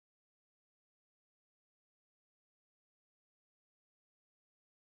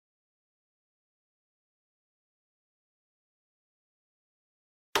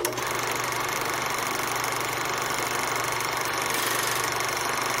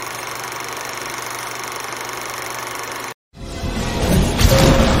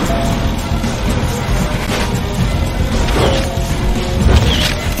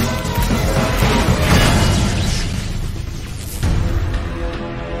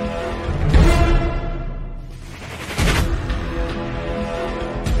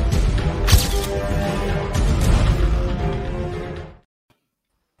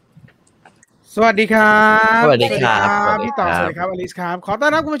สวัสดีครับสวัสดีคสวัสดีรัคบสวัสดีรับพี่ต่อครับสวัสดีครับอลิสครับขอต้อ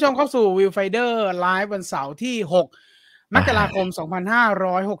นรับคุณผู้ชมเข้าสู่ Viewfinder ไลฟ์วันเสาร์ที่6มกราคม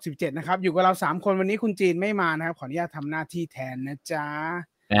2567นะครับอยู่กับเรา3คนวันนี้คุณจีนไม่มานะครับขออนุญาตทำหน้าที่แทนนะจ๊ะ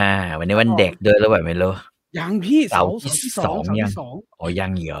วันนี้วันเด็กด้วยหรือเปล่าไม่รู้ยังพี่ เสา เสา ร์ ร์ ที่ ที่ สอง 2เสาร์ ยัง ที่2อ๋อยั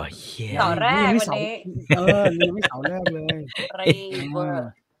งเหรอเหี้ย เสาร์แร นี่ ก ยังไม่ วัน เสาร์ นี้ นี่ยังไม่เสาร์แรกเลย รีเวอร์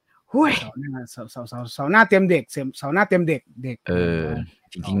หุ้ย เสาร์หน้าเสาร์หน้าเตรียมเด็กเสาร์หน้าเตรียมเด็ก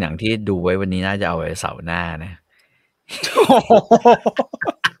จริงๆหนังที่ดูไว้วันนี้น่าจะเอาไว้เสาร์หน้านะ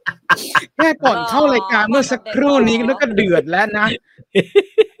แค่ก่อนเข้ารายการเมื่อสักครู่นี้แล้วก็เดือดแล้วนะ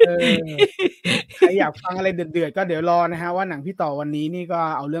ใครอยากฟังอะไรเดือดๆก็เดี๋ยวรอนะฮะว่าหนังพี่ต่อวันนี้นี่ก็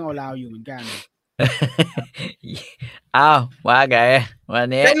เอาเรื่องเอาราวอยู่เหมือนกัน อ้าวว่าไงวัน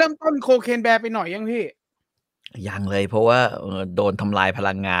นี้ ได้เริ่มต้นโคเคนแบร์ไปหน่อยยังพี่ ยังเลยเพราะว่าโดนทำลายพ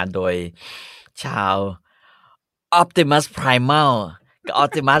ลังงานโดยชาว Optimus Primal กับ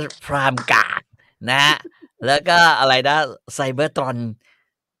Optimus Prime Guard นะ แล้วก็อะไรนะ Cybertron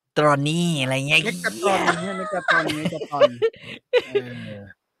ตรอนนี่อะไรเงี้ย เนกาตอน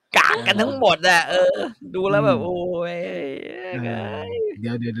กากกันทั้งหมดอ่ะดูแล้วแบบโอ้ยเดี๋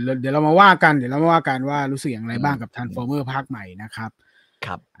ยวเรามาว่ากันว่ารู้สึกอย่างไรบ้างกับ Transformer ภาคใหม่นะครับค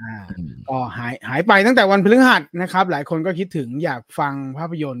รับก็หายไปตั้งแต่วันพฤหัสนะครับหลายคนก็คิดถึงอยากฟังภา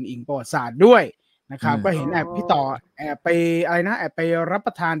พยนตร์อิงประวัติศาสตร์ด้วยนะครับก็เห็นพี่ต่อแอบไปอะไรนะแอบไปรับป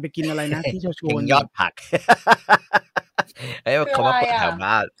ระทานไปกินอะไรนะที่ชวนยอดผักเขามาเปิดแถว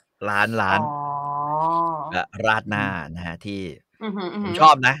บ้านร้านราดหน้านะฮะที่ผมช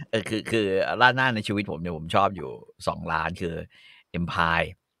อบนะคือร้านหน้าในชีวิตผมเนี่ยผมชอบอยู่2ร้านคือ Empire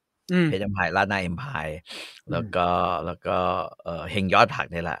เพชร Empire ร้านหน้า Empire แล้วก็เฮงยอดผัก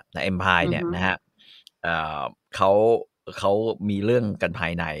นี่แหละใน Empire เนี่ยนะฮะเขามีเรื่องกันภา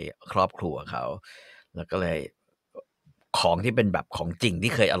ยในครอบครัวเขาแล้วก็เลยของที่เป็นแบบของจริง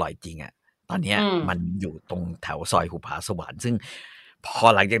ที่เคยอร่อยจริงอ่ะตอนนี้มันอยู่ตรงแถวซอยหุบผาสวรรค์ซึ่งพอ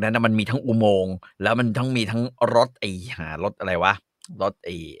หลังจากนั้นมันมีทั้งอุโมงค์แล้วมันมีทั้งรถรถอะไรวะรถ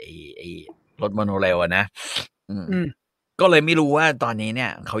รถโมโนเรลอะนะก็เลยไม่รู้ว่าตอนนี้เนี่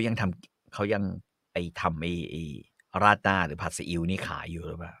ยเขายังทำราดหน้าหรือผัดซีอิ๊วนี่ขายอยู่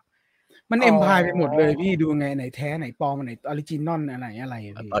หรือเปล่ามันเอ็มพายไปหมดเลยพี่ดูไงไหนแท้ไหนปลอมไหนออริจินอลอะไร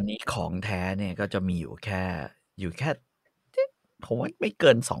พี่ตอนนี้ของแท้เนี่ยก็จะมีอยู่แค่ผมว่าไม่เกิ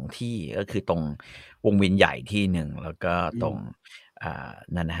น2ที่ก็คือตรงวงเวียนใหญ่ที่หนึ่งแล้วก็ตรง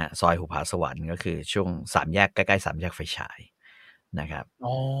นั่นนะฮะซอยหุบผาสวรรค์ก็คือช่วง3แยกใกล้ๆ3แยกไฟฉายนะครับ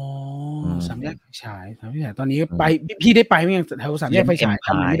3แยกไฟฉายตอนนี้ไปพี่ได้ไปมั้ยแถว3แยกไฟฉายท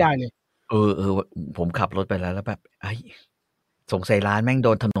ำไม่ได้เลยผมขับรถไปแล้วแบบสงสัยร้านแม่งโด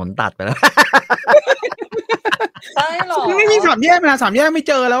นถนนตัดไปแล้วใช่หรอไม่มี3แยกนะ3แยกไม่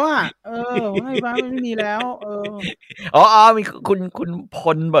เจอแล้วอ่ะไม่มีแล้วมีคุณพ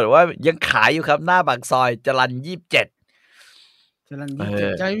ลบอกว่ายังขายอยู่ครับหน้าปากซอยจรัญ27จรัญ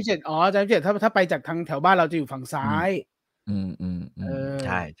27จรัญ27จรัญ27ถ้าไปจากทางแถวบ้านเราจะอยู่ฝั่งซ้ายใ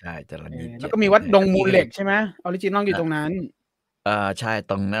ช่จรัญ27แล้วก็มีวัดดงมูลเหล็กใช่ไหมออริจินอลอยู่ตรงนั้นใช่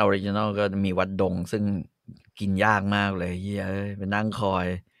ตรงนั้นออริจินอลก็มีวัดดงซึ่งกินยากมากเลยเฮ้ยไปนั่งคอย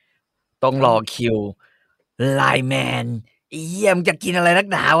ต้องรอคิวไลน์แมนเยี่ยมจะกินอะไรนัก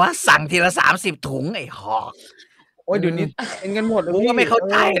หนาวะสั่งทีละ30ถุงไอ้หอกโอ้ยเดี๋ยวนี้เป็นกันหมดเลยก็ไม่เข้า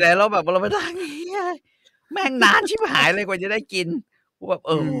ใจเลยแล้วแบบเราไปนั่งแม่งนานชิบหายเลยกว่าจะได้กินแบบ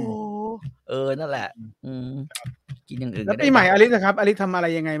นั่นแหละกินอย่างอื่นแล้วปีใหม่อลิสครับอลิสทำอะไร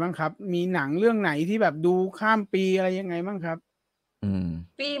ยังไงบ้างครับมีหนังเรื่องไหนที่แบบดูข้ามปีอะไรยังไงบ้างครับ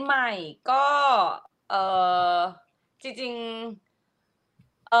ปีใหม่ก็จริง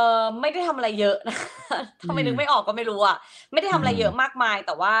ๆไม่ได้ทำอะไรเยอะนะทำไมนึกไม่ออกก็ไม่รู้อ่ะไม่ได้ทำอะไรเยอะมากมายแ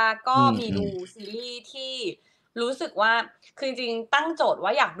ต่ว่าก็มีดูซีรีส์ที่รู้สึกว่าคือจริงๆตั้งโจทย์ว่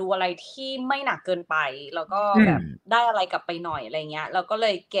าอยากดูอะไรที่ไม่หนักเกินไปแล้วก็แบบได้อะไรกลับไปหน่อยอะไรเงี้ยแล้วก็เล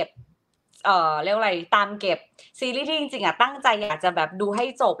ยเก็บเรียกว่าอะไรตามเก็บซีรีส์ที่จริงๆอ่ะตั้งใจอยากจะแบบดูให้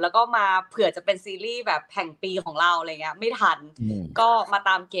จบแล้วก็มาเผื่อจะเป็นซีรีส์แบบแห่งปีของเราอะไรเงี้ยไม่ทันก็มา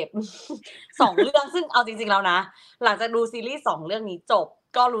ตามเก็บ2เรื่องซึ่งเอาจริงๆแล้วนะหลังจากดูซีรีส์2เรื่องนี้จบ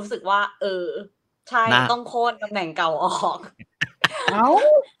ก็รู้สึกว่าใช่ต้องโค่นตำแหน่งเก่าออก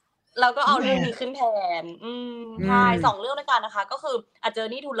แล้วก็เอาเรื่องนี้ขึ้นแทนใช่2เรื่องด้วยกันนะคะก็คือ A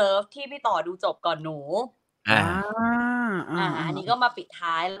Journey to Love ที่พี่ต่อดูจบก่อนหนูอันนี้ก็มาปิด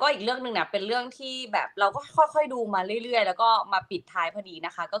ท้ายแล้วก็อีกเรื่องนึงเนี่ยเป็นเรื่องที่แบบเราก็ค่อยๆดูมาเรื่อยๆแล้วก็มาปิดท้ายพอดีน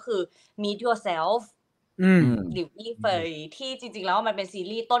ะคะก็คือ Meet Yourself ดิวอี้เฟยที่จริงๆแล้วมันเป็นซี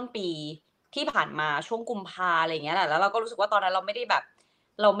รีส์ต้นปีที่ผ่านมาช่วงกุมภาอะไรอย่างเงี้ยแหละแล้วเราก็รู้สึกว่าตอนนั้นเราไม่ได้แบบ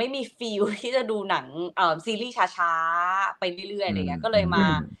เราไม่มีฟีลที่จะดูหนังซีรีส์ช้าๆไปเรื่อยๆอะไรเงี้ยก็เลยมา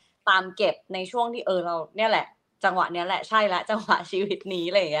ตามเก็บในช่วงที่เราเนี่ยแหละจังหวะเนี้ยแหละใช่ละจังหวะชีวิตนี้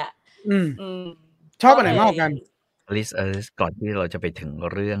อะไรอย่างเงี้ย ชอบอันไหนมากกว่ากันอลิสก่อนที่เราจะไปถึง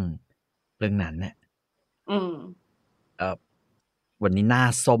เรื่องนั้นเนี่ยวันนี้หน้า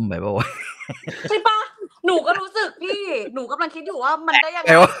ส้มไปป่าววะใช่ปะหนูก็รู้สึกพี่หนูกำลังคิดอยู่ว่ามันได้ยังไ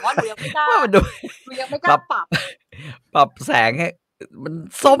งว่าหนูยังไม่กล้าหนูยังไม่กล้าปรับแสงให้มัน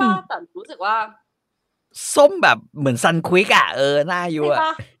ส้มแต่รู้สึกว่าส้มแบบเหมือนซันควิกอ่ะหน้าอยู่อ่ะ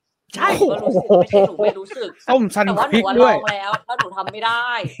ใช่ก็รู้สึกไม่ใช่หนูไม่รู้สึกส้มซันควิกด้วยแต่ว่าหนูลองแล้วแล้วหนูทำไม่ได้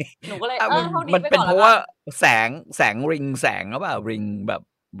หนูก็เลยมันเป็นเพราะว่าแสงริงแสงหรือเปล่าริงแบบ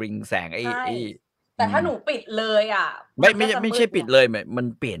ริงแสงไอ้แต่ถ้าหนูปิดเลยอ่ะไม่ใช่ปิดเลยมัน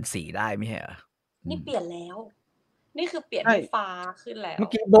เปลี่ยนสีได้ไม่ใช่เหรอนี่เปลี่ยนแล้วนี่คือเปลี่ยนเป็นฟ้าขึ้นแล้วเมื่อ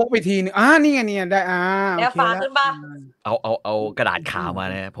กี้โบกไปทีนึงนี่ไงเนี่ยได้ได้ฟ้าขึ้นป่ะเอากระดาษขาวมา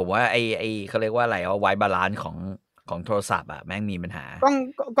เนี่ยผมว่าไอ้เขาเรียกว่าอะไรว่าไวบาลานซ์ของโทรศัพท์อ่ะแม่งมีปัญหา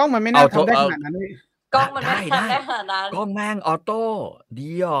กล้องมันไม่น่าทำได้ขนาดนั้นกล้องมันไม่ทำได้ขนาดนั้นกล้องแม่งออโต้ดี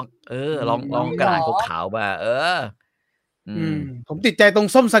ออกลองกระดาษขาวมาผมติดใจตรง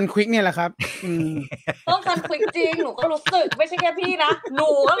ส้มซันควิกเนี่ยแหละครับส้มซันควิกจริงหนูก็รู้สึกไม่ใช่แค่พี่นะหนู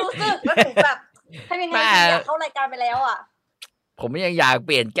ก็รู้สึกแล้วหนูแบบถ้ายังไงอยากเข้ารายการไปแล้วอ่ะผมยังอยากเป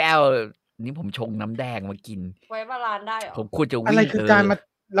ลี่ยนแก้วนี่ผมชงน้ำแดงมากินไว้บาลานได้เหรอผมควรจะวิ่งอะไรคือการมา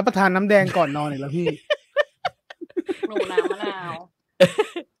รับประทานน้ำแดงก่อนนอนอีกแล้วพี่หนูน้ำมะนาว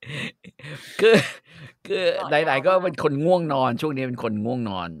คือไหนๆก็เป็นคนง่วงนอนช่วงนี้เป็นคนง่วง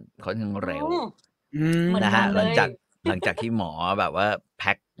นอนค่อนข้างเร็วนะฮะหลังจากที่หมอแบบว่าแ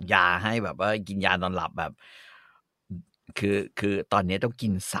พ็คยาให้แบบว่ากินยานอนหลับแบบคือตอนนี้ต้องกิ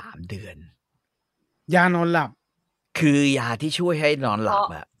น3 เดือนยานอนหลับคือยาที่ช่วยให้นอนหลับ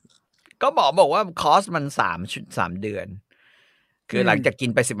อะก็บอกว่าคอสมัน3 เดือนคือหลังจากกิน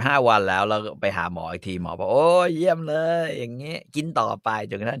ไป15 วันแล้วไปหาหมออีกทีหมอบอกโอ้เยี่ยมเลยอย่างเงี้ยกินต่อไป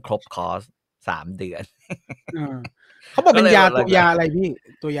จนกระทั่งครบคอร์ส3 เดือนเขาบอกเป็นยาตัวยาอะไรพี่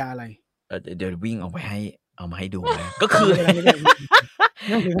ตัวยาอะไรเดี๋ยววิ่งเอามาให้ดูนะก็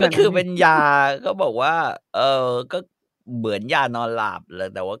คือเป็นยาก็บอกว่าก็เหมือนยานอนหลับเลย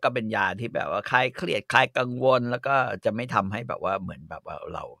แต่ว่าก็เป็นยาที่แบบว่าคลายเครียดคลายกังวลแล้วก็จะไม่ทำให้แบบว่าเหมือนแบบว่า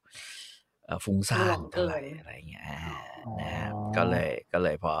เราฟุ้งซ่านเท่าไหร่อะไรเงี้ยนะฮะก็เล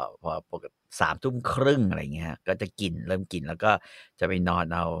ยพอปกติ3 ทุ่มครึ่งอะไรเงี้ยก็จะเริ่มกินแล้วก็จะไปนอน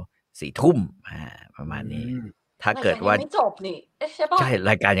เอา4 ทุ่มประมาณนี้ถ้าเกิดว่าไม่จบนี่ใช่ป่ะใช่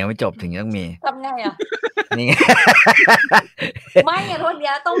รายการยังไม่จบถึงต้องมีทำไงอ่ะนี่ไม่ไงทุกวัน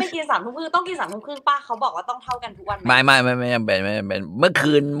นี้ต้องไม่กิน3 ทุ่มครึ่งต้องกิน3 ทุ่มครึ่งป้าเขาบอกว่าต้องเท่ากันทุกวันไม่จำเป็นเมื่อ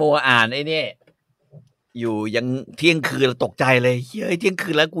คืนมัวอ่านไอ้นี่อยู่ยังเที่ยงคืนตกใจเลยเฮ้ยเที่ยงคื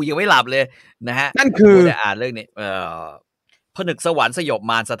นแล้วกูยังไม่หลับเลยนะฮะนั่นคือได้อ่านเรื่องนี้ผนึกสวรรค์สยบ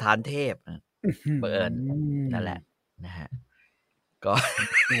มารสถานเทพเปิดนั่นแหละนะฮะก็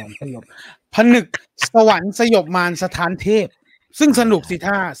ผนึกสวรรค์สยบมารสถานเทพซึ่งสนุกสิ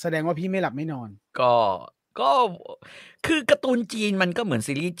ท่าแสดงว่าพี่ไม่หลับไม่นอนก็คือการ์ตูนจีนมันก็เหมือน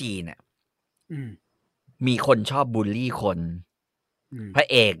ซีรีส์จีนน่ะมีคนชอบบูลลี่คนพระ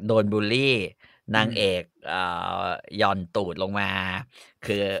เอกโดนบูลลี่นางเอกย่อนตูดลงมา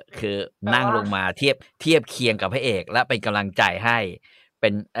คือนั่งลงมาเทียบเคียงกับพระเอกและเป็นกำลังใจให้เป็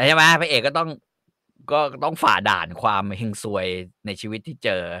นใช่ไหมพระเอกก็ต้องฝ่าด่านความเฮงซวยในชีวิตที่เจ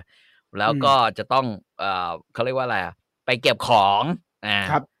อแล้วก็จะต้องเขาเรียกว่าอะไรไปเก็บของ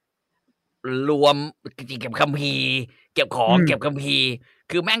ครับรวมเก็บคัมภีร์เก็บของเก็บคัมภีร์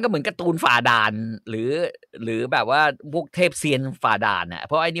คือแม่งก็เหมือนการ์ตูนฝ่าด่านหรือแบบว่าพวกเทพเซียนฝ่าด่านน่ะเ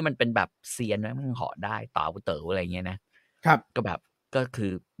พราะไอ้นี่มันเป็นแบบเซียนนะมันเหาะได้ต่อเต๋ออะไรเงี้ยนะครับก็แบบก็คื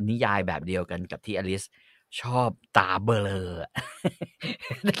อนิยายแบบเดียวกันกับที่อลิสชอบตาเบลอ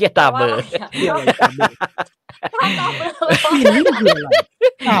เกียตาเบลอ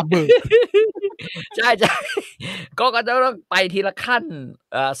ตาเบลอใช่ก็จะต้องไปทีละขั้น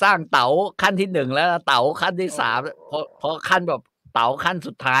สร้างเต๋าขั้นที่1แล้วเต๋าขั้นที่3พอขั้นแบบเต๋าขั้น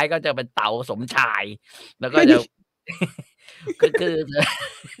สุดท้ายก็จะเป็นเต๋าสมชายแล้วก็จะคือ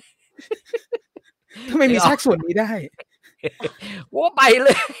ทำไมมีแทรกส่วนนี้ได้ว่าไปเล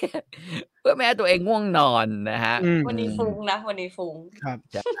ยเพื่อแม้ตัวเองง่วงนอนนะฮะวันนี้ฟุ้งนะวันนี้ฟุ้งครับ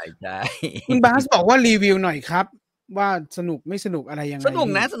ใช่คุณบาสบอกว่ารีวิวหน่อยครับว่าสนุกไม่สนุกอะไรยังไงสนุก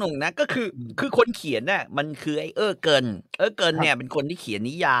นะก็คือคนเขียนน่ะมันคือไอ้เกินเนี่ยเป็นคนที่เขียน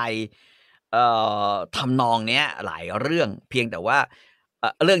นิยายทำนองเนี้ยหลายเรื่องเพียงแต่ว่า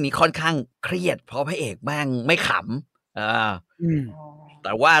เรื่องนี้ค่อนข้างเครียดเพราะพระเอกแม่งไม่ขำแ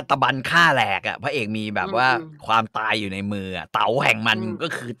ต่ว่าตะบันฆ่าแหลกอ่ะพระเอกมีแบบว่าความตายอยู่ในมือเต๋าแห่งมันก็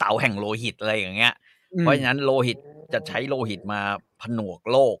คือเต๋าแห่งโลหิตอะไรอย่างเงี้ยเพราะฉะนั้นโลหิตจะใช้โลหิตมาผนวก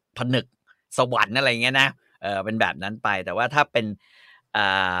โลกผนึกสวรรค์อะไรเงี้ยนะเป็นแบบนั้นไปแต่ว่าถ้าเป็น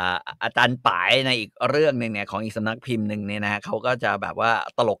อาจารย์ป๋ายในอีกเรื่องนึงเนี่ยของอีกสำนักพิมพ์นึงเนี่ยนะเขาก็จะแบบว่า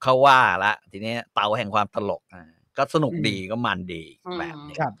ตลกเข้าว่าละทีนี้เตาแห่งความตลกก็สนุกดีก็มันดีแบบ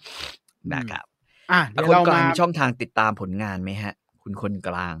นี้นะครับเดี๋ยวเรามาช่องทางติดตามผลงานไหมฮะคุณคนก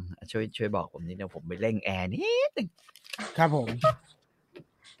ลางช่วยบอกผมนิดเดียวผมไปเร่งแอร์นิดนึงครับผม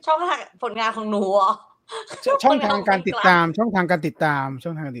ช่องทางผลงานของหนูช่องทางการติดตาม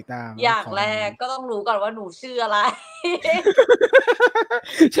อย่างแรกก็ต้องรู้ก่อนว่าหนูชื่ออะไร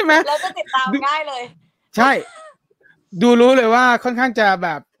ใช่ไหมแล้วก็ติดตามง่ายเลยใช่ดูรู้เลยว่าค่อนข้างจะแบ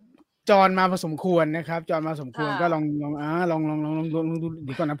บจอนมาผสมควรนะครับจอนมาสมควรก็ลองดู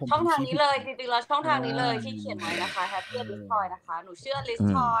ดีก่อนนะผมช่องทางนี้เลยจริงๆแล้วช่องทางนี้เลยที่เขียนไว้นะคะ Happy List Toy นะคะหนูเชื่อ List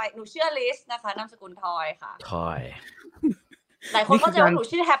Toy หนูเชื่อ List นะคะนามสกุล Toy ค่ะ Toy หลายคนเข้าใจว่าหนู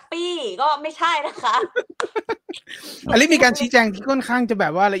ชื่อ Happy ก็ไม่ใช่นะคะอันนี้มีการชี้แจงที่ค่อนข้างจะแบ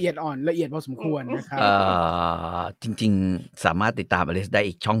บว่าละเอียดอ่อนละเอียดพอสมควรนะครับจริงๆสามารถติดตามอลิสได้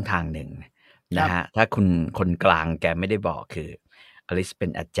อีกช่องทางหนึ่งนะฮะถ้าคุณคนกลางแกไม่ได้บอกคืออลิสเป็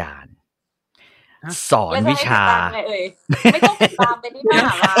นอาจารย์สอนวิชาไม่ต้องติดตามไปที่มห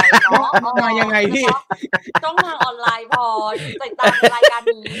าลัยเนาะยังไงพี่ช่องทางออนไลน์พอติดตามรายการ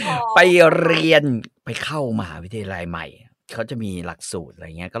นี้พอไปเรียนไปเข้ามหาวิทยาลัยใหม่เขาจะมีหลักสูตรอะไร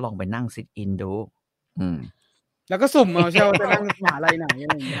เงี้ยก็ลองไปนั่งซิทอินดูแล้วก็สุ่มเอาเช่าจะนั่งมหาลัยไหนอะไ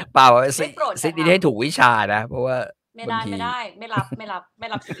รเงี้ยเปล่าซิทอินให้ถูกวิชานะเพราะว่าไม่ได้ไม่รั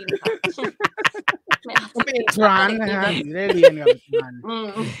บซิทอินค่ะก็เป็นทรานนะฮะได้เรียนกับมัน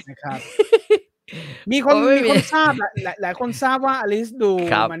นะครับมีคนทราบหลายคนทราบว่าอลิสดู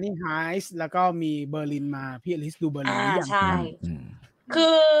มันนี่ไฮส์แล้วก็มีเบอร์ลินมาพี่อลิสดูเบอร์ลินหรือยังใช่คื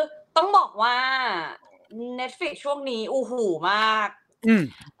อต้องบอกว่า Netflix ช่วงนี้อู้หูมาก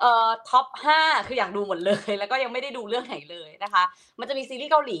ท็อป5คืออยากดูหมดเลยแล้วก็ยังไม่ได้ดูเรื่องไหนเลยนะคะมันจะมีซีรี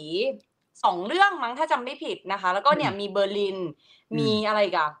ส์เกาหลี2เรื่องมั้งถ้าจำไม่ผิดนะคะแล้วก็เนี่ยมีเบอร์ลินมีอะไร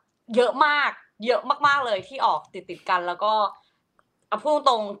กันเยอะมากเลยที่ออกติดกันแล้วก็พูดต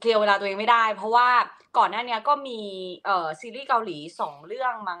รงเคลียร์เวลาตัวเองไม่ได้เพราะว่าก่อนหน้านี้ก็มีซีรีส์เกาหลี2เรื่อ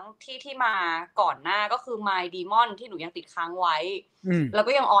งมั้งที่มาก่อนหน้าก็คือ My Demon ที่หนูยังติดค้างไว้แล้ว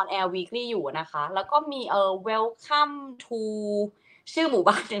ก็ยัง on air weekly อยู่นะคะแล้วก็มีWelcome to ชื่อหมู่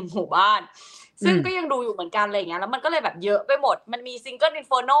บ้าน1หมู่บ้านซึ่งก็ยังดูอยู่เหมือนกันอะไรอย่างเงี้ยแล้วมันก็เลยแบบเยอะไปหมดมันมี Single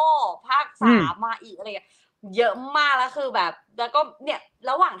Inferno ภาค3มาอีกอะไรอย่างเงี้ยเยอะมากแล้วคือแบบแล้วก็เนี่ย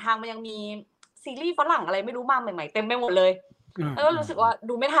ระหว่างทางมันยังมีซีรีส์ฝรั่งอะไรไม่รู้มาใหม่ๆเต็มไปหมดเลยแล้วก็รู้สึกว่า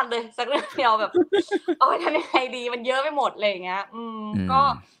ดูไม่ทันเลยสักเรื่องเดียวแบบเอาไปทำยังไงดีมันเยอะไปหมดอะไรอย่างเงี้ยก็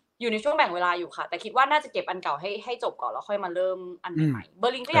อยู่ในช่วงแบ่งเวลาอยู่ค่ะแต่คิดว่าน่าจะเก็บอันเก่าให้จบก่อนแล้วค่อยมาเริ่มอันใหม่เบอ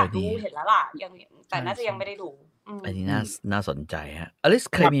ร์ลินก็อยากดูเห็นแล้วล่ะยังแต่น่าจะยังไม่ได้ดูอันนี้น่าสนใจฮะอลิส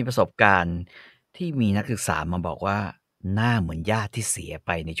เคยมีประสบการณ์ที่มีนักศึกษามาบอกว่าหน้าเหมือนญาติที่เสียไป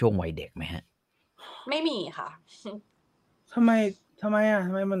ในช่วงวัยเด็กไหมฮะไม่มีค่ะทำไม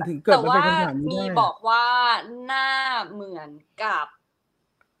มันถึงเกิดมาเป็นคำถามนี้ได้มีบอกว่าหน้าเหมือนกับ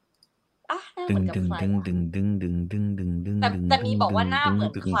ดึงแต่มีบอกว่าหน้าเหมือ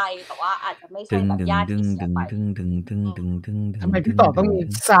นใครแต่ว่าอาจจะไม่ใช่แบบญาติที่เสียไปทำไมพี่ต่อต้องมี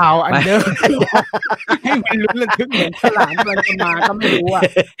ซาวอันเดิมให้มันลุ้นระทึกเหมือนฉลามมันจะมาก็ไม่รู้อ่ะ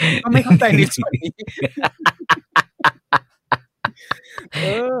ก็ไม่เข้าใจในส่วนนี้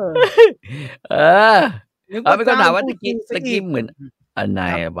ไม่ก็ถามว่าตะกี้เหมือนอันไหน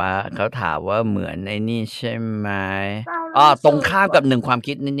ว่าเขาถามว่าเหมือนไอ้นี่ใช่ไหมตรงข้ามกับ1ความ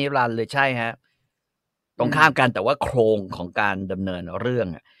คิดนิรันดร์เลยใช่ฮะตรงข้ามกันแต่ว่าโครงของการดำเนินเรื่อง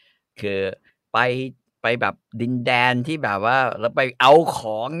คือไปแบบดินแดนที่แบบว่าแล้วไปเอาข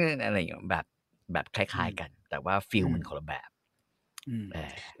องอะไรอย่างแบบคล้ายๆกันแต่ว่าฟีลมันคนละแบบ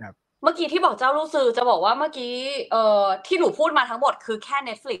เมื่อกี้ที่บอกเจ้าลูกซื้อจะบอกว่าเมื่อกี้ที่หนูพูดมาทั้งหมดคือแค่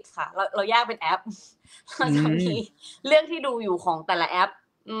Netflix ค่ะเราแยกเป็นแอปเราจะมีเรื่องที่ดูอยู่ของแต่ละแอป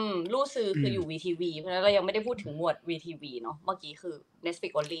ลูกซื้อคืออยู่ VTV เพราะฉะนั้นเรายังไม่ได้พูดถึงหมวด VTV เนาะเมื่อกี้คือ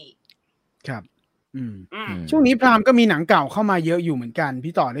Netflix only ครับช่วงนี้พรามก็มีหนังเก่าเข้ามาเยอะอยู่เหมือนกัน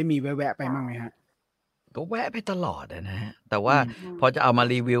พี่ต่อได้มีแวะไปบ้างไหมฮะก็แวะไปตลอดนะฮะแต่ว่าพอจะเอามา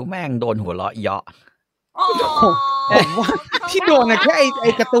รีวิวแม่งโดนหัวเราะเยาะที่โดนนะแค่ไอ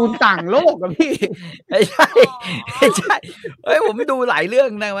การ์ตูนต่างโลกอะพี่ไม่ใช่ผมไม่ดูหลายเรื่อง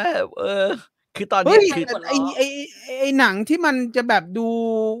นะว่าคือตอนนี้คือไอหนังที่มันจะแบบดู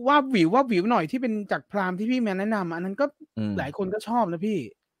ว่าวิวหน่อยที่เป็นจากพรามที่พี่แมนแนะนำอันนั้นก็หลายคนก็ชอบนะพี่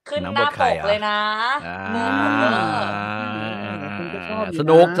ขึ้นหน้าปกเลยนะส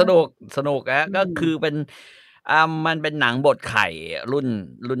นุกก็คือเป็นมันเป็นหนังบทไข่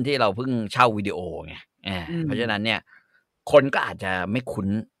รุ่นที่เราเพิ่งเช่าวิดีโอไงเพราะฉะนั้นเนี่ยคนก็อาจจะไม่คุ้น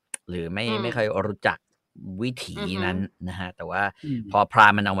หรือไม่เคยรู้จักวิถีนั้นนะฮะแต่ว่าพอพรา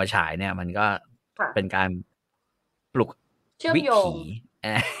มมันเอามาฉายเนี่ยมันก็เป็นการปลุก เชื่อม วิ โยง ถี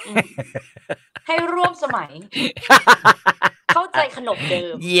ให้ร่วมสมัย เข้าใจขนบเดิ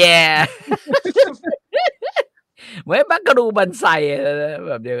ม yeah เหมือนบักกะรูบันไซแ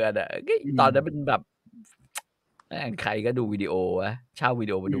บบเดียวกันอ่ะตอนนั้นเป็นแบบใครก็ดูวิดีโอวะเช่าวิ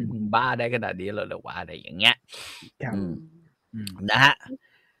ดีโอมาดูมึงบ้าได้ขนาดนี้เลยหรอวะอะไรอย่างเงี้ยนะฮะ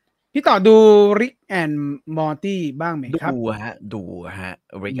พี่ต่อดูริกแอนด์มอร์ตี้บ้างไหมครับดูฮะ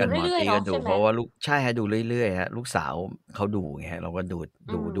ริกแอนด์มอร์ตี้ก็ดูเพราะว่าลูกใช่ฮะดูเรื่อยๆฮะลูกสาวเขาดูไงฮะเราก็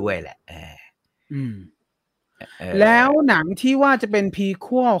ดูด้วยแหละแล้วหนังที่ว่าจะเป็นพีค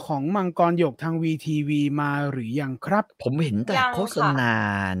วอลของมังกรหยกทาง VTV มาหรือยังครับผมเห็นแต่โฆษณา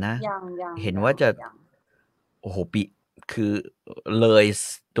นะเห็นว่าจะโอ้โหปีคือเลย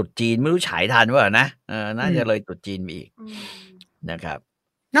ตรุษจีนไม่รู้ฉายทันว่านะน่าจะเลยตรุษจีนอีกนะครับ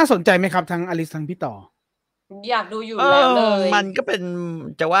น่าสนใจไหมครับทั้งอลิสทั้งพี่ต่ออยากดูอยู่แล้วเลยมันก็เป็น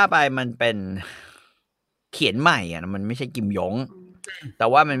จะว่าไปมันเป็นเขียนใหม่อ่ะมันไม่ใช่กิมหยงแต่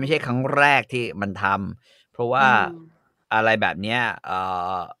ว่ามันไม่ใช่ครั้งแรกที่มันทำเพราะว่าอะไรแบบเนี้ย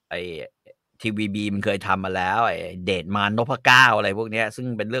ไอทีวีบีมันเคยทำมาแล้วไอเดชมานพเก้าอะไรพวกเนี้ยซึ่ง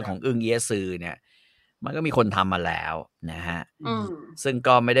เป็นเรื่องของอึ้งเอี้ยซือเนี่ยมันก็มีคนทำมาแล้วนะฮะซึ่ง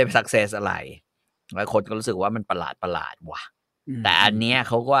ก็ไม่ได้สักเซสอะไรแล้วคนก็รู้สึกว่ามันประหลาดว่ะแต่อันเนี้ยเ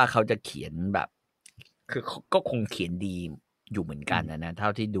ขาว่าเขาจะเขียนแบบคือก็คงเขียนดีอยู่เหมือนกันนะเท่า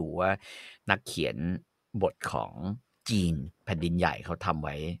ที่ดูว่านักเขียนบทของจีนแผ่นดินใหญ่เขาทำไ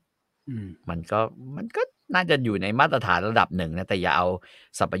ว้มันก็น่าจะอยู่ในมาตรฐานระดับหนึ่งนะแต่อย่าเอา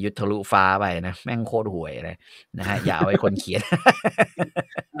สัพยุทธ์ทะลุฟ้าไปนะแม่งโคตรห่วยเลยนะฮะอย่าเอาไอ้คนเขียน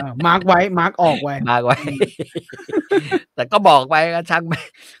มาร์กไว้มาร์กออกไว้แต่ก็บอกไปก็ช่างไป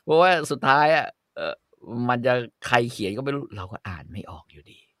เพราะว่าสุดท้ายอ่ะมันจะใครเขียนก็ไม่รู้เราก็อ่านไม่ออกอยู่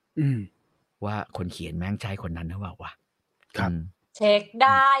ดีว่าคนเขียนแม่งใช่คนนั้นหรือเปล่าวะครับเช็คไ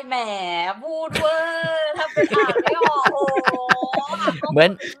ด้แหมพูดเวอร์ถ้าเป็นอ่านไม่ออกโอ้เหมื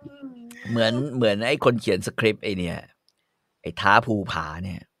อนไอ้คนเขียนสคริปต์ไอ้เนี่ยไอ้ท้าภูผาเ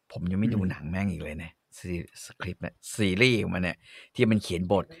นี่ยผมยังไม่ดูหนังแม่งอีกเลยเนี่ยสคริปต์เนี่ยซีรีส์ของมันเนี่ยที่มันเขียน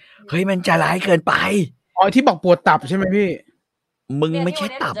บทเฮ้ยมันจะร้ายเกินไปอ๋อที่บอกปวดตับใช่ไหมพี่มึงไม่ใช่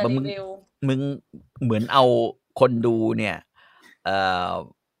ตับมึงเหมือนเอาคนดูเนี่ย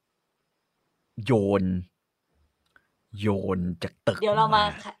โยนจากตึกเดี๋ยวเรา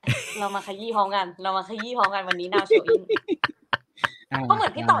มาขยี้พร้อมกันวันนี้นาวโชว์อิงก็เหมือ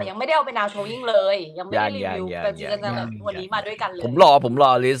นพี่ต่อยังไม่ได้เอาไปนาวโชว์อิงเลยยังไม่ได้รีวิวแบบจริงๆวันนี้มาด้วยกันเลยผมร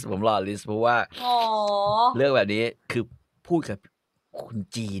อลิสต์เพราะว่าเรื่องแบบนี้คือพูดกับคน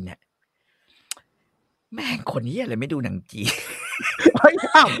จีนเนี่ยแม่งคนนี้อะไรไม่ดูหนังจีน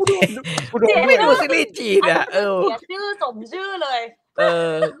ไม่ดูซีรีส์จีนอ่ะชื่อสมชื่อเลย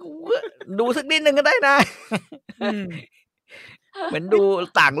ดูสักนิดนึงก็ได้นะเหมือนดู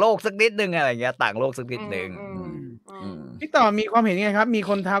ต่างโลกสักนิดนึงอะไรเงี้ยต่างโลกสักนิดนึงพี่ต่อมีความเห็นยังไงครับมี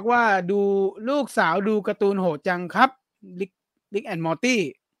คนทักว่าดูลูกสาวดูการ์ตูนโหดจังครับลิกแอนด์มอร์ตี้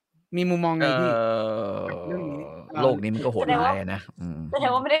มีมุมมองไงพี่เรื่องนี้โลกนี้มันก็โหดร้ายนะแสด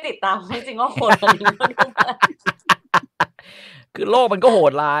งว่าไม่ได้ติดตามจริงๆว่าโหดจริงคือโลกมันก็โห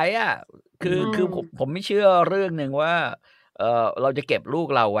ดร้ายอ่ะคือผมไม่เชื่อเรื่องนึงว่าเราจะเก็บลูก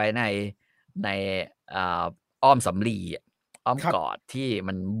เราไว้ในอ้อมสำลีอ้อมกอดที่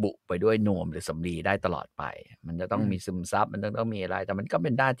มันบุไปด้วยนวมหรือสำลีได้ตลอดไปมันจะต้องมีซึมซับมันต้องมีอะไรแต่มันก็เป็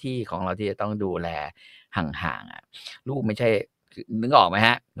นหน้าที่ของเราที่จะต้องดูแลห่างๆอ่ะลูกไม่ใช่นึกออกไหมฮ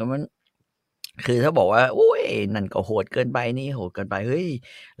ะแล้วมันคือถ้าบอกว่าโอ้ยนั่นก็โหดเกินไปนี่โหดเกินไปเฮ้ย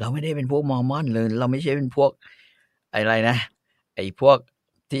เราไม่ได้เป็นพวกมอร์มอนเลยเราไม่ใช่เป็นพวกอะไรนะไอ้พวก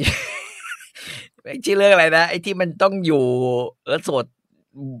ที่ชื่อเรื่องอะไรนะไอ้ที่มันต้องอยู่สวด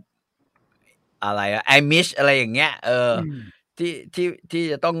อะไรอะไอมิชอะไรอย่างเงี้ยที่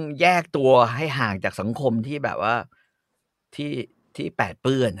จะต้องแยกตัวให้ห่างจากสังคมที่แบบว่าที่แปดเ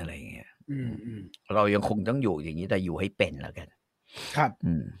ปื้อนอะไรอย่างเงี้ยเรายังคงต้องอยู่อย่างนี้แต่อยู่ให้เป็นแล้วกันครับ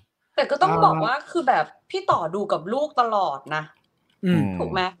แต่ก็ต้องบอกว่าคือแบบพี่ต่อดูกับลูกตลอดนะถู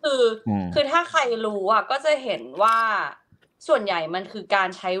กไหมคือถ้าใครรู้อ่ะก็จะเห็นว่าส่วนใหญ่มันคือการ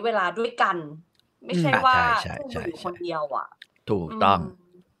ใช้เวลาด้วยกันไม่ใช่ว่าอยู่คนเดียวอ่ะถูกต้อง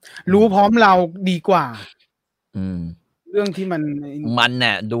รู้พร้อมเราดีกว่าเรื่องที่มันเ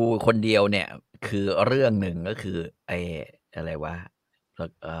นี่ยดูคนเดียวเนี่ยคือเรื่องหนึ่งก็คือไอ้อะไรวะ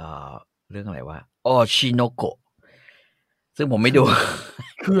เรื่องอะไรวะโอชิโนโกะซึ่งผมไม่ดู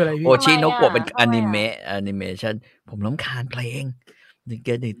คืออะไรพี่โอชิโนโกะเป็นอนิเมชันผมรำคาญเพลง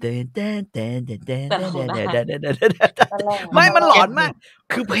ไม่มันหลอนมาก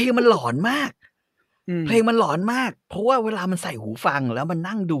คือเพลงมันหลอนมากเพราะว่าเวลามันใส่หูฟังแล้วมัน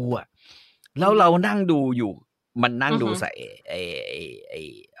นั่งดูอ่ะแล้วเรานั่งดูอยู่มันนั่งดูใส่ไอ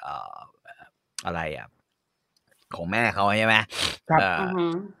อะไรอ่ะ ของแม่เขาใช่ไหม ครับ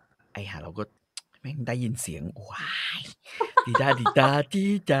ไอ้ห่าเราก็แม่งได้ยินเสียงว้ายดีดาดีดาดี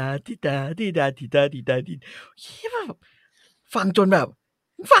ดาดีดาดีดาดีดาดีดาดีเฮียแบบฟังจนแบบ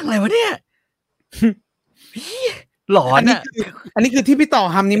ฟังอะไรวะเนี่ยหลอนอ่ะอันนี้คือที่พี่ต่อ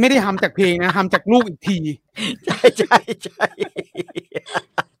ทำนี้ไม่ได้ทำจากเพลงนะทำจากลูกอีกทีใช่ใช่ใช่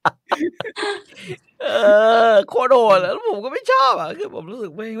โคตรโหดแล้วผมก็ไม่ชอบอ่ะคือผมรู้สึ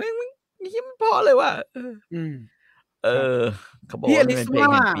กเพลงแม่งนี่มันพอเลยว่ะเขาบอกว่าเป็นเพลง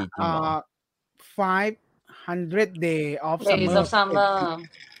แห่งปีจริงเหรอ500 Day of Days of Summer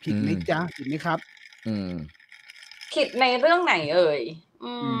ผิดไหมจ๊ะผิดไหมครับผิดในเรื่องไหนเอ่ย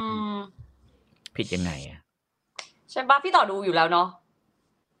ผิดยังไงอ่ะใช่ปะพี่ต่อดูอยู่แล้วเนาะ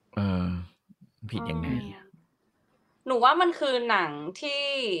ผิดยังไงหนูว่ามันคือหนังที่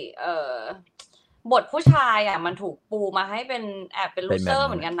บทผู้ชายอ่ะมันถูกปูมาให้เป็นแอบเป็นลูเซอร์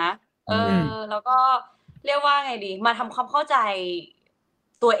เหมือนกันนะแล้วก็เรียกว่าไงดีมาทำความเข้าใจ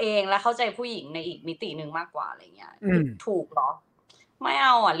ตัวเองและเข้าใจผู้หญิงในอีกมิตินึงมากกว่าอะไรเงี้ยถูกเหรอไม่เอ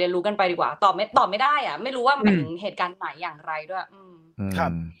าอ่ะเรียนรู้กันไปดีกว่าตอบไม่ได้อ่ะไม่รู้ว่ามันถึงเหตุการณ์ไหนอย่างไรด้วยครั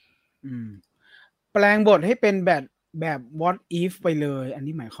บแปลงบทให้เป็นแบบ what if ไปเลยอัน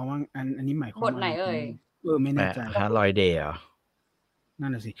นี้หมายความว่าอันนี้หมายความบทไหนเอ่ยไม่แน่ใจ500 Day เหรอนั่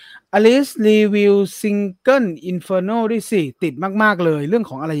นน่ะสิอลิสรีวิวซิงเกิล Inferno ด้วยสิติดมากๆเลยเรื่อง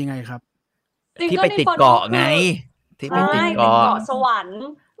ของอะไรยังไงครับที่ไปติดเกาะไงที่ไปติดเกาะสวรรค์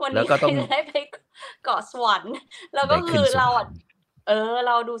วันนี้จะได้ไปเกาะสวรรค์แล้วก็คือเราอ่ะเ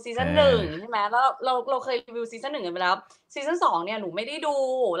ราดูซีซั่น1ใช่ไหมแล้วเราเคยรีวิวซีซั่น1กันไปแล้วซีซั่น2เนี่ยหนูไม่ได้ดู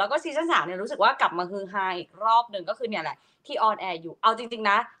แล้วก็ซีซั่น3เนี่ยรู้สึกว่ากลับมาฮือฮาอีกรอบนึงก็คือเนี่ยแหละที่ออนแอร์อยู่เอาจริงๆ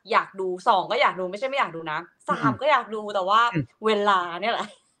นะอยากดู2ก็อยากดูไม่ใช่ไม่อยากดูนะ3ก็อยากดูแต่ว่าเวลาเนี่ยแหละ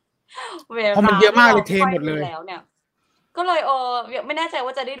เพราะมันเยอะมากเลยเทหมดเลยแล้วเนี่ยก็เลยไม่แน่ใจว่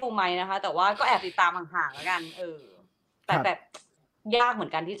าจะได้ดูไหมนะคะแต่ว่าก็แอบติดตามห่างๆแล้วกันแต่ยากเหมือ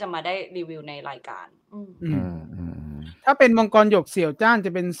นกันที่จะมาได้รีวิวในรายการถ้าเป็นมังกรหยกเสี่ยวจ้านจ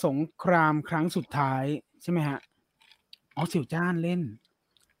ะเป็นสงครามครั้งสุดท้ายใช่ไหมฮะเสี่ยวจ้านเล่น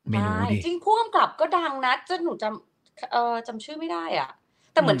ไม่รู้ดิจริงผู้กำกับก็ดังนะจนหนูจำชื่อไม่ได้อ่ะ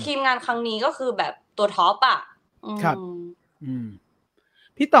แต่เหมือนทีมงานครั้งนี้ก็คือแบบตัวท็อปอ่ะครับ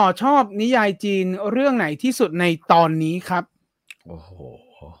พี่ต่อชอบนิยายจีนเรื่องไหนที่สุดในตอนนี้ครับโอ้โห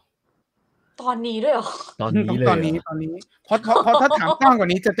ตอนนี้ด้วยเหรอตอนนี้เลยตอนนี้เพราะถ้าถามกว้างกว่า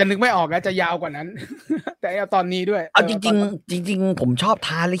นี้จะนึกไม่ออกแล้วจะยาวกว่านั้นแต่เอาตอนนี้ด้วยเอาจริงผมชอบ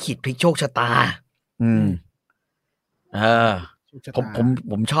ท้าลิขิตพลิกโชคชะตา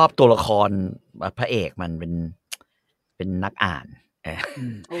ผมชอบตัวละครพระเอกมันเป็นนักอ่าน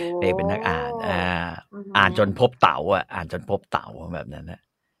เป็นนักอ่านอ่านจนพบเต่าอ่านจนพบเต่าแบบนั้นนะ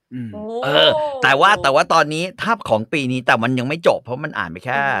แต่ว่าตอนนี้ถ้าของปีนี้แต่มันยังไม่จบเพราะมันอ่านไปแ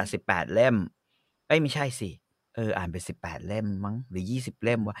ค่18 เล่มไม่ใช่สิอ่านไป18 เล่มมั้งหรือ20 เ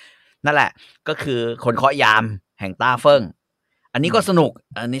ล่มวะนั่นแหละก็คือคนเคาะยามแห่งต้าเฟิงอันนี้ก็สนุก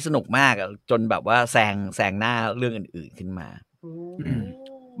อันนี้สนุกมากจนแบบว่าแซงหน้าเรื่องอื่นๆขึ้นมา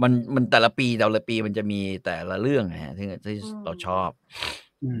มันแต่ละปีมันจะมีแต่ละเรื่องนะฮะที่เราชอบ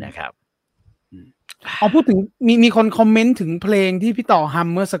นะครับพูดถึงมีคนคอมเมนต์ถึงเพลงที่พี่ต่อฮัม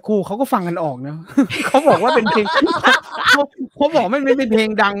เมื่อสักครู่เขาก็ฟังกันออกนะเขาบอกว่าเป็นเพลงเขาบอกไม่เป็นเพลง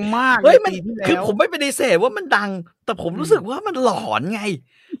ดังมากในปีที่แล้วคือผมไม่ปฏิเสธว่ามันดังแต่ผมรู้สึกว่ามันหลอนไง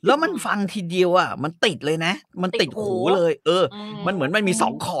แล้วมันฟังทีเดียวอ่ะมันติดเลยนะมันติดหูเลยมันเหมือนมันมี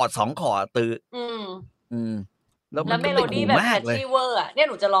2 คอร์ดตื้อแล้วเมโลดี้แบบแคชชี่เวอร์อ่ะเนี่ย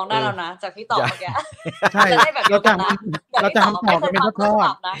หนูจะร้องได้แล้วนะจากพี่ต่อเมื่อกี้ใช่เราจะทำต่อกันเป็นทอด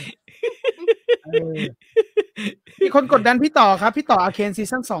นะมีคนกดดันพี่ต่อครับพี่ต่ออาเคนซี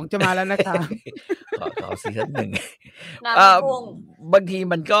ซั่น2จะมาแล้วนะคะขอซีซั่น1บางที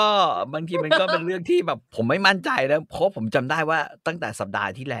มันก็เป็นเรื่องที่แบบผมไม่มั่นใจแล้วเพราะผมจำได้ว่าตั้งแต่สัปดาห์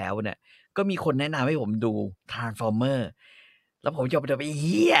ที่แล้วเนี่ยก็มีคนแนะนำให้ผมดู Transformer แล้วผมจะไปเ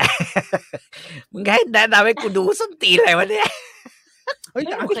หี้ยมึงแนะนำให้กูดูส้นตีนอะไรวะเนี่ย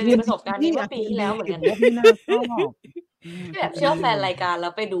แต่เคยมีประสบการณ์นี้เมื่อปีที่แล้วเหมือนกันพี่น่าชอบแบบเชื่อแฟนรายการแล้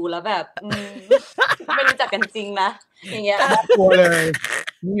วไปดูแล้วแบบไม่รู้จักกันจริงนะอย่างเงี้ยมอบตัวเลย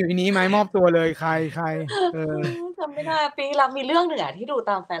มีอยู่นี้ไหมมอบตัวเลยใครจำไม่ได้ปีเรามีเรื่องหนึ่งที่ดู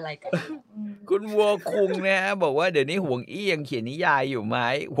ตามแฟนรายการคุณวัวคุงเนี่ยบอกว่าเดี๋ยวนี้หวงอี้ยังเขียนนิยายอยู่ไหม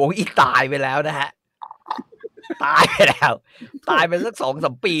หวงอี้ตายไปแล้วนะฮะตายไปแล้วตายไปสัก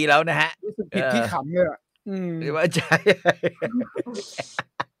 2-3 ปีแล้วนะฮะรู้สึกผิดที่ขำเลยหรือว่าใช่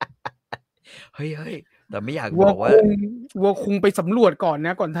เฮ้ยแต่ไม่อยากบอกว่าวัวคุงไปสำรวจก่อนน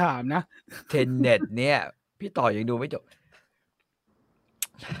ะก่อนถามนะเทนเน็ตเนี่ยพี่ต่อยังดูไม่จบ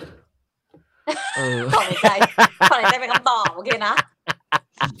ถอนใจเป็นคำตอบโอเคนะ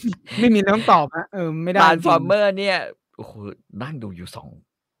ไม่มีน้องตอบฮะไม่ได้ Transformer เนี่ยโอ้โหนั่งดูอยู่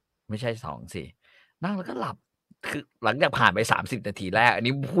2ไม่ใช่2สินั่งแล้วก็หลับคือหลังจากผ่านไป30นาทีแรกอัน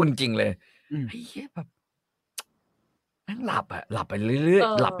นี้พูดจริงเลยไอ้เหี้ยแบบนั่งหลับไปเรื่อย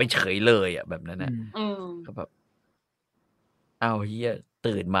ๆหลับไปเฉยเลยแบบนั้นนะก็แบบเอาเหี้ย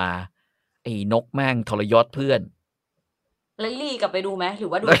ตื่นมาไอ้นกแม่งทรยศเพื่อนแล้วรีกลับไปดูไหมหรื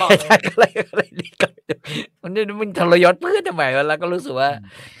อว่าดูต่อเลยรีกลับมันทรยศเพื่อนทำไมวะแล้วก็รู้สึกว่า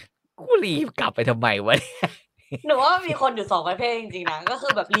กูรีบกลับไปทำไมวะหนูว่ามีคนอยู่2ประเภทจริงๆนะก็คื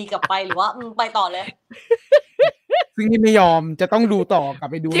อแบบรีกลับไปหรือว่าไปต่อเลยซึ่งที่ไม่ยอมจะต้องดูต่อกลับ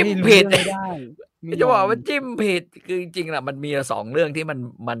ไปดูให้รู้ไม่ได้จะบอกว่าจิ้มผิดคือจริงๆนะมันมี2เรื่องที่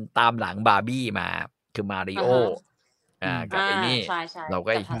มันตามหลังบาร์บี้มาคือมาริโอกับไอ้นี่เราก็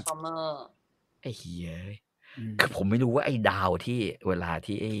ไอ้เหี้ยคือผมไม่รู้ว่าไอ้ดาวที่เวลา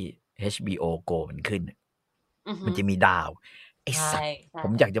ที่ไอ้ HBO Go มันขึ้นมันจะมีดาวไอ้สัตว์ผ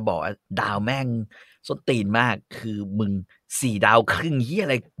มอยากจะบอกว่าดาวแม่งส้นตีนมากคือมึง4 ดาวครึ่งเหี้ยอะ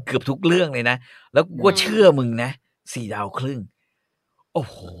ไรเกือบทุกเรื่องเลยนะแล้วกูเชื่อมึงนะ4 ดาวครึ่งโอ้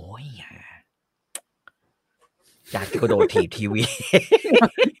โหอยากจะกระโดดถีบทีวี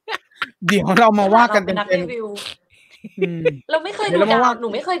เดี๋ยวเรามาว่ากันเต็มเราไม่เคยดูดาวหนู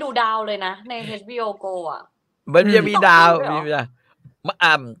ไม่เคยดูดาวเลยนะใน HBO Go มันจะมีดาว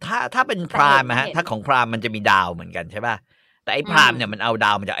ถ้าเป็นพรามฮะถ้าของพรามมันจะมีดาวเหมือนกันใช่ป่ะแต่ไอ้พรามเนี่ยมันเอาด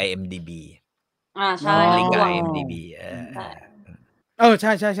าวมาจาก IMDb ใช่ลิงก์กับ IMDb ใ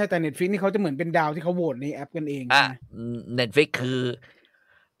ช่แต่ Netflix นี่เขาจะเหมือนเป็นดาวที่เขาโหวตในแอปกันเองNetflix คือ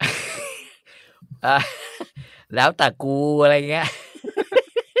แล้วแต่กูอะไรเงี้ย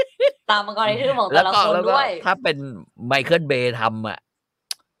ตามมังกรในชื่อของแต่ละคนด้วยถ้าเป็นไมเคิลเบย์ท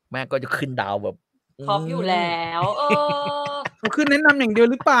ำแม่ก็จะขึ้นดาวแบบท็อปอยู่แล้วเขาขึ้นแนะนำอย่างเดียว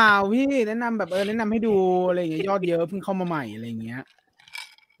หรือเปล่าพี่แนะนำแบบแนะนำให้ดูอะไรอย่างเงี้ยยอดเยอะเพิ่งเข้ามาใหม่อะไรอย่างเงี้ย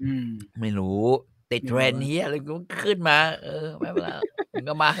ไม่รู้ติดเทรนด์เฮียอะไรก็ขึ้นมาไม่เป็นไรมัน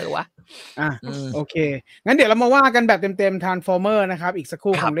ก็มาเหอะวะโอเคงั้นเดี๋ยวเรามาว่ากันแบบเต็มๆ Transformer นะครับอีกสักค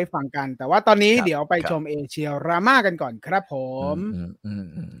รู่คงได้ฟังกันแต่ว่าตอนนี้เดี๋ยวไปชมเอเชียราม่ากันก่อนครับผม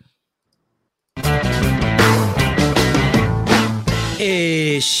เอ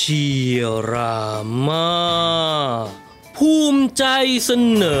เชียราม่าภูมิใจเส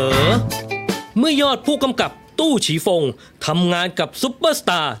นอเมื่อยอดผู้กำกับตู้ฉีฟงทำงานกับซุปเปอร์ส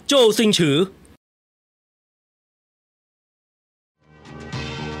ตาร์โจซิงฉือ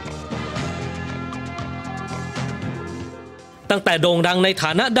ตั้งแต่โด่งดังในฐ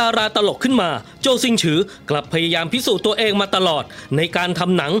านะดาราตลกขึ้นมาโจซิงฉือกลับพยายามพิสูจน์ตัวเองมาตลอดในการท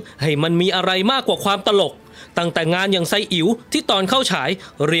ำหนังให้มันมีอะไรมากกว่าความตลกตั้งแต่งานอย่างไซอิ๋วที่ตอนเข้าฉาย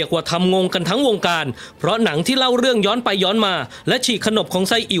เรียกว่าทำงงกันทั้งวงการเพราะหนังที่เล่าเรื่องย้อนไปย้อนมาและฉีกขนบของ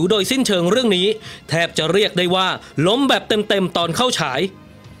ไซอิ๋วโดยสิ้นเชิงเรื่องนี้แทบจะเรียกได้ว่าล้มแบบเต็มๆตอนเข้าฉาย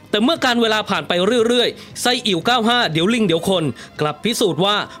แต่เมื่อการเวลาผ่านไปเรื่อยๆไซอิ๋ว95เดี๋ยวลิงเดี๋ยวคนกลับพิสูจน์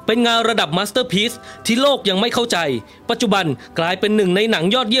ว่าเป็นงานระดับมาสเตอร์พีซที่โลกยังไม่เข้าใจปัจจุบันกลายเป็นหนึ่งในหนัง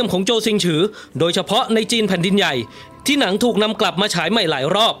ยอดเยี่ยมของโจซิงฉือโดยเฉพาะในจีนแผ่นดินใหญ่ที่หนังถูกนำกลับมาฉายใหม่หลาย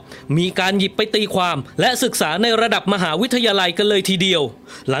รอบมีการหยิบไปตีความและศึกษาในระดับมหาวิทยาลัยกันเลยทีเดียว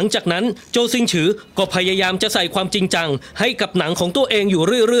หลังจากนั้นโจซิงฉือก็พยายามจะใส่ความจริงจังให้กับหนังของตัวเองอยู่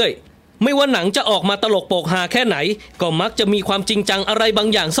เรื่อยๆไม่ว่าหนังจะออกมาตลกโปกฮาแค่ไหนก็มักจะมีความจริงจังอะไรบาง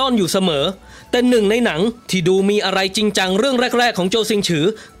อย่างซ่อนอยู่เสมอแต่หนึ่งในหนังที่ดูมีอะไรจริงจังเรื่องแรกๆของโจซิงฉือ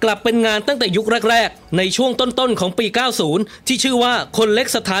กลับเป็นงานตั้งแต่ยุคแรกๆในช่วงต้นๆของปี90ที่ชื่อว่าคนเล็ก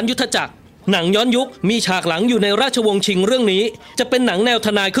สถานยุทธจักรหนังย้อนยุคมีฉากหลังอยู่ในราชวงศ์ชิงเรื่องนี้จะเป็นหนังแนวท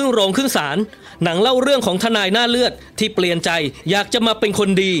นายครึ่งโรงครึ่งศาลหนังเล่าเรื่องของทนายหน้าเลือดที่เปลี่ยนใจอยากจะมาเป็นคน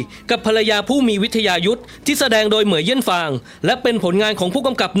ดีกับภรรยาผู้มีวิทยายุทธที่แสดงโดยเหมยเยี่ยนฟางและเป็นผลงานของผู้ก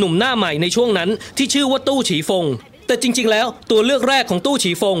ำกับหนุ่มหน้าใหม่ในช่วงนั้นที่ชื่อว่าตู้ฉีฟงแต่จริงๆแล้วตัวเลือกแรกของตู้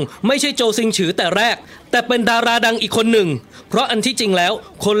ฉีฟงไม่ใช่โจซิงฉือแต่แรกแต่เป็นดาราดังอีกคนหนึ่งเพราะอันที่จริงแล้ว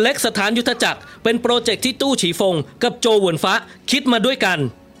คนเล็กสถานยุทธจักรเป็นโปรเจกต์ที่ตู้ฉีฟงกับโจหวนฟ้าคิดมาด้วยกัน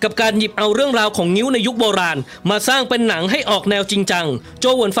กับการหยิบเอาเรื่องราวของงิ้วในยุคโบราณมาสร้างเป็นหนังให้ออกแนวจริงจังโจ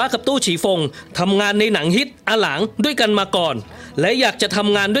หวนฟ้ากับตู้ฉีฟงทำงานในหนังฮิตอาหลางด้วยกันมาก่อนและอยากจะท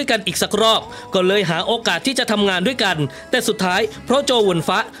ำงานด้วยกันอีกสักรอบก็เลยหาโอกาสที่จะทำงานด้วยกันแต่สุดท้ายเพราะโจหวน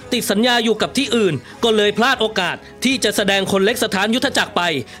ฟ้าติดสัญญาอยู่กับที่อื่นก็เลยพลาดโอกาสที่จะแสดงคนเล็กสถานยุทธจักรไป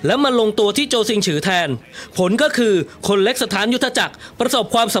แล้วมาลงตัวที่โจซิงฉือแทนผลก็คือคนเล็กสถานยุทธจักรประสบ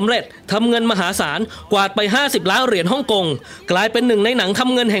ความสำเร็จทำเงินมหาศาลกวาดไป50 ล้านเหรียญฮ่องกงกลายเป็นหนึ่งในหนังท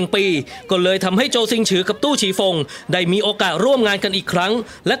ำเงินแห่งปีก็เลยทำให้โจซิงฉือกับตู้ฉีฟงได้มีโอกาสร่วมงานกันอีกครั้ง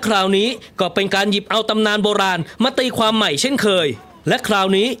และคราวนี้ก็เป็นการหยิบเอาตำนานโบราณมาตีความใหม่เช่นเคย และคราว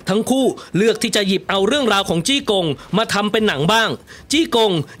นี้ทั้งคู่เลือกที่จะหยิบเอาเรื่องราวของจี้กงมาทำเป็นหนังบ้างจี้ก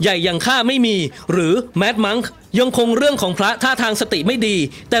งใหญ่อย่างข้าไม่มีหรือแมดมังค์ยังคงเรื่องของพระท่าทางสติไม่ดี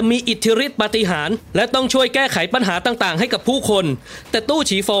แต่มีอิทธิฤทธิปาฏิหาริย์และต้องช่วยแก้ไขปัญหาต่างๆให้กับผู้คนแต่ตู้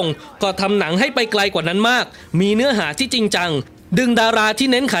ฉีฟงก็ทำหนังให้ไปไกลกว่านั้นมากมีเนื้อหาที่จริงจังดึงดาราที่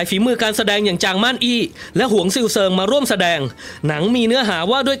เน้นขายฝีมือการแสดงอย่างจางม่านอี้และหวงซิวเซิงมาร่วมแสดงหนังมีเนื้อหา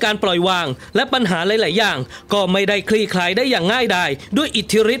ว่าด้วยการปล่อยวางและปัญหาหลายๆอย่างก็ไม่ได้คลี่คลายได้อย่างง่ายดายด้วยอิท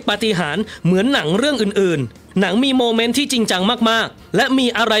ธิฤทธิปาฏิหาริย์เหมือนหนังเรื่องอื่นๆหนังมีโมเมนต์ที่จริงจังมากๆและมี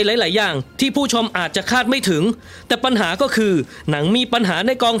อะไรหลายๆอย่างที่ผู้ชมอาจจะคาดไม่ถึงแต่ปัญหาก็คือหนังมีปัญหาใ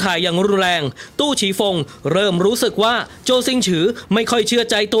นกองถ่ายอย่างรุนแรงตู้ฉีฟงเริ่มรู้สึกว่าโจซิงฉือไม่ค่อยเชื่อ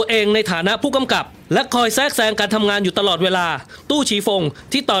ใจตัวเองในฐานะผู้กำกับและคอยแทรกแซงการทำงานอยู่ตลอดเวลาตู้ฉีฟง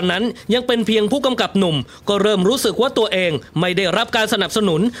ที่ตอนนั้นยังเป็นเพียงผู้กำกับหนุ่มก็เริ่มรู้สึกว่าตัวเองไม่ได้รับการสนับส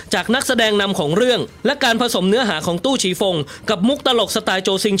นุนจากนักแสดงนำของเรื่องและการผสมเนื้อหาของตู้ฉีฟงกับมุกตลกสไตล์โจ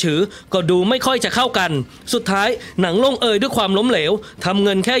ซิงฉือก็ดูไม่ค่อยจะเข้ากันสุดท้ายหนังลงเอยด้วยความล้มเหลวทำเ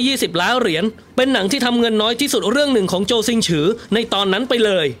งินแค่20 ล้านเหรียญเป็นหนังที่ทำเงินน้อยที่สุดเรื่องหนึ่งของโจซิงฉือในตอนนั้นไป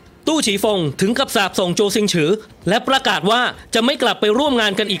เลยตู้ฉีฟงถึงกับสาปส่งโจซิงฉือและประกาศว่าจะไม่กลับไปร่วมงา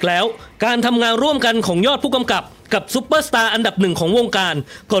นกันอีกแล้วการทำงานร่วมกันของยอดผู้กำกับซุปเปอร์สตาร์อันดับหนึ่งของวงการ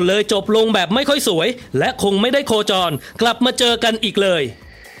ก็เลยจบลงแบบไม่ค่อยสวยและคงไม่ได้โคจรกลับมาเจอกันอีกเลย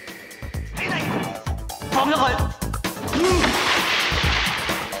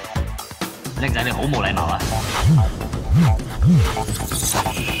叻仔，你好冇禮貌啊！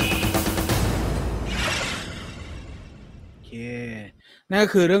โอเคนั่นก็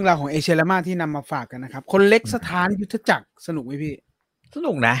คือเรื่องราวของเอเชียละมาที่นำมาฝากกันนะครับคนเล็กสถานยุทธจักรสนุกไหมพี่ส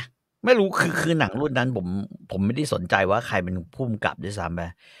นุกนะไม่รู้คือหนังรุ่นนั้นผมไม่ได้สนใจว่าใครเป็นผู้กำกับด้วยซ้ำไป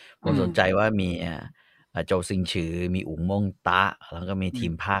ผมสนใจว่ามีโจซิงฉือมีอุ๋งม่งตะแล้วก็มีที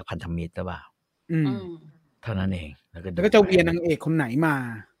มภาคพันธมิตรหรือเปล่าเท่านั้นเองแล้วก็จะเวียนนางเอกคนไหนมา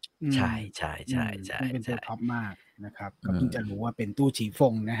ใช่เป็นตัวท็อปมากนะครับก็เพิ่งจะรู้ว่าเป็นตู้ฉีฟ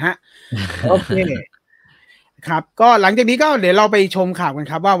งนะฮะโอเคครับก็หลังจากนี้ก็เดี๋ยวเราไปชมข่าวกัน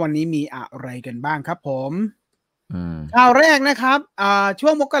ครับว่าวันนี้มีอะไรกันบ้างครับผมข่าวแรกนะครับช่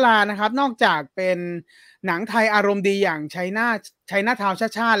วงมกรานะครับนอกจากเป็นหนังไทยอารมณ์ดีอย่างชัยนาทาวน์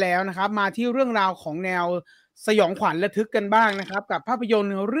ช่าๆแล้วนะครับมาที่เรื่องราวของแนวสยองขวัญระทึกกันบ้างนะครับกับภาพยนต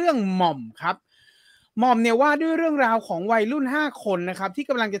ร์เรื่องหม่อมครับหม่อมเนี่ยว่าด้วยเรื่องราวของวัยรุ่น5คนนะครับที่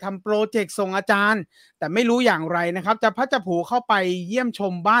กำลังจะทำโปรเจกต์ส่งอาจารย์แต่ไม่รู้อย่างไรนะครับจะพัดจะผูเข้าไปเยี่ยมช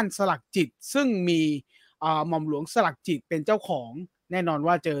มบ้านสลักจิตซึ่งมีหม่อมหลวงสลักจิตเป็นเจ้าของแน่นอน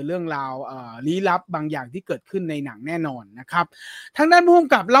ว่าเจอเรื่องราวลี้ลับบางอย่างที่เกิดขึ้นในหนังแน่นอนนะครับทางด้านผู้ก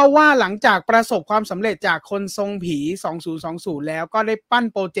ำกับเล่าว่าหลังจากประสบความสำเร็จจากคนทรงผี2020แล้วก็ได้ปั้น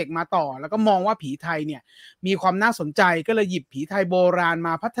โปรเจกต์มาต่อแล้วก็มองว่าผีไทยเนี่ยมีความน่าสนใจก็เลยหยิบผีไทยโบราณม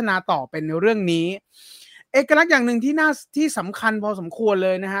าพัฒนาต่อเป็นเรื่องนี้เอกลักษณ์อย่างหนึ่งที่สำคัญพอสมควรเล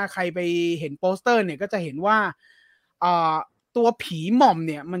ยนะฮะใครไปเห็นโปสเตอร์เนี่ยก็จะเห็นว่าตัวผีหม่อม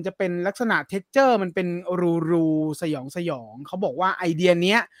เนี่ยมันจะเป็นลักษณะเท็กเจอร์มันเป็นรูสยองเขาบอกว่าไอเดียเ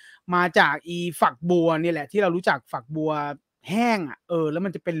นี้ยมาจากฝักบัวนี่แหละที่เรารู้จักฝักบัวแห้งแล้วมั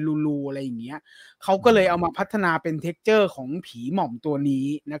นจะเป็นรูอะไรอย่างเงี้ยเขาก็เลยเอามาพัฒนาเป็นเท็กเจอร์ของผีหม่อมตัวนี้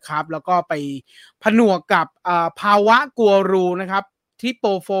นะครับแล้วก็ไปผนวกกับภาวะกลัวรูนะครับที่โป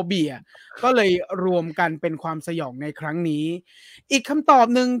โฟเบียก็เลยรวมกันเป็นความสยองในครั้งนี้อีกคำตอบ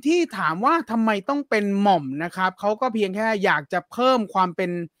หนึ่งที่ถามว่าทำไมต้องเป็นหม่อมนะครับเขาก็เพียงแค่อยากจะเพิ่มความเป็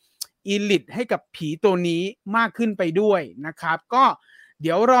นอีลิทให้กับผีตัวนี้มากขึ้นไปด้วยนะครับก็เ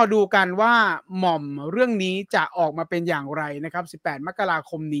ดี๋ยวรอดูกันว่าหม่อมเรื่องนี้จะออกมาเป็นอย่างไรนะครับ18 มกรา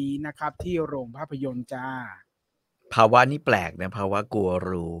คมนี้นะครับที่โรงภาพยนตร์จ้าภาวะนี้แปลกนะภาวะกลัว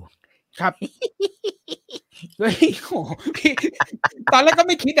รูครับเฮ้ยโหตอนแรกก็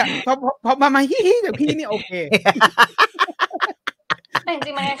ไม่คิดพอมาฮิๆแต่พี่นี่โอเคแต่จ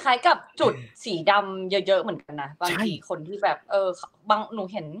ริงๆมันคล้ายกับจุดสีดำเยอะๆเหมือนกันนะบางทีคนที่แบบบางหนู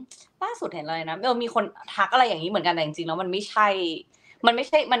เห็นล่าสุดเห็นอะไรนะมีคนทักอะไรอย่างนี้เหมือนกันแต่จริงๆแล้วมันไม่ใช่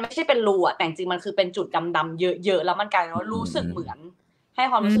เป็นรูอ่ะแต่จริงๆมันคือเป็นจุดดำๆเยอะๆแล้วมันกลายเป็นว่ารู้สึกเหมือนให้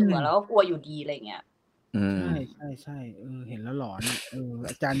ความรู้สึกเหมือนแล้วก็กลัวอยู่ดีอะไรเงี้ยใช่เห็นแล้วหลอน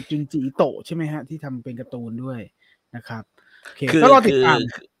อาจารย์จุนจีโตะใช่ไหมฮะที่ทำเป็นการ์ตูนด้วยนะครับคือ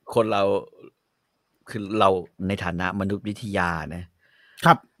คนเราคือเราในฐานะมนุษยวิทยานะค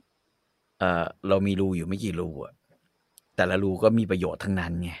รับเรามีรูอยู่ไม่กี่รูอ่ะแต่ละรูก็มีประโยชน์ทั้งนั้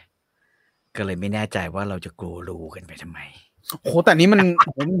นไงก็เลยไม่แน่ใจว่าเราจะกลัวรูกันไปทำไมโหแต่นี้มัน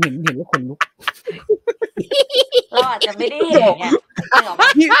ผมเห็นแล้วคนลุกเราอาจจะไม่ได้เห็นไง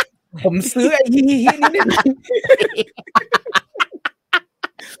ผมซื้อไอ้ฮินี่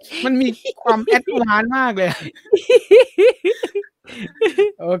มันมีความแอดวานซ์มากเลย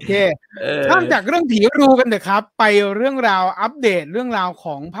โอ โอเคข้ามจากเรื่องผีรูกันเถอะครับไปเรื่องราวอัปเดตเรื่องราวข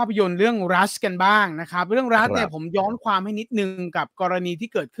องภาพยนตร์เรื่อง Rush กันบ้างนะครับเรื่อง Rush เนี่ยผมย้อนความให้นิดนึงกับกรณีที่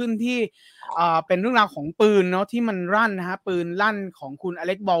เกิดขึ้นที่เป็นเรื่องราวของปืนเนาะที่มันรั่นนะฮะปืนลั่นของคุณอเ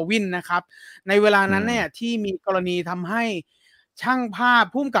ล็กบอลวินนะครับในเวลานั้นเนี่ยที่มีกรณีทำให้ช่างภาพ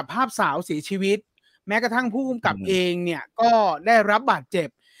ผู้กำกับภาพสาวเสียชีวิตแม้กระทั่งผู้กำกับเองเนี่ยก็ได้รับบาดเจ็บ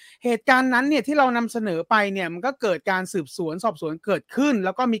เหตุการณ์นั้นเนี่ยที่เรานำเสนอไปเนี่ยมันก็เกิดการสืบสวนสอบสวนเกิดขึ้นแ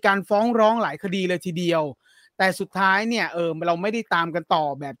ล้วก็มีการฟ้องร้องหลายคดีเลยทีเดียวแต่สุดท้ายเนี่ยเราไม่ได้ตามกันต่อ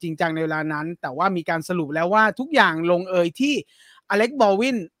แบบจริงจังในเวลานั้นแต่ว่ามีการสรุปแล้วว่าทุกอย่างลงเอยที่อเล็กบอลวิ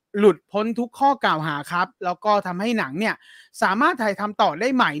นหลุดพ้นทุกข้อกล่าวหาครับแล้วก็ทำให้หนังเนี่ยสามารถถ่ายทำต่อได้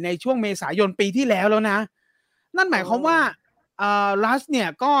ใหม่ในช่วงเมษายนปีที่แล้วนะนั่นหมายความว่าลัสเนี่ย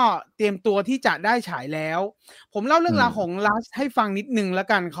ก็เตรียมตัวที่จะได้ฉายแล้วผมเล่าเรื่องราวของลัสให้ฟังนิดนึงแล้ว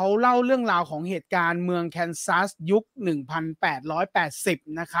กันเขาเล่าเรื่องราวของเหตุการณ์เมืองแคนซัสยุค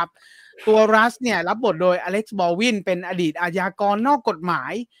 1880 นะครับตัวลัสเนี่ยรับบทโดยอเล็กซ์บอลวินเป็นอดีตอาชญากรนอกกฎหมา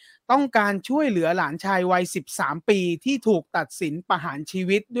ยต้องการช่วยเหลือหลานชายวัย13 ปีที่ถูกตัดสินประหารชี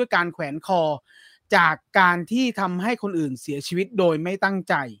วิตด้วยการแขวนคอจากการที่ทำให้คนอื่นเสียชีวิตโดยไม่ตั้ง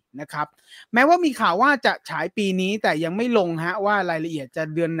ใจนะครับแม้ว่ามีข่าวว่าจะฉายปีนี้แต่ยังไม่ลงฮะว่ารายละเอียดจะ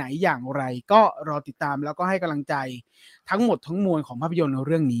เดือนไหนอย่างไรก็รอติดตามแล้วก็ให้กำลังใจทั้งหมดทั้งมวลของภาพยนตร์เ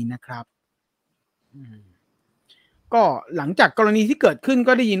รื่องนี้นะครับก็หลังจากกรณีที่เกิดขึ้น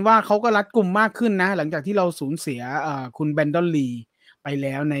ก็ได้ยินว่าเขาก็รัดกุมมากขึ้นนะหลังจากที่เราสูญเสียคุณแบนดอนลีไปแ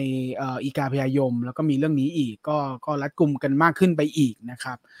ล้วในอีกาพยายมแล้วก็มีเรื่องนี้อีกก็รัดกุมกันมากขึ้นไปอีกนะค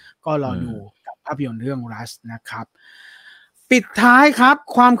รับก็รอดูกับภาพยนตร์เรื่อง Rush นะครับปิดท้ายครับ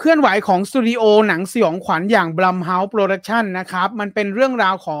ความเคลื่อนไหวของสตูดิโอหนังสยองขวัญอย่าง Blumhouse Production นะครับมันเป็นเรื่องร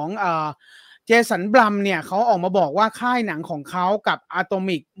าวของเจสันบลัมเนี่ยเขาออกมาบอกว่าค่ายหนังของเขากับ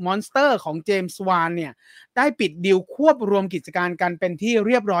Atomic Monster ของเจมส์วานเนี่ยได้ปิดดีลควบรวมกิจการกันเป็นที่เ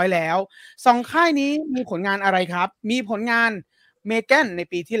รียบร้อยแล้วสองค่ายนี้มีผลงานอะไรครับมีผลงานเมแกนใน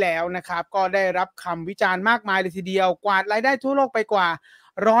ปีที่แล้วนะครับก็ได้รับคำวิจารณ์มากมายเลยทีเดียวกวาดรายได้ทั่วโลกไปกว่า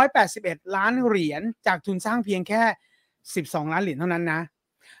181 ล้านเหรียญจากทุนสร้างเพียงแค่12 ล้านเหรียญเท่านั้นนะ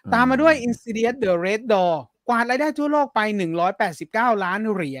ตามมาด้วย Insidious The Red Door กวาดรายได้ทั่วโลกไป189 ล้าน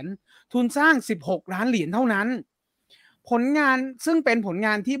เหรียญทุนสร้าง16 ล้านเหรียญเท่านั้นผลงานซึ่งเป็นผลง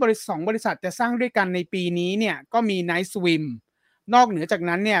านที่2 บริษัทจะสร้างด้วยกันในปีนี้เนี่ยก็มี Night Swimนอกเหนือจาก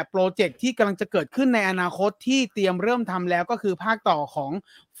นั้นเนี่ยโปรเจกต์ที่กำลังจะเกิดขึ้นในอนาคตที่เตรียมเริ่มทำแล้วก็คือภาคต่อของ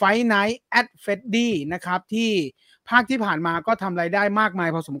Fight Night at Freddy นะครับที่ภาคที่ผ่านมาก็ทำรายได้มากมาย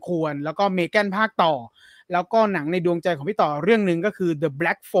พอสมควรแล้วก็เมแกนภาคต่อแล้วก็หนังในดวงใจของพี่ต่อเรื่องหนึ่งก็คือ The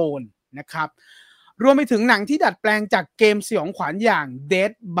Black Phone นะครับรวมไปถึงหนังที่ดัดแปลงจากเกมสยองขวัญอย่าง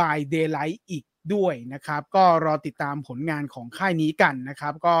Dead by Daylight อีกด้วยนะครับก็รอติดตามผลงานของค่ายนี้กันนะครั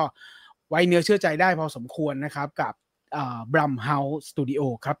บก็ไว้เนื้อเชื่อใจได้พอสมควรนะครับกับBlumhouse Studio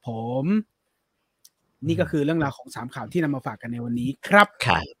ครับผมนี่ก็คือเรื่องราวของ3ข่าวที่นำมาฝากกันในวันนี้ครับค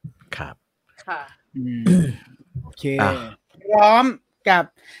รับค่ะโอเคพร้อมกับ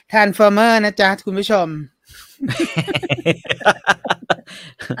Transformer นะจ๊ะคุณผู้ชม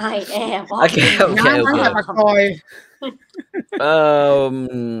ไอแอบโอเค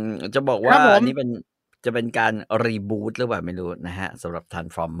จะบอกว่าอันนี้จะเป็นการรีบูตหรือเปล่าไม่รู้นะฮะสำหรับ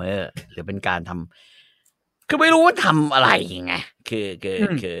Transformer หรือเป็นการทำคือไม่รู้ว่าทำอะไรไงคือ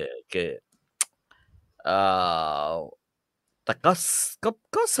แต่ก็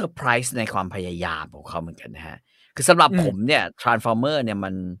เซอร์ไพรส์ในความพยายามของเขาเหมือนกันนะฮะคือสำหรับผมเนี่ย Transformer เนี่ย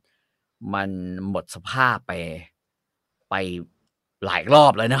มันหมดสภาพไปหลายรอ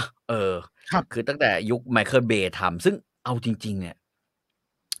บแล้วเนอะคือตั้งแต่ยุคไมเคิลเบย์ทำซึ่งเอาจริงๆเนี่ย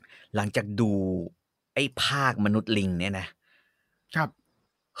หลังจากดูไอ้ภาคมนุษย์ลิงเนี่ยนะครับ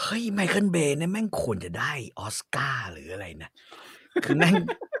เฮ้ยไมเคิลเบย์เนี่ยแม่งควรจะได้ออสการ์หรืออะไรนะคือแ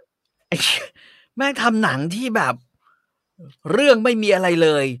ม่งทำหนังที่แบบเรื่องไม่มีอะไรเล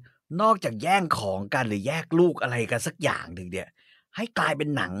ยนอกจากแย่งของกันหรือแยกลูกอะไรกันสักอย่างหนึ่งเนี่ยให้กลายเป็น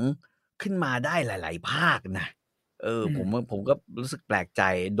หนังขึ้นมาได้หลายๆภาคนะผมก็รู้สึกแปลกใจ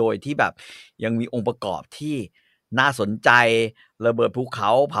โดยที่แบบยังมีองค์ประกอบที่น่าสนใจระเบิดภูเข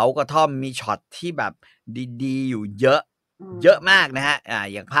าเผากระท่อมมีช็อตที่แบบดีๆอยู่เยอะมากนะฮะ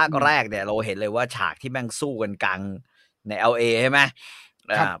อย่างภาคแรกเนี่ยเราเห็นเลยว่าฉากที่แม่งสู้กันกลางใน LA ใช่ไหม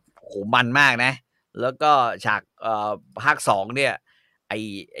โหมันมากนะแล้วก็ฉากภาค2เนี่ยไ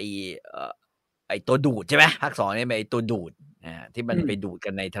อตัวดูดใช่ไหมภาค2เนี่ยไอตัวดูดที่มันไปดูดกั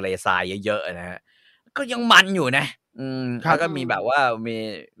นในทะเลทรายเยอะๆนะฮะก็ยังมันอยู่นะแล้วก็มีแบบว่า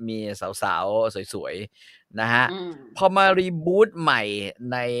มีสาวๆสวยๆนะฮะพอมารีบูตใหม่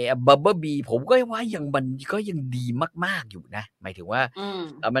ใน Bumblebee ผมก็ว่ามันก็ยังดีมากๆอยู่นะหมายถึงว่า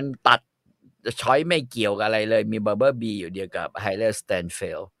มันตัด ช้อยไม่เกี่ยวกับอะไรเลยมีบับเบิลบีอยู่เดียวกับไฮเลอร์สแตนเฟ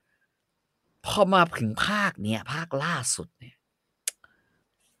ลพอมาถึงภาคเนี้ยภาคล่าสุดเนี่ย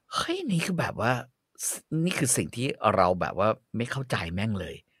เฮ้ยนี่คือแบบว่านี่คือสิ่งที่เราแบบว่าไม่เข้าใจแม่งเล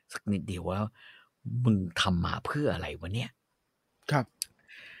ยสักนิดเดียวว่ามึงทำมาเพื่ออะไรวะเนี่ยครับ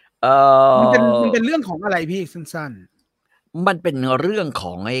มันเป็นเรื่องของอะไรพี่สั้นๆมันเป็นเรื่องข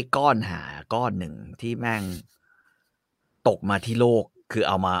องไอ้ก้อนหาก้อนหนึ่งที่แม่งตกมาที่โลกคือเ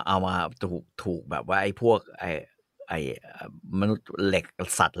อามาถูกแบบว่าไอ้พวกไอ้มนุษย์เหล็ก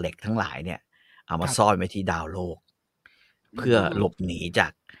สัตว์เหล็กทั้งหลายเนี่ยเอามาซ่อนไว้ที่ดาวโลกเพื่อหลบหนีจา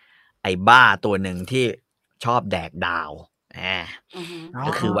กไอ้บ้าตัวหนึ่งที่ชอบแดกดาว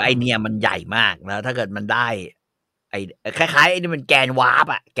ก็คือว่าไอ้เนี่ยมันใหญ่มากแล้วถ้าเกิดมันได้ไอ้คล้ายๆไอ้นี่มันแกนวาร์ป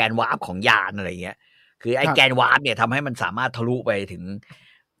อะแกนวาร์ปของยานอะไรเงี้ยคือไอ้แกนวาร์ปเนี่ยทำให้มันสามารถทะลุไปถึง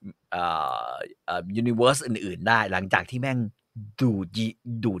ยูนิเวอร์สอื่นๆได้หลังจากที่แม่ง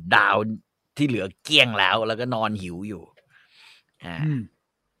ดูดดาวที่เหลือเกลี้ยงแล้วก็นอนหิวอยู่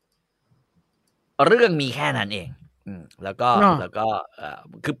เรื่องมีแค่นั้นเองแล้วก็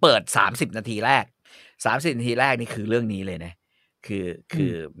คือเปิด30 นาทีแรกนี่คือเรื่องนี้เลยนะคื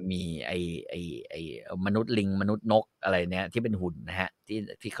อมีไอมนุษย์ลิงมนุษย์นกอะไรเนี่ยที่เป็นหุ่นนะฮะ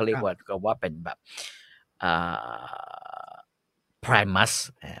ที่เขาเรียกว่าเป็นแบบPrimus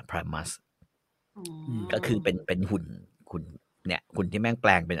ก็คือเป็นหุ่นเนี่ยหุ่นที่แม่งแป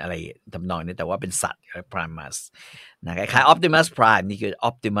ลงเป็นอะไรทำนองนี้แต่ว่าเป็นสัตว์ Primus นะคล้ายๆ Optimus Prime นี่คือ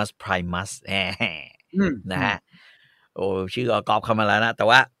Optimus Primus นะฮะโอ้ชื่อกอบเข้ามาแล้วนะแต่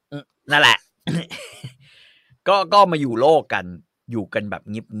ว่านั่นแหละ ก็มาอยู่โลกกันอยู่กันแบบ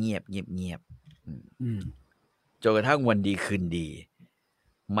เงียบจนกระทั่งวันดีคืนดี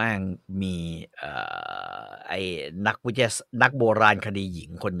แม่งมีไอ้นักโบราณคดีหญิง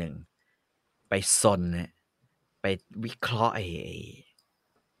คนหนึ่งไปซนไปวิเคราะห์ไ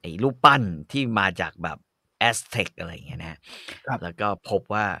อ้รูปปั้นที่มาจากแบบแอสเท็กอะไรอย่างเงี้ยนะแล้วก็พบ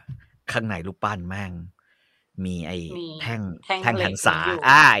ว่าข้างในรูปปั้นแม่งมีไอ้แท่งหันษาไ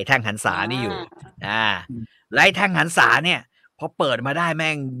อ้แท่งหันษานี่อยู่แล้วไอ้แท่งหันษาเนี่ยพอเปิดมาได้แ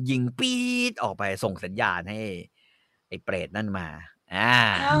ม่งยิงปี๊ดออกไปส่งสัญญาณให้ไอ้เปรตนั่นมา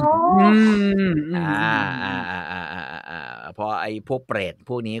พอไอ้พวกเปรต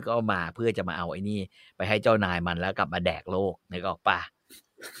พวกนี้ก็มาเพื่อจะมาเอาไอ้นี่ไปให้เจ้านายมันแล้วกลับมาแดกโลกนึกออกป่ะ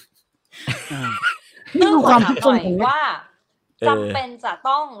นี่คือความหน่อยว่าจำเป็นจะ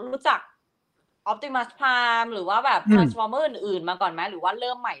ต้องรู้จัก Optimus Prime หรือว่าแบบ Transformer อื่นๆมาก่อนไหมหรือว่าเ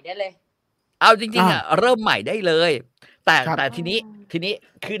ริ่มใหม่ได้เลยเอาจริงๆเริ่มใหม่ได้เลยแต่ทีนี้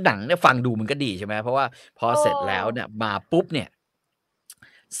คือหนังเนี่ยฟังดูมันก็ดีใช่ไหมเพราะว่าพอเสร็จแล้วเนี่ยมาปุ๊บเนี่ย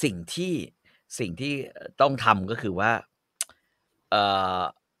สิ่งที่ต้องทำก็คือว่า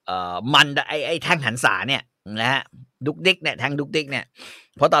มันไอ้แท่งหันษาเนี่ยนะฮะดุกดิกเนี่ยแท่งดุกดิกเนี่ย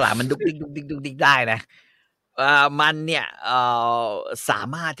เพราะตอนหลังมันดุกดิกได้นะมันเนี่ยสา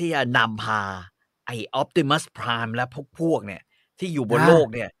มารถที่จะนำพาไอ้ Optimus Prime และพวกเนี่ยที่อยู่บนโลก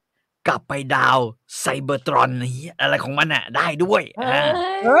เนี่ยกลับไปดาวไซเบอร์ตรอนนี้อะไรของมันอ่ะได้ด้วย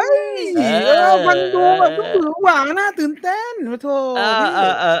มันดูแบบหวือหวาน่าตื่นเต้นโธ่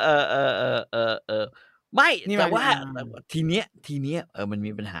ไม่แต่ว่าทีเนี้ยมัน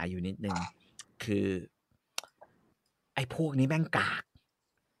มีปัญหาอยู่นิดนึงคือไอ้พวกนี้แม่งกาก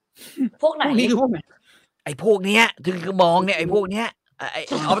พวกไหนไอ้พวกเนี้ยคือมองเนี่ยไอ้พวกเนี้ยไอ้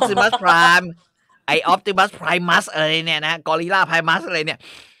Optimus Prime ไอ้ Optimus Primus อะไรเนี่ยนะGorilla Primus อะไรเนี่ย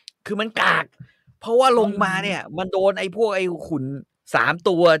คือมันกากเพราะว่าลงมาเนี่ยมันโดนไอ้พวกไอ้ขุน3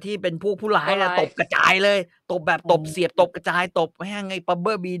 ตัวที่เป็นพวกผู้ร้ายนะตบกระจายเลยตบแบบตบเสียบตบกระจายตบแห้งไอ้บับเ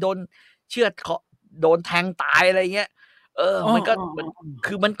บิลบีโดนเชือดโดนแทงตายอะไรเงี้ยมันก็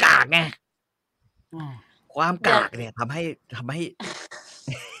คือมันกากไงความกากเนี่ยทำให้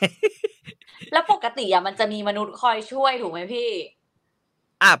แล้วปกติมันจะมีมนุษย์คอยช่วยถูกไหมพี่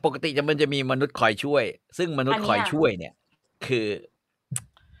ปกติมันจะมีมนุษย์คอยช่วยซึ่งมนุษย์คอยช่วยเนี่ยคือ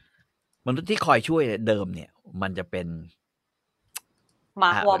มนุษย์ที่คอยช่วยเดิมเนี่ยมันจะเป็น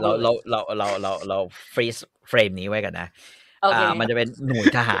เราฟรีสเฟรมนี้ไว้กันนะมันจะเป็นหน่วย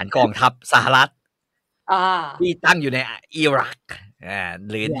ทหารกองทัพสหรัฐที่ตั้งอยู่ในอิรัก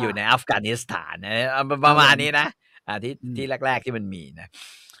หรืออยู่ในอัฟกานิสถานประมาณนี้นะที่แรกๆที่มันมีนะ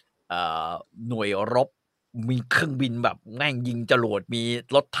หน่วยรบมีเครื่องบินแบบแม่งยิงจรวดมี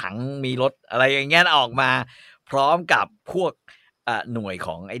รถถังมีรถอะไรอย่างเงี้ยออกมาพร้อมกับพวกหน่วยข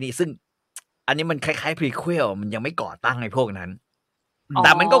องไอ้นี่ซึ่งอันนี้มันคล้ายๆพรีเควลมันยังไม่ก่อตั้งไอ้พวกนั้นแ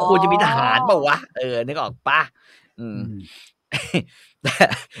ต่มันก็ควรจะมีทหารเปล่าวะนึกออกป่ะ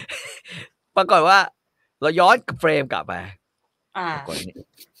ปรากฏว่าเราย้อนเฟรมกลับไปปรากฏ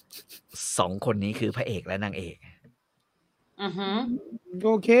2 คนนี้คือพระเอกและนางเอกโอ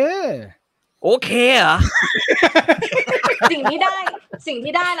เค โอเคเหรอ สิ่งที่ได้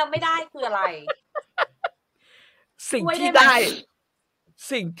แล้วไม่ได้คืออะไร สิ่งที่ได้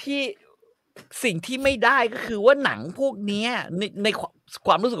สิ่งที่ไม่ได้ก็คือว่าหนังพวกนี้ในค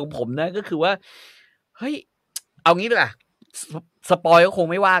วามรู้สึกของผมนะก็คือว่าเฮ้ยเอางี้ดีกว่าสปอยก็คง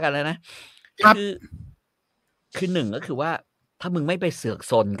ไม่ว่ากันแล้วนะคือหนึ่งก็คือว่าถ้ามึงไม่ไปเสือก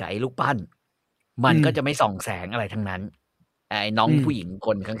ซนกับไอ้ลูกปั้นมันก็จะไม่ส่องแสงอะไรทั้งนั้นไอ้น้องผู้หญิงค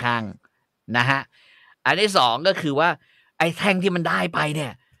นข้างๆนะฮะอันที่สองก็คือว่าไอ้แท่งที่มันได้ไปเนี่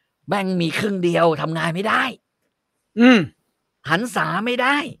ยแม่งมีครึ่งเดียวทำงานไม่ได้หันษาไม่ไ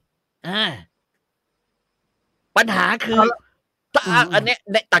ด้ปัญหาคืออันนี้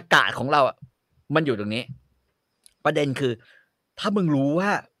ในตรรกะของเราอ่ะมันอยู่ตรงนี้ประเด็นคือถ้ามึงรู้ว่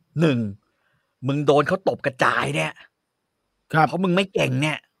าหนึ่งมึงโดนเขาตบกระจายเนี่ยเพราะมึงไม่เก่งเ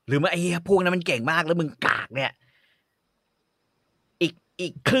นี่ยหรือว่าไอ้พวกนั้นมันเก่งมากแล้วมึงกากเนี่ยอี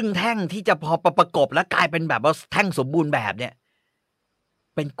กครึ่งแท่งที่จะพอประกบแล้วกลายเป็นแบบว่าแท่งสมบูรณ์แบบเนี่ย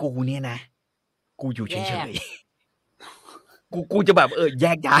เป็นกูเนี่ยนะกูอยู่เฉยๆกูจะแบบแย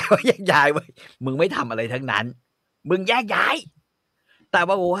กย้ายไว้มึงไม่ทำอะไรทั้งนั้นมึงแยกย้ายแต่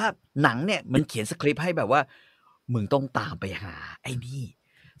ว่าหนังเนี่ยมันเขียนสคริปต์ให้แบบว่ามึงต้องตามไปหาไอ้นี่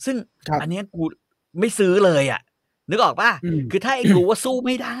ซึ่งอันนี้กูไม่ซื้อเลยอ่ะนึกออกป่ะคือถ้าเองรู้ว่าสู้ไ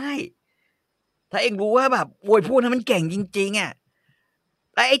ม่ได้ถ้าเองรู้ว่าแบบโวยพวกนั้นมันเก่งจริงๆอ่ะ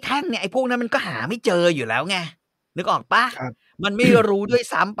แล้วไอ้แท่งเนี่ยไอ้พวกนั้นมันก็หาไม่เจออยู่แล้วไงนึกออกป่ะมันไม่รู้ด้วย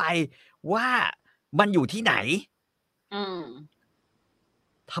ซ้ำไปว่ามันอยู่ที่ไหน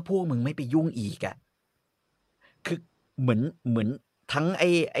ถ้าพวกมึงไม่ไปยุ่งอีกอ่ะคือเหมือนทั้งไ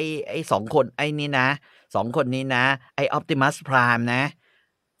อ้สองคนไอ้นี่นะสองคนนี้นะไอ้ออปติมัสไพรม์นะ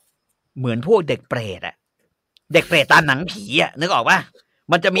เหมือนพวกเด็กเปรตอ่ะเด็กเปรตตามหนังผีอ่ะนึกออกป่ะ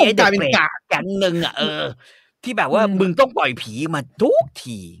มันจะมีไอ้เด็กเปรตแก๊งนึงอ่ะที่แบบว่ามึงต้องปล่อยผีมาทุก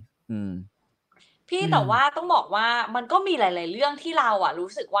ทีพี่แต่ว่าต้องบอกว่ามันก็มีหลายๆเรื่องที่เราอ่ะรู้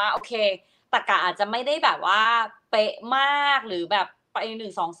สึกว่าโอเคตรรกะอาจจะไม่ได้แบบว่าเป๊ะมากหรือแบบไป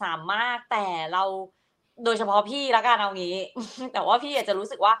1 2 3มากแต่เราโดยเฉพาะพี่ละกันเอางี้ แต่ว่าพี่อาจจะรู้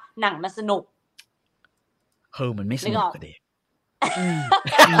สึกว่าหนังมันสนุกมันไม่สนุกกันดิ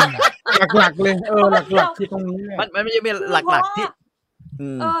หลักๆเลยหลักๆคือตรงนี้มันไม่ใช่เป็นหลักๆที่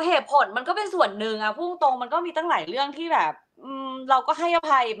เหตุผลมันก็เป็นส่วนหนึ่งอะพุ่งตรงมันก็มีตั้งหลายเรื่องที่แบบเราก็ให้อ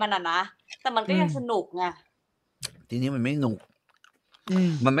ภัยมันนะแต่มันก็ยังสนุกไงทีนี้มันไม่สนุก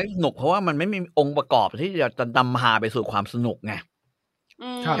มันไม่สนุกเพราะว่ามันไม่มีองค์ประกอบที่จะนำพาไปสู่ความสนุกไง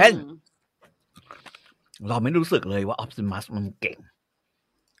เช่นเราไม่รู้สึกเลยว่าออปติมัสมันเก่ง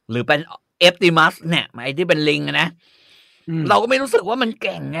หรือเป็นเอปติมัสเนี่ยไอ้ที่เป็นลิงนะเราก็ไม่รู้สึกว่ามันเ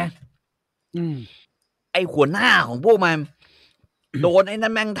ก่งไงไอ้หัวหน้าของพวกมันโดนไอ้นั่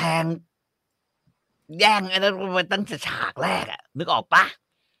นแม่งแทงแย่งไอ้นั่นไปตั้งแต่ฉากแรกอะนึกออกปะ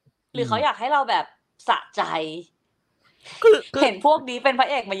หรือเขาอยากให้เราแบบสะใจเห็นพวกนี้เป็นพระ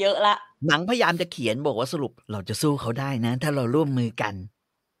เอกมาเยอะละหนังพยายามจะเขียนบอกว่าสรุปเราจะสู้เขาได้นะถ้าเราร่วมมือกัน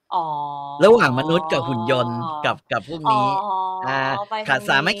ระหว่างมนุษย์กับหุ่นยนต์กับพวกนี้ขาดส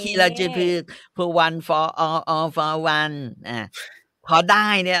ามัคคีเราจะคือ one for all for one พอได้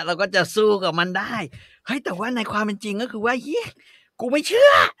เนี่ยเราก็จะสู้กับมันได้เฮ้ยแต่ว่าในความเป็นจริงก็คือว่ากูไม่เชื่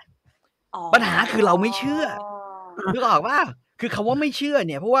อปัญหาคือเราไม่เชื่อนึกออกว่าคือคำว่าไม่เชื่อ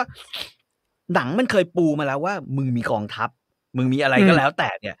เนี่ยเพราะว่าหนังมันเคยปูมาแล้วว่ามึงมีกองทัพมึงมีอะไรก็แล้วแต่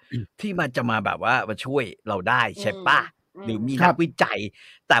เนี่ยที่มันจะมาแบบว่ามาช่วยเราได้ใช่ป่ะหรือมีนักวิจัย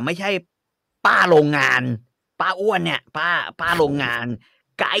แต่ไม่ใช่ป้าโรงงานป้าอ้วนเนี่ยป้าโรงงาน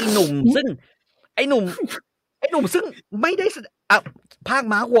กับไอ้หนุ่มซึ่งไอ้หนุ่มซึ่งไม่ได้ภาค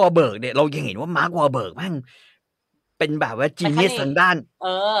มาร์ควอร์เบิร์กเนี่ยเรายังเห็นว่ามาร์ควอร์เบิร์กมั่งเป็นแบบว่าจีเนียสทางด้าน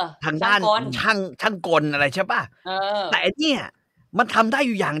ช่างกลอะไรใช่ป่ะแต่ไอ้เนี่ยมันทำได้อ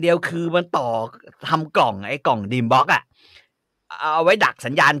ยู่อย่างเดียวคือมันต่อทำกล่องไอ้กล่องดีมบ็อกอะเอาไว้ดัก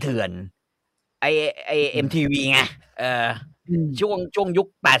สัญญาณเถื่อนไอ้ MTV ไงช่วงยุค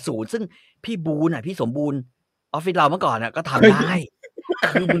80ซึ่งพี่บูนพี่สมบูรณ์ออฟฟิศเราเมื่อก่อนน่ะก็ทำได้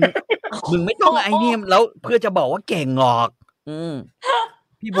คือมึงไม่ต้องไอ้นี่แล้วเพื่อจะบอกว่าเก่งหรอก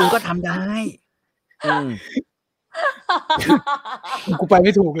พี่บูนก็ทำได้กูไปไ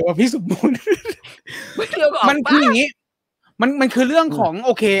ม่ถูกเลยว่าพี่สมบูรณ์มันคืออย่างนี้มันคือเรื่องของโ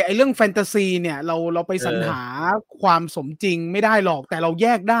อเคไอ้เรื่องแฟนตาซีเนี่ยเราไปสรรหาความสมจริงไม่ได้หรอกแต่เราแย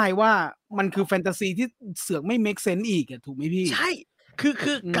กได้ว่ามันคือแฟนตาซีที่เสือกไม่ make sense อีกถูกไหมพี่ใช่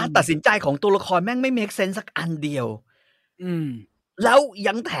คือการตัดสินใจของตัวละครแม่งไม่ make sense สักอันเดียวแล้ว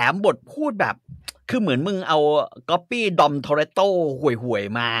ยังแถมบทพูดแบบคือเหมือนมึงเอาก๊อปปี้ดอมโทเรโต้ห่วย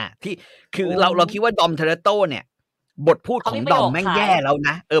ๆมาที่คือเราคิดว่าดอมโทเรโต้เนี่ยบทพูดของดอมแม่งแย่แล้วน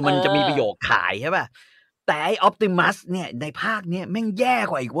ะมันจะมีประโยคขายใช่ป่ะแต่ไอ้ออปติมัสเนี่ยในภาคเนี้ยแม่งแย่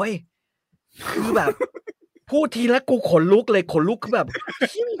กว่าอีกเว้ย คือแบบพูดทีแล้วกูขนลุกเลยขนลุกคือแบบ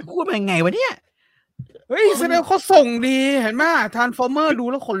พูดมาไงวะเนี่ยเฮ้ยแสดงเขาส่งดีเห็นไหมทรานส์ฟอร์เมอร์ดู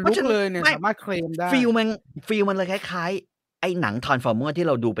แล้วขนลุกเลยเนี่ยสามารถเคลมได้ฟีลมันเลยคล้ายๆไอ้หนังทรานส์ฟอร์เมอร์ที่เ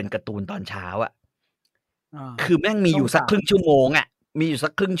ราดูเป็นการ์ตูนตอนเช้าอ่ะคือแม่งมีอยู่สักครึ่งชั่วโมงอ่ะมีอยู่สั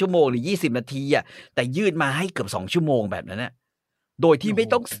กครึ่งชั่วโมงหรือ20 นาทีอ่ะแต่ยืดมาให้เกือบ2 ชั่วโมงแบบนั้นน่ะโดยที่ไม่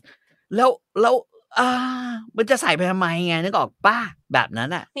ต้องแล้วมันจะใส่ไปทำไมไงนึกออกป่ะแบบนั้น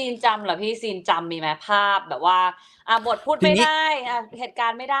อ่ะซีนจำเหรอพี่ซีนจำมีไหมภาพแบบว่าบทพูดไม่ได้เหตุกา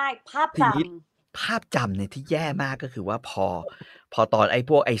รณ์ไม่ได้ภาพจำเนี่ยที่แย่มากก็คือว่าพอตอนไอ้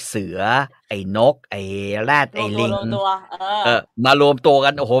พวกไอ้เสือไอ้นกไอ้แรดไอ้ลิงมารวมตัวกั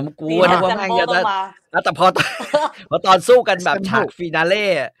นโอ้โหกูนึกว่าแม่งจะแต่พอตอนสู้กันแบบฉากฟินาเ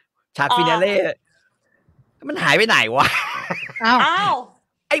ล่มันหายไปไหนวะอ้าว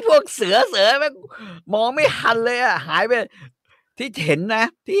ไอ้พวกเสือแม่งมองไม่ทันเลยอ่ะหายไปที่เห็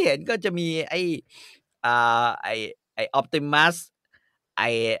นก็จะมีไอ้ออปติมัสไ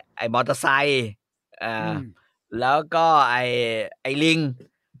อ้มอเตอร์ไซค์แล้วก็ไอ้ลิง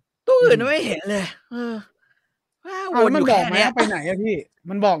ตัวอื่นไม่เห็นเลยวนอยู่แค่นี้ไปไหนอะพี่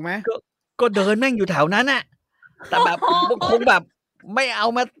มันบอกไหมก็เดินแม่งอยู่แถวนั้นน่ะแต่แบบคงแบบไม่เอา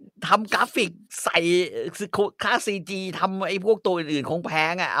มาทำกราฟิกใส่ค่า CG ทำไอ้พวกตัวอื่นๆคงแพ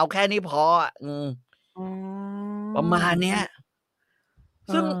งอ่ะเอาแค่นี้พอประมาณเนี้ย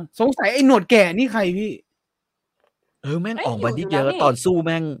ซึ่งสงสัยไอ้หนวดแก่นี่ใครพี่แม่งออกมานิดเดียวตอนสู้แ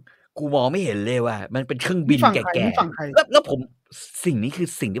ม่งกูมองไม่เห็นเลยว่ามันเป็นเครื่องบินแก่ๆแล้วผมสิ่งนี้คือ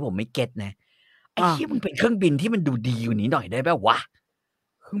สิ่งที่ผมไม่เก็ตนะไอ้ที่มันเป็นเครื่องบินที่มันดูดีอยู่นี้หน่อยได้ป่ะวะ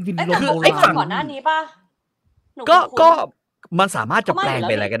เครื่องบินลมไอ้ฝั่งก่อนหน้านี้ป่ะก็มันสามารถจะแปลงเ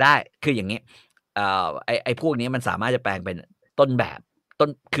ป็นอะไรก็ได้คืออย่างนี้ไอ้พวกนี้มันสามารถจะแปลงเป็นต้น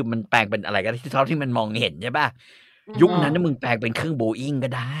คือมันแปลงเป็นอะไรก็ได้เท่าที่มันมองเห็นใช่ป่ะยุคนั้นมึงแปลงเป็นเครื่องโบอิ้งก็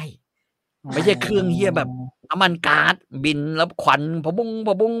ได้ไม่ใช่เครื่องเหี้ยแบบน้ำมันก๊าซบินแล้วควันพะบุ้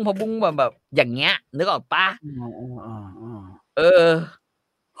งแบบอย่างเงี้ยนึกออกป่ะ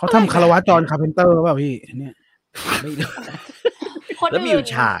เขาทำคารวะจอห์นคาร์เพนเตอร์เปล่าพี่เนี่ยไม่รู้แล้วมีอยู่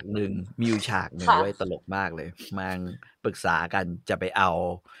ฉากหนึ่งไว้ตลกมากเลยมังปรึกษากันจะไปเอา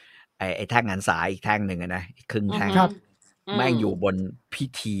ไอ้แท่งหันษาอีกแท่งหนึ่งนะครึ่งแท่งแม่งอยู่บนพิ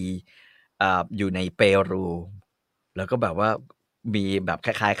ธีอยู่ในเปรูแล้วก็แบบว่ามีแบบค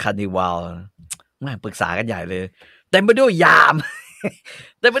ล้ายๆคาร์นิวัลแม่งปรึกษากันใหญ่เลยเต็มไปด้วยยาม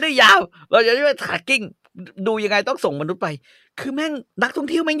เราจะได้ไปทาร์กิ้งดูยังไงต้องส่งมนุษย์ไปคือแม่งนักท่อง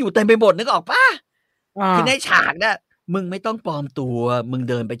เที่ยวแม่งอยู่เต็มไปหมดนึกออกป่ะคือในฉากน่ะมึงไม่ต้องปลอมตัวมึง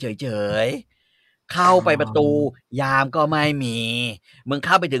เดินไปเฉยๆเข้าไปประตูยามก็ไม่มีมึงเ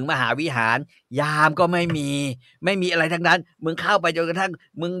ข้าไปถึงมหาวิหารยามก็ไม่มีอะไรทั้งนั้นมึงเข้าไปจนกระทั่ง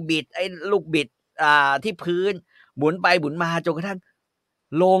มึงบิดไอ้ลูกบิดที่พื้นหมุนไปหมุนมาจนกระทั่ง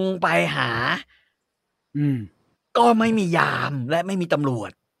ลงไปหาก็ไม่มียามและไม่มีตำรว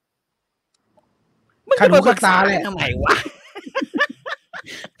จมึงขัดหูขัดตาเลยทำไมวะ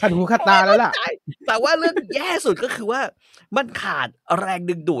ขัดหูขัดตาแล้วล่ะแต่ว่าเรื่องแย่สุดก็คือว่ามันขาดแรง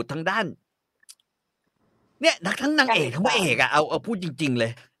ดึงดูดทางด้านเนี่ยทั้งนางเอกทั้งพระเอกอ่ะเอาพูดจริงๆเล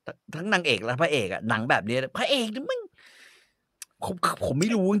ยทั้งนางเอกและพระเอกอ่ะหนังแบบนี้พระเอกนี่มึงผมไม่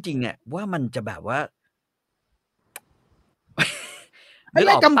รู้จริงๆเนี่ยว่ามันจะแบบว่าไ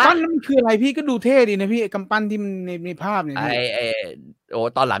อ้กำปั้นนั่นคืออะไรพี่ก็ดูเท่ดีนะพี่ไอ้กำปั้นที่มันในภาพเนี่ยโอ้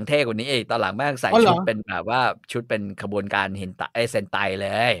ตอนหลังเท่กว่านี้เองตอนหลังแม่งใส่ชุดเป็นแบบว่าชุดเป็นขบวนการเห็นเซนไตเล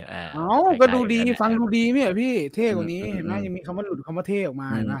ยก็ดูดีฟังดูดีไหมพี่เท่กว่านี้เห็นไหมยังมีคำว่าหลุดคำว่าเท่ออกมา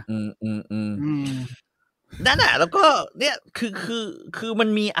เห็นไหมนั่นแหละแล้วก็เนี่ยคือมัน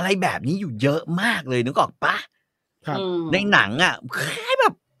มีอะไรแบบนี้อยู่เยอะมากเลยนึกออกปะในหนังอ่ะแค่แบ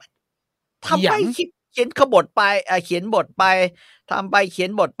บทำไปเขียนบทไปเขียนบทไปทำไปเขียน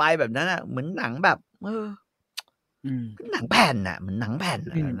บทไปแบบนั้นอ่ะเหมือนหนังแบบหนังแผ่นน่ะเหมือนหนังแผ่น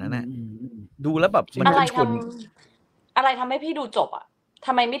แบบนั้นน่ะดูแล้วแบบมันอะไรทำให้พี่ดูจบอ่ะท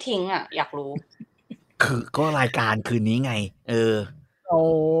ำไมไม่ทิ้งอ่ะอยากรู้คือก็รายการคืนนี้ไง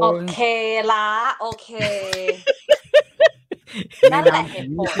โอเคละโอเคนั่นแหละเหตุ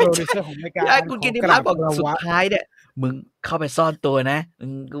ผลของรายการคุณกิติพัฒน์บอกสุดท้ายเนี่ยมึงเข้าไปซ่อนตัวนะ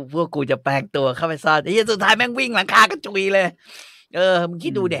พวกกูจะแปลงตัวเข้าไปซ่อนไอ้สุดท้ายแม่งวิ่งหลังคากระจุยเลยมึงคิ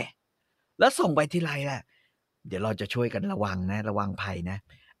ดดูเด็แล้วส่งไปทีไรแหละเดี๋ยวเราจะช่วยกันระวังนะระวังภัยนะ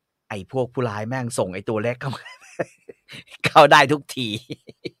ไอ้พวกผู้ร้ายแม่งส่งไอ้ตัวเล็กเข้าได้ทุกที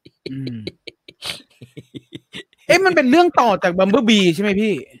มันเป็นเรื่องต่อจากบัมเบอร์บีใช่ไหม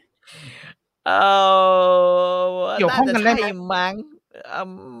พี่เกี่ยวข้องกันได้ไหมมั้ง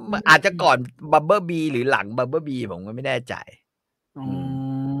อาจจะก่อนบัมเบอร์บีหรือหลังบัมเบอร์บีผมก็ไม่แน่ใจ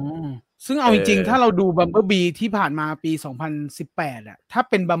ซึ่งเอาจริงๆถ้าเราดูบัมเบอร์บีที่ผ่านมาปี2018อ่ะถ้า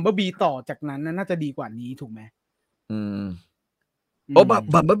เป็นบัมเบอร์บีต่อจากนั้นน่าจะดีกว่านี้ถูกไหมโอ้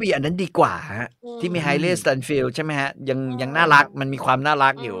บัมเบอร์บีอันนั้นดีกว่าฮะที่มีไฮเลสตันฟิลใช่ไหมฮะยังน่ารักมันมีความน่ารั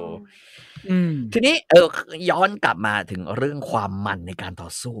กอยู่ทีนี้ย้อนกลับมาถึงเรื่องความมันในการต่อ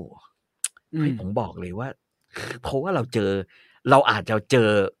สู้ผมบอกเลยว่าเพราะว่าเราอาจจะเจอ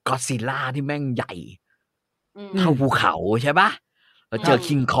กอดซิลล่าที่แม่งใหญ่เท่าภูเขาใช่ปะเราเจอ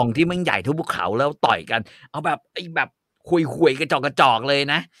คิงคองที่แม่งใหญ่เท่าภูเขาแล้วต่อยกันเอาแบบไอ้แบบคุยกระจอกเลย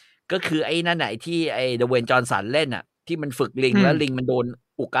นะก็คือไอ้นั่นไหนที่ไอ้เดเวนจอห์นสันเล่นอ่ะที่มันฝึกลิงแล้วลิงมันโดน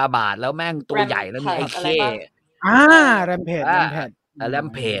อุกกาบาตแล้วแม่งตัวใหญ่แล้วมีไอ้เข้แรม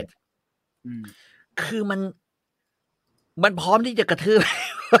เพจคือมันพร้อมที่จะกระทืบ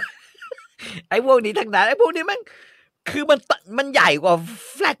ไอ้พวกนี้ทั้งนั้นไอ้พวกนี้มันคือมันใหญ่กว่า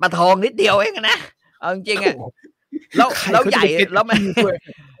แฟลตปลาทองนิดเดียวเองนะเอาจริงๆอ่ะแล้วใหญ่แล้ว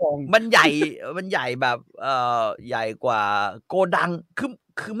มันใหญ่แบบใหญ่กว่าโกดัง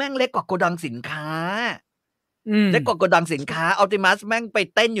คือแม่งเล็กกว่าโกดังสินค้าเล็กกว่าโกดังสินค้าอัลติมัสแม่งไป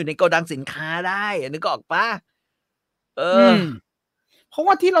เต้นอยู่ในโกดังสินค้าได้นึกออกปะเพราะ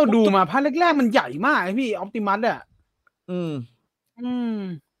ว่าที่เราดูมาภาคแรกๆมันใหญ่มากไอ้พี่อัลติมัสอ่ะ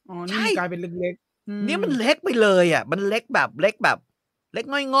นี่กลายเป็นเล็กๆนี่มันเล็กไปเลยอ่ะมันเล็กแบบเล็ก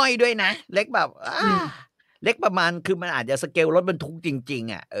ง่อยๆด้วยนะเล็กแบบเล็กประมาณคือมันอาจจะสเกลรถบรรทุกจริง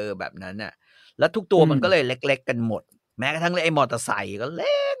ๆอ่ะแบบนั้นน่ะแล้วทุกตัวมันก็เลยเล็กๆกันหมดแม้กระทั่งไอ้มอเตอร์ไซค์ก็เ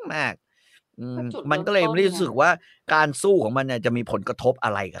ล็กมากมันก็เลยไม่รู้สึกว่าการสู้ของมันเนี่ยจะมีผลกระทบอ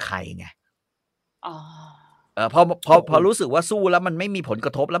ะไรกับใครไงพอรู้สึกว่าสู้แล้วมันไม่มีผลก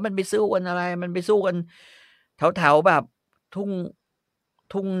ระทบแล้วมันไปสู้กันอะไรมันไปสู้กันแถวแบบ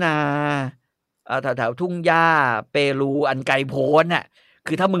ทุ่งนาแถวทุ่งหญ้าเปรูอันไกลโพ้นน่ะ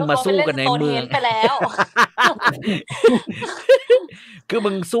คือถ้ามึงมาสู้กันในเมืองไปแล้ว คือมึ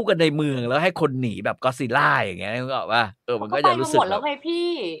งสู้กันในเมืองแล้วให้คนหนีแบบก็อดซิลล่าอย่างเงี้ยนึกออกป่ะมันก็จะรู้สึกหมดแล้วไงพี่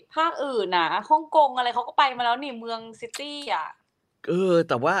ภาคอื่นน่ะฮ่องกงอะไรเขาก็ไปมาแล้วนี่เมืองซิตี้อ่ะ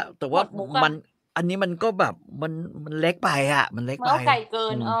แต่ว่ามันอันนี้มันก็แบบมันเล็กไปอ่ะมันเล็กไปไกลเกิ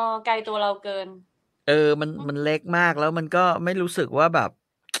นไกลตัวเราเกินมันเล็กมากแล้วมันก็ไม่รู้สึกว่าแบบ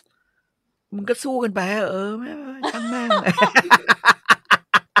มันก็สู้กันไปไม่ช่างแม่ง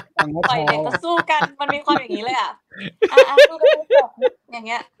ปล่อยเด็กก็สู้กันมันมีความอย่างนี้เลยอ่ะสู้กันจบอย่างเ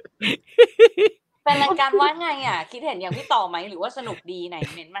งี้ยเป็นรายการว่าไงอ่ะคิดเห็นอย่างพี่ต่อไหมหรือว่าสนุกดีไหน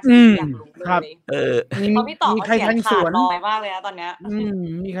เน้นมาอยากรู้เลยเพราะพี่ต่อเขาเสียงขาดลอยมากเลยนะตอนเนี้ย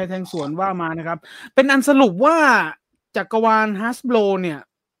มีใครแทงสวนว่ามานะครับเป็นอันสรุปว่าจักรวาลฮัสโบรเนี่ย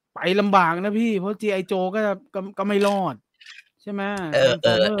ไปลำบากนะพี่เพราะ G.I. Joe ก็ไม่รอดใช่ไหม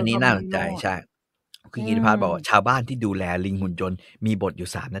อันนี้น่าสนใจใช่คุณกิติพัฒน์บอกชาวบ้านที่ดูแลลิงหุ่นยนต์มีบทอยู่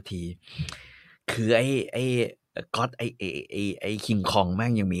3 นาทีคือไอ้ก็อดไอ้คิงคองแม่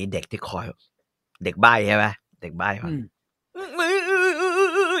งยังมีเด็กที่คอยเด็กใบ้ใช่ไหมเด็กใบ้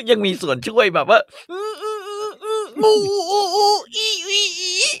ยังมีส่วนช่วยแบบว่า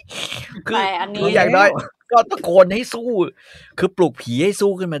คืออย่างน้อยก็ตะโกนให้สู้คือปลุกผีให้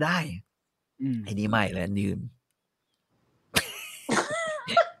สู้ขึ้นมาได้ไอ้นี่ไม่เลยยืน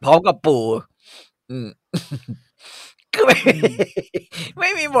พร้อมกับปู่คือไม่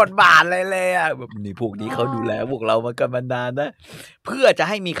มีบทบาทเลยอ่ะแบบนี่พวกนี้เขาดูแลพวกเรามากันมานานนะเพื่อจะ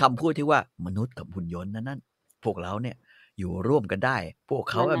ให้มีคำพูดที่ว่ามนุษย์กับหุ่นยนต์นั่นพวกเราเนี่ยอยู่ร่วมกันได้พวก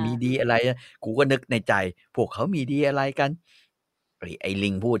เขามีดีอะไรกูก็นึกในใจพวกเขามีดีอะไรกันไอ้ลิ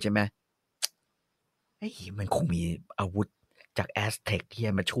งพูดใช่ไหมมันคงมีอาวุธจากแอสเท็กที่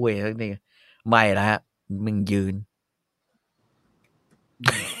มาช่วยแล้วนี่ไม่ละฮะมึงยืน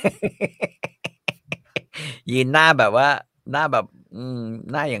ยืนหน้าแบบว่าหน้าแบบ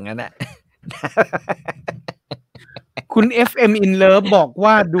หน้าอย่างนั้นแหละคุณ FM in Love บอก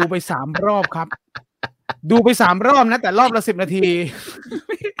ว่าดูไป3 รอบครับดูไป3 รอบนะแต่รอบละ10 นาที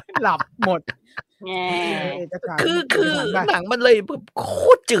หลับหมดคือหนังมันเลยโค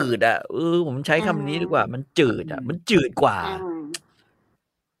ตรจืดอ่ะผมใช้คำนี้ดีกว่ามันจืดอ่ะมันจืดกว่า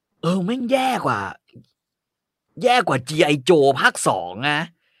แม่งแย่กว่า G.I. Joe ภาค 2นะ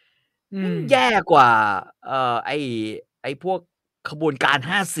แย่กว่าไอ้พวกขบวนการ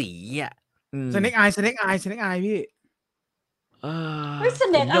5 สีอ่ะสเน็กไอพี่สเน็กไอ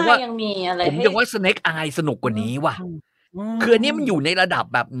ยังมีอะไรผมยังว่าสเน็กไอสนุกกว่านี้ว่ะคืออันนี้มันอยู่ในระดับ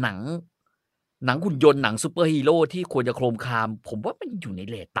แบบหนังหุ่นยนต์หนังซูเปอร์ฮีโร่ที่ควรจะโครมคามผมว่ามันอยู่ใน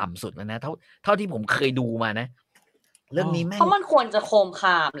เรทต่ำสุดแล้วนะเท่าที่ผมเคยดูมานะเรื่องนี้แม่งเพราะมันควรจะโครมค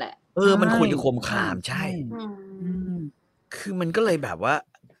ามแหละมันควรจะโครมคามใช่คือมันก็เลยแบบว่า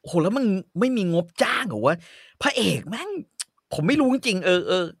โหแล้วมันไม่มีงบจ้างเหรอวะพระเอกแม่งผมไม่รู้จริง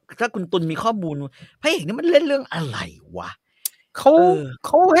ๆถ้าคุณตุลมีข้อมูลพระเอกนี่มันเล่นเรื่องอะไรวะ เขา เออ เข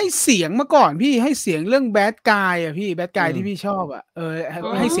าให้เสียงมาก่อนพี่ให้เสียงเรื่องแบดกายอ่ะพี่แบดกายที่พี่ชอบอ่ะ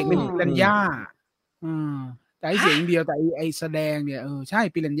ให้เสียงเป็นปิรันย่าแต่ให้เสียงเดียวแต่ไอแสดงเนี่ยใช่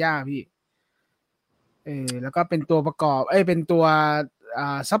ปิรันย่าพี่แล้วก็เป็นตัวประกอบเป็นตัว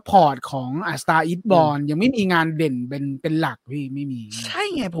ซัพพอร์ตของStar Is Born ยังไม่มีงานเด่นเป็นหลักพี่ไม่มีใช่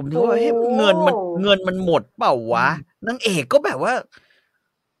ไงผมนึกว่าเงินมันหมดเปล่าวะนางเอกก็แบบว่า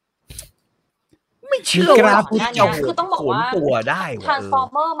ไม่เชื่อว่าคือต้องบอกว่าตัวได้ว่ะ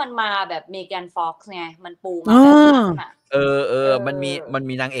Transformer มันมาแบบเมแกนฟ็อกซ์ไงมันปูมาแบบมัน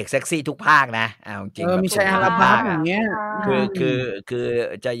มีนางเอกเซ็กซี่ทุกภาคนะจริงมีชายอาราบัสอย่างเงี้ยคือ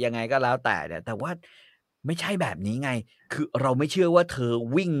จะยังไงก็แล้วแต่เนี่ยแต่ว่าไม่ใช่แบบนี้ไงคือเราไม่เชื่อว่าเธอ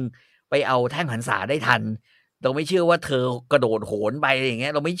วิ่งไปเอาแท่งหันษาได้ทันเราไม่เชื่อว่าเธอกระโดดโหนไปอย่างเงี้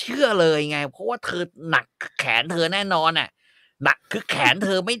ยเราไม่เชื่อเลยไงเพราะว่าเธอหนักแขนเธอแน่นอนอ่ะหนักคือแขนเธ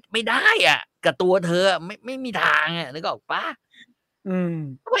อไม่ได้อ่ะกับตัวเธอไม่มีทางอ่ะนึกออกปะ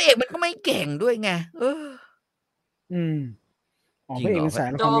พระเอกมันก็ไม่เก่งด้วยไงพระเอกสาย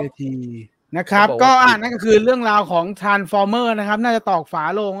ละครเวทีนะครับก็นั่นก็คือเรื่องราวของ Transformer นะครับน่าจะตอกฝา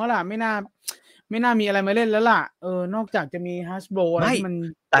โลงแล้วล่ะไม่น่ามีอะไรมาเล่นแล้วล่ะนอกจากจะมี Hasbro อะไรที่มัน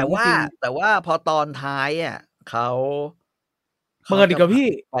แต่ว่าพอตอนท้ายอ่ะเขาเปิดอีกกับพี่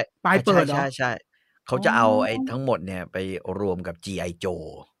ปลายเปิดเหรอใช่เขาจะเอาไอ้ทั้งหมดเนี่ยไปรวมกับ G.I. Joe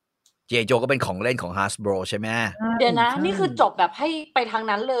ก็เป็นของเล่นของ Hasbro ใช่ไหมเดี๋ยวนะนี่คือจบแบบให้ไปทาง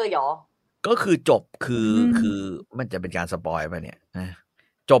นั้นเลยเหรอก็คือจบคือมันจะเป็นการสปอยป่ะเนี่ย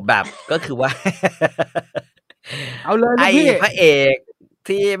จบแบบก็คือว่าเอาเลยไอ้พระเอก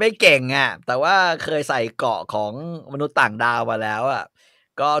ที่ไม่เก่งอ่ะแต่ว่าเคยใส่เกราะของมนุษย์ต่างดาวมาแล้วอ่ะ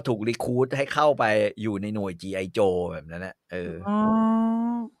ก็ถูกรีครูทให้เข้าไปอยู่ในหน่วย G.I. Joe แบบนั้นนะ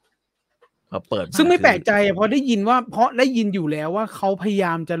พอเปิดซึ่งไม่แปลกใจเพราะได้ยินอยู่แล้วว่าเขาพยาย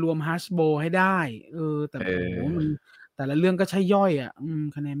ามจะรวม Hasbro ให้ได้แต่โอ้โหมันแต่ละเรื่องก็ใช่ย่อยอ่ะ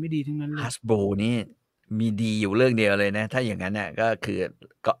คะแนนไม่ดีทั้งนั้นเลย Hasbro นี่มีดีอยู่เรื่องเดียวเลยนะถ้าอย่างนั้นเนี่ยก็คือ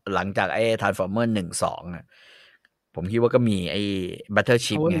ก็หลังจากไอ้ Transformer 1-2อ่ะผมคิดว่าก็มีไอ้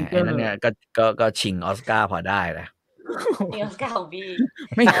Battleship ไงไอ้นั่นเนี่ยก็ชิงออสการ์พอได้นะชิงออสการ์ของพี่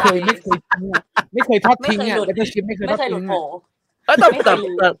ไม่เคยทอดทิ้งอ่ะ Battleship ไม่เคยทอดทิ้ง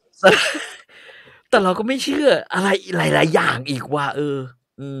แต่เราก็ไม่เชื่ออะไรหลายๆอย่างอีกว่า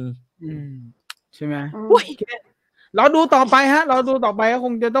ใช่ไหมเราดูต่อไปฮะเราดูต่อไปก็ค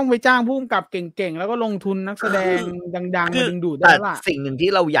งจะต้องไปจ้างผู้กำกับเก่งๆแล้วก็ลงทุนนักแสดงดังๆมาดึงดูดได้ล่ะสิ่งหนึ่งที่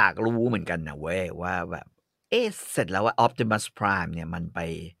เราอยากรู้เหมือนกันนะเว้ยว่าแบบเสร็จแล้วว่า Optimus Prime เนี่ยมัน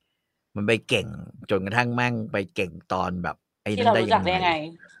ไปเก่งจนกระทั่งแม่งไปเก่งตอนแบบไอ้นั้นได้ยังไง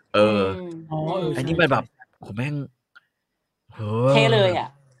อันนี้มันแบบโหแม่งเท่เลยอ่ะ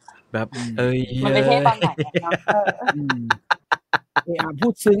แบบมันไม่เท่ตอนไหนพู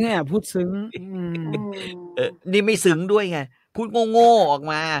ดซึ้งพูดซึ้งนี่ไม่ซึ้งด้วยไงพูดโง่ๆออก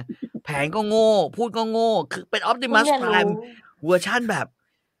มาแผนก็โง่พูดก็โง่คือเป็น Optimus Prime เวอร์ชั่นแบบ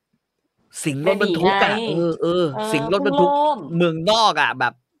สิงรถบรรทุกอ่ะสิงรถบรรทุกเมืองนอกอ่ะแบ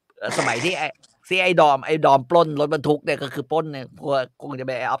บสมัยที่ไอ้ดอมปล้นรถบรรทุกเนี่ยก็คือปล้นเนี่ยพวกคงจะเ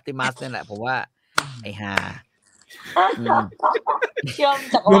ป็นไอ้ Optimus นี่แหละผมว่าไอ้ห่าเชื่อม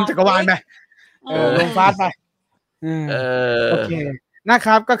จักรวาลไปลงฟาสไปโอเคนะค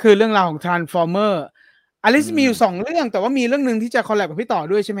รับก็คือเรื่องราวของ Transformer อลิซมีอยู่2เรื่องแต่ว่ามีเรื่องนึงที่จะคอลแลบกับพี่ต่อ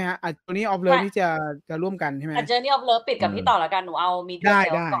ด้วยใช่ไหมฮะJourney of Love ที่จะร่วมกันใช่ไหมJourney of Love ปิดกับพี่ต่อแล้วกันหนูเอา Meet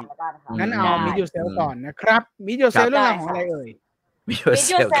Yourself ก่อนแล้วกันค่ะงั้นเอา Meet Yourself ก่อนนะครับ Meet Yourself เรื่องราวของอะไรเอ่ย Meet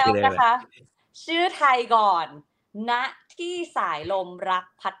Yourself นะคะชื่อไทยก่อนณที่สายลมรัก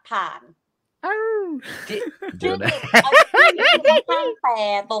พัดผ่านชื่อข้างแปล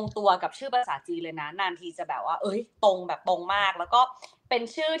ตรงตัวกับชื่อภาษาจีนเลยนะนานทีจะแบบว่าตรงแบบตรงมากแล้วก็เป็น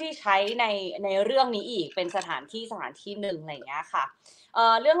ชื่อที่ใช้ในเรื่องนี้อีกเป็นสถานที่หนึ่งอะไรอย่างเงี้ยค่ะ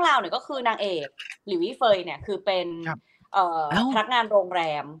เรื่องราวเนี่ยก็คือนางเอกหลิวอี้เฟยเนี่ยคือเป็นพนักงานโรงแร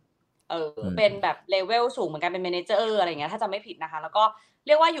มเป็นแบบเลเวลสูงเหมือนกันเป็นเมเนเจอร์อะไรเงี้ยถ้าจำไม่ผิดนะคะแล้วก็เ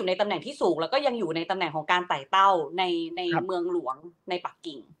รียกว่าอยู่ในตำแหน่งที่สูงแล้วก็ยังอยู่ในตำแหน่งของการไต่เต้าในเมืองหลวงในปัก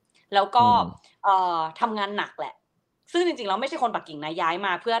กิ่งแล้วก็ทำงานหนักแหละซึ่งจริงๆแล้วไม่ใช่คนปักกิ่งนะย้ายม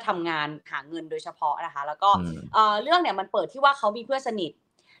าเพื่อทำงานหาเงินโดยเฉพาะนะคะแล้วก็เรื่องเนี่ยมันเปิดที่ว่าเขามีเพื่อนสนิท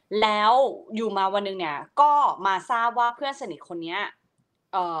แล้วอยู่มาวันนึงเนี่ยก็มาทราบว่าเพื่อนสนิทคนนี้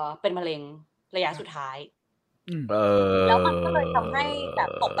เป็นมะเร็งระยะสุดท้ายแล้วมันก็เลยทำให้แบบ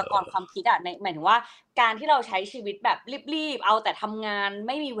ตกตะกอนความคิดในหมายถึงว่าการที่เราใช้ชีวิตแบบรีบๆเอาแต่ทำงานไ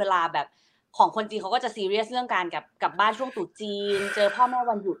ม่มีเวลาแบบของคนจีนเขาก็จะซีเรียสเรื่องการกลับบ้านช่วงตรุษจีนเจอพ่อแม่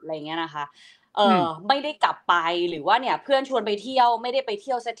วันหยุดอะไรเงี้ยนะคะไม่ได้กลับไปหรือว่าเนี่ยเพื่อนชวนไปเที่ยวไม่ได้ไปเ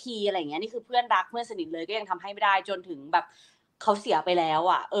ที่ยวสักทีอะไรเงี้ยนี่คือเพื่อนรักเพื่อนสนิทเลยก็ยังทำให้ไม่ได้จนถึงแบบ เขาเสียไปแล้ว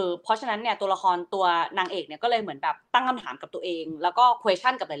อ่ะเพราะฉะนั้นเนี่ยตัวละครตัวนางเอกเนี่ยก็เลยเหมือนแบบตั้งคำถามกับตัวเองแล้วก็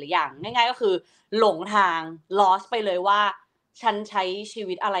question กับหลายๆอย่างง่ายๆก็คือหลงทาง lost ไปเลยว่าฉันใช้ชี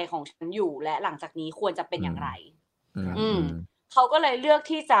วิตอะไรของฉันอยู่และหลังจากนี้ควรจะเป็นอย่างไรเขาก็เลยเลือก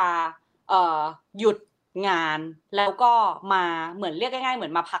ที่จะหยุดงานแล้วก็มาเหมือนเรียกง่ายๆเหมือ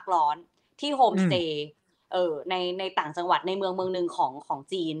นมาพักร้อนที่โฮมสเตย์ในต่างจังหวัดในเมืองนึงของ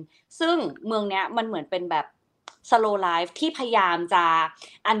จีนซึ่งเมืองเนี้ยมันเหมือนเป็นแบบslow life ที่พยายามจะ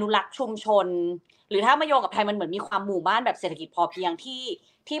อนุรักษ์ชุมชนหรือถ้ามาโยงกับไทยมันเหมือนมีความหมู่บ้านแบบเศรษฐกิจพอเพียง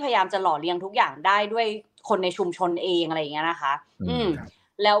ที่พยายามจะหล่อเลี้ยงทุกอย่างได้ด้วยคนในชุมชนเองอะไรอย่างเงี้ยนะคะ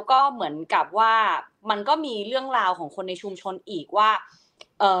แล้วก็เหมือนกับว่ามันก็มีเรื่องราวของคนในชุมชนอีกว่า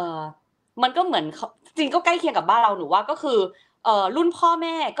มันก็เหมือนจริงก็ใกล้เคียงกับบ้านเราหนูว่าก็คือรุ่นพ่อแ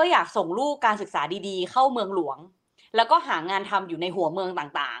ม่ก็อยากส่งลูกการศึกษาดีๆเข้าเมืองหลวงแล้วก็หางานทำอยู่ในหัวเมือง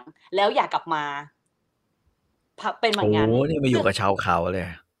ต่างๆแล้วอยากกลับมาเป็นเหมือนกันโอ้นี่มาอยู่กับชาวเขาเลย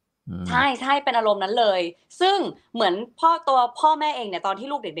ใช่เป็นอารมณ์นั้นเลยซึ่งเหมือนตัวพ่อแม่เองเนี่ยตอนที่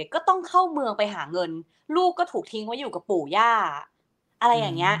ลูกเด็กๆก็ต้องเข้าเมืองไปหาเงินลูกก็ถูกทิ้งไว้อยู่กับปู่ย่าอะไรอ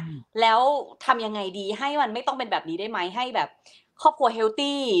ย่างเงี้ยแล้วทำยังไงดีให้มันไม่ต้องเป็นแบบนี้ได้ไหมให้แบบครอบครัวเฮล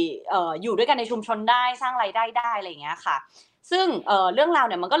ตี้อยู่ด้วยกันในชุมชนได้สร้างรายได้อะไรอย่างเงี้ยค่ะซึ่งเรื่องราว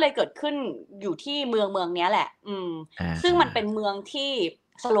เนี่ยมันก็เลยเกิดขึ้นอยู่ที่เมืองนี้แหละซึ่งมันเป็นเมืองที่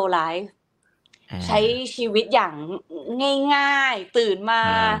slow life ใช้ชีวิตอย่างง่ายๆตื่นมา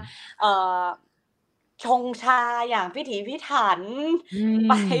ชงชาอย่างพิถีพิถัน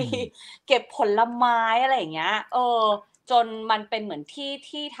ไปเก็บผลไม้อะไรอย่างเงี้ยจนมันเป็นเหมือน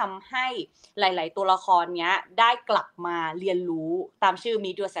ที่ทำให้หลายๆตัวละครเนี้ยได้กลับมาเรียนรู้ตามชื่อ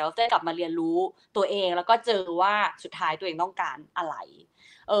Meet Yourself ได้กลับมาเรียนรู้ตัวเองแล้วก็เจอว่าสุดท้ายตัวเองต้องการอะไร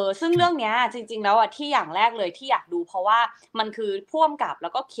ซึ่งเรื่องเนี้ยจริงๆแล้วอ่ะที่อย่างแรกเลยที่อยากดูเพราะว่ามันคือพ่วงกับแล้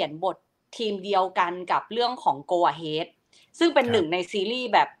วก็เขียนบททีมเดียวกันกับเรื่องของ Go Ahead ซึ่งเป็นหนึ่งในซีรีส์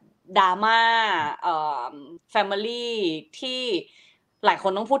แบบดราม่าfamily ที่หลายค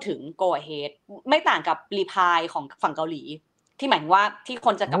นต้องพูดถึง Go Ahead ไม่ต่างกับ Reply ของฝั่งเกาหลีที่หมายว่าที่ค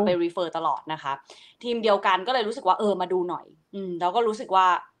นจะกลับไป refer ตลอดนะคะทีมเดียวกันก็เลยรู้สึกว่ามาดูหน่อยแล้วก็รู้สึกว่า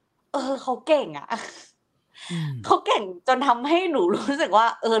เขาเก่งอ่ะเขาเก่งจนทำให้หนูรู้สึกว่า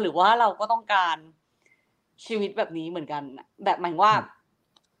หรือว่าเราก็ต้องการชีวิตแบบนี้เหมือนกันแบบหมายว่า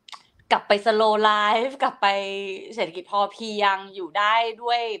กลับไป slow life กลับไปเศรษฐกิจพอเพียงอยู่ได้ด้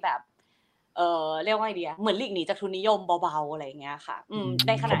วยแบบเรียกว่าไงดีเหมือนหลีกหนีจากทุนนิยมเบาๆอะไรอย่างเงี้ยค่ะใ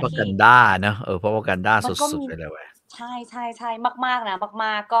นขณะที่ propaganda นะpropaganda สุดๆไปเลยเว้ยใช่ๆๆมากๆนะม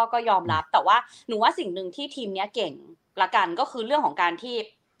ากๆก็ยอมรับแต่ว่าหนูว่าสิ่งหนึ่งที่ทีมเนี้ยเก่งละกันก็คือเรื่องของการที่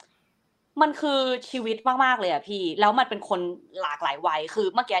มันคือชีวิตมากๆเลยอ่ะพี่แล้วมันเป็นคนหลากหลายวัยคือ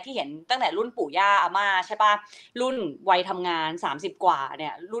เมื่อกี้ที่เห็นตั้งแต่รุ่นปู่ย่าอาม่าใช่ป่ะรุ่นวัยทำงาน30กว่าเนี่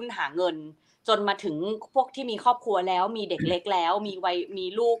ยรุ่นหาเงินจนมาถึงพวกที่มีครอบครัวแล้วมีเด็กเล็กแล้วมี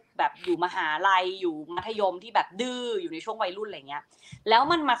ลูกแบบอยู่มหาลัยอยู่มัธยมที่แบบดื้ออยู่ในช่วงวัยรุ่นอะไรเงี้ยแล้ว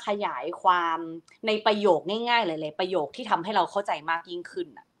มันมาขยายความในประโยคง่ายๆหลายๆประโยคที่ทำให้เราเข้าใจมากยิ่งขึ้น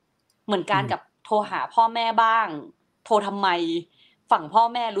อ่ะเหมือนการกับโทรหาพ่อแม่บ้างโทรทำไมฝั่งพ่อ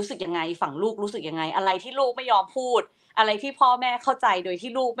แม่รู้สึกยังไงฝั่งลูกรู้สึกยังไงอะไรที่ลูกไม่ยอมพูดอะไรที่พ่อแม่เข้าใจโดย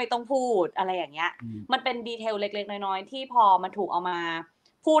ที่ลูกไม่ต้องพูดอะไรอย่างเงี้ยมันเป็นดีเทลเล็กๆน้อยๆที่พอมันถูกเอามา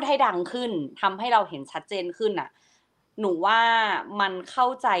พูดให้ดังขึ้นทำให้เราเห็นชัดเจนขึ้นน่ะหนูว่ามันเข้า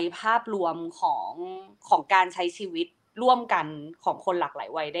ใจภาพรวมของการใช้ชีวิตร่วมกันของคนหลากหลาย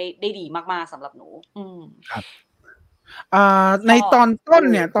วัยได้ดีมากๆสำหรับหนูครับในตอนต้น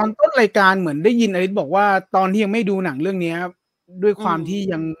เนี่ยตอนต้นรายการเหมือนได้ยินอลิซบอกว่าตอนที่ยังไม่ดูหนังเรื่องนี้ด้วยความที่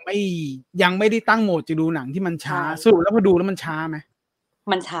ยังไม่ได้ตั้งโหมดจะดูหนังที่มันช้าสรุปแล้วพอดูแล้วมันช้าไหม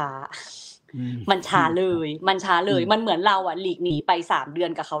มันช้าเลยมันเหมือนเราอ่ะหลีกหนีไป3 เดือ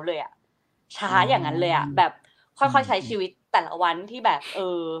นกับเขาเลยอ่ะช้าอย่างนั้นเลยอ่ะแบบค่อยๆใช้ชีวิตแต่ละวันที่แบบ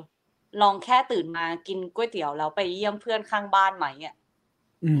ลองแค่ตื่นมากินก๋วยเตี๋ยวแล้วไปเยี่ยมเพื่อนข้างบ้านไหมอ่ะ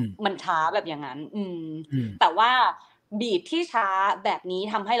มันช้าแบบอย่างนั้นแต่ว่าบีทที่ช้าแบบนี้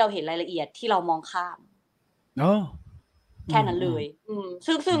ทำให้เราเห็นรายละเอียดที่เรามองข้ามแค่นั้นเลย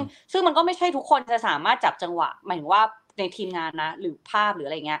ซึ่งมันก็ไม่ใช่ทุกคนจะสามารถจับจังหวะหมายถึงว่าในทีมงานนะหรือภาพหรืออ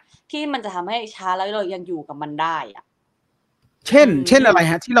ะไรเงี้ยที่มันจะทำให้ช้าแล้วเรายังอยู่กับมันได้อ่ะเช่นอะไร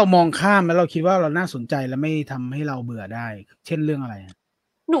ฮะที่เรามองข้ามแล้วเราคิดว่าเราน่าสนใจและไม่ทำให้เราเบื่อได้เช่นเรื่องอะไร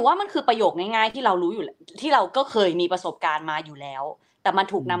หนูว่ามันคือประโยคง่ายๆที่เรารู้อยู่ที่เราก็เคยมีประสบการณ์มาอยู่แล้วแต่มัน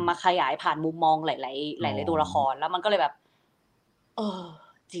ถูกนำมาขยายผ่านมุมมองหลายๆตัวละครแล้วมันก็เลยแบบ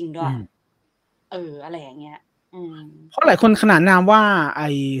จริงด้วยอะไรอย่างเงี้ยเพราะหลายคนขนานนามว่าไอ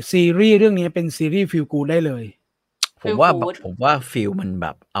ซีรีส์เรื่องนี้เป็นซีรีส์ฟีลกู๊ดได้เลยผมว่าฟีลมันแบ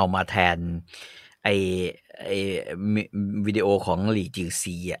บเอามาแทนไอวิดีโอของหลี่จือ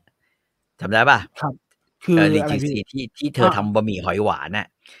ซีอ่ะจำได้ป่ะครับ คือ ลี อะไร จี พี่ ซีที่เธอทำบะหมี่หอยหวานน่ะ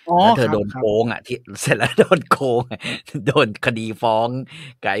อ๋อ แล้วเธอ ครับ โดน ครับ โกงอ่ะที่เสร็จแล้วโดนโกง โดนคดีฟ้อง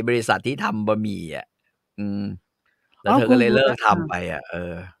กับไอ้บริษัทที่ทำบะหมี่อ่ะแล้วเธอก็เลยเลิกทำไปอ่ะ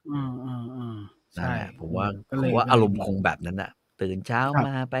นั่น ใช่ แหละผมว่า ก็ ผ เล ม ย ว่า ก็ อา เล ร ย มณ์ มี คงแบบนั้นน่ะ ตื่นเช้า ครับ ม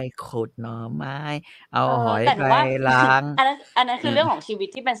าไปขุดหน่อไม้ เอาหอย แต่ห ไป นูว่า ล้าง อันนั้นคือเรื่องของชีวิต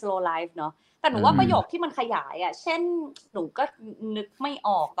ที่เป็น slow life เนาะ แต่หนูว่าประโยคที่มันขยายอะเช่น หนูก็นึกไม่อ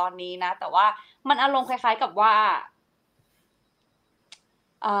อกตอนนี้นะ แต่ว่ามันอารมณ์คล้ายๆกับว่า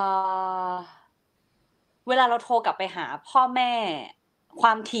เวลาเราโทรกลับไปหาพ่อแม่ คว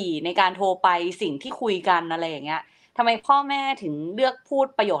ามถี่ในการโทรไป สิ่งที่คุยกัน อะไรอย่างเงี้ย ทำไมพ่อแม่ถึงเลือกพูด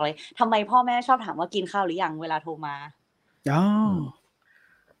ประโยคอะไร ทำไมพ่อแม่ชอบถามว่ากินข้าวหรือยังเวลาโทรมา อ๋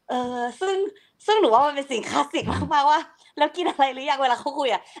อ ซึ่งหนูว่ามันเป็นสิ่งคลาสสิกมากๆว่า แล้วกินอะไรหรือยังเวลาเขาคุย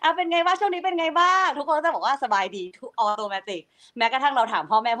อะเป็นไงบ้างช่วงนี้เป็นไงบ้าง ทุกคนก็จะบอกว่าสบายดีทุกออโตเมติก แม้กระทั่งเราถาม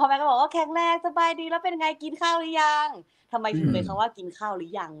พ่อแม่ก็บอกว่าแข็งแรงสบายดีแล้วเป็นไงกินข้าวหรือยัง ทำไมถึงเป็นคำว่ากินข้าวหรื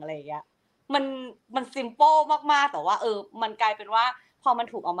อยังอะไรอย่างเงี้ย มัน simple มากๆ แต่ว่ามันกลายเป็นว่าพอมัน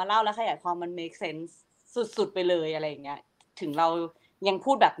ถูกเอามาเล่าแล้วขยายความมัน make sense สุดๆไปเลยอะไรอย่างเงี้ย ถึงเรายัง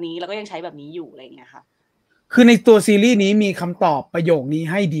พูดแบบนี้แล้วก็ยังใช้แบบนี้อยู่อะไรอย่างเงี้ยค่ะ คือในตัวซีรีส์นี้มีคำตอบประโยคนี้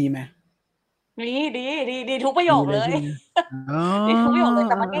ให้ดีไหม? ดีทุกประโยคเลย ดีเลยใช่ไหม? อ๋อ ดีทุกประโยคเลย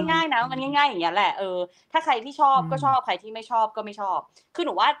แต่มันง่ายๆนะมันง่ายๆอย่างเงี้ยแหละถ้าใครที่ชอบก็ชอบใครที่ไม่ชอบก็ไม่ชอบคือห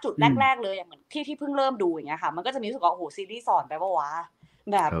นูว่าจุดแรกๆเลยเหมือนที่เพิ่งเริ่มดูอย่างเงี้ยค่ะมันก็จะมีรู้สึกว่าโอ้โฮซีรีส์สอนไปเปล่าวะ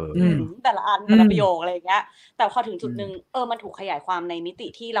แบบแต่ละอันแต่ละประโยคอะไรอย่างเงี้ยแต่พอถึงจุดนึงมันถูกขยายความในมิติ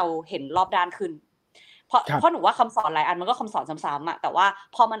ที่เราเห็นรอบด้านขึ้นเพราะหนูว่าคำสอนหลายอันมันก็คำสอนซ้ำๆอะแต่ว่า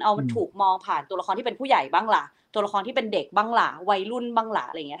พอมันมันถูกมองผ่านตัวละครที่เป็นผู้ใหญ่บ้างล่ะตัวละครที่เป็นเด็กบ้างล่ะวัยรุ่นบ้างล่ะ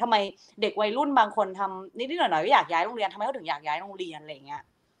อะไรอย่างเงี้ยทำไมเด็กวัยรุ่นบางคนทำนิดๆหน่อยๆก็อยากย้ายโรงเรียนทำไมเขาถึงอยากย้ายโรงเรียนอะไรอย่างเงี้ย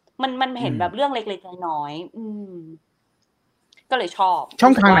มันเห็นแบบเรื่องเล็กๆน้อยๆก็เลยชอบช่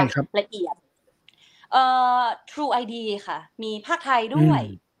องทางไหนครับละเอียดTrue ID ค่ะมีภาคไทยด้วย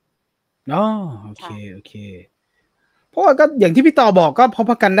อ๋อโอเคเพราะว่าก็อย่างที่พี่ต่อบอกก็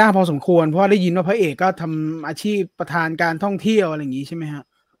propagandaพอสมควรเพราะได้ยินว่าพระเอกก็ทำอาชีพประธานการท่องเที่ยวอะไรอย่างงี้ใช่ไหมฮะ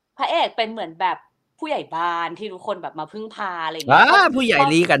พระเอกเป็นเหมือนแบบผู้ใหญ่บ้านที่ทุกคนแบบมาพึ่งพาอะไรอย่างเงี้ยผู้ใหญ่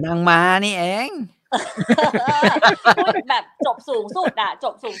ลีกับนางม้านี่เองแบบจบสูงสุดอะจ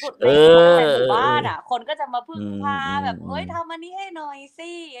บสูงสุดในหมู่บ้านอะคนก็จะมาพึ่งพาแบบเฮ้ยทำอันนี้ให้หน่อย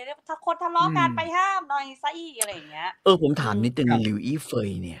สิถ้าคนทะเลาะกันไปห้ามหน่อยสิอะไรอย่างเงี้ยผมถามนิดนึงหลิวอี้เฟ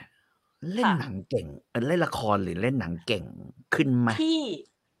ยเนี่ยเล่นหนังเก่งเล่นละครหรือเล่นหนังเก่งขึ้นไหมพี่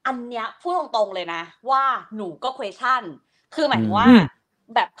อันเนี้ยพูดตรงๆเลยนะว่าหนูก็ question คือหมายว่า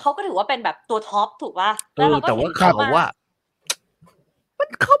แบบเขาก็ถือว่าเป็นแบบตัวท็อปถูกป่ะแล้วเราก็แต่ว่าเขาว่ามัน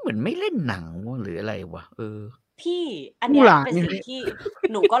เขาเหมือนไม่เล่นหนังหรืออะไรวะพี่อันเนี้ยเป็นสิ่งที่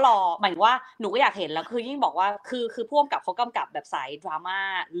หนูก็รอหมายว่าหนูก็อยากเห็นแล้วคือยิ่งบอกว่าคือผู้กำกับเขากำกับแบบสายดราม่า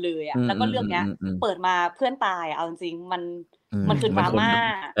เลยอะแล้วก็เรื่องเนี้ยเปิดมาเพื่อนตายเอาจริงๆมันคือดราม่า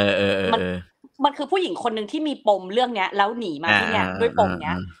มันคือผู้หญิงคนนึงที่มีปมเรื่องเนี้ยแล้วหนีมาที่เนี้ยด้วยปมเ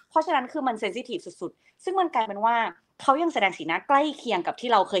นี้ยเพราะฉะนั้นคือมันเซนซิทีฟสุดๆซึ่งมันกลายเป็นว่าเขายังแสดงสีหน้าใกล้เคียงกับที่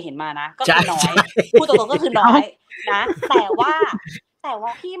เราเคยเห็นมานะก็คือน้อยพูดตรงๆก็คือน้อยนะแต่ว่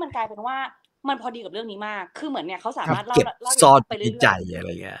าพี่มันกลายเป็นว่ามันพอดีกับเรื่องนี้มากคือเหมือนเนี่ยเขาสามารถเล่าไปเรื่อยๆใจอะไร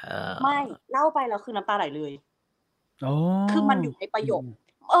เงี้ยไม่เล่าไปแล้วคือน้ำตาไหลเลยคือมันอยู่ในประโยค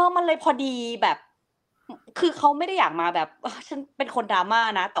มันเลยพอดีแบบคือเขาไม่ได้อยากมาแบบฉันเป็นคนดราม่า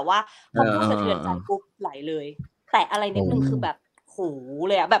นะแต่ว่าพอพูดสะเทือนใจปุ๊บไหลเลยแต่อะไรนิดนึงคือแบบโห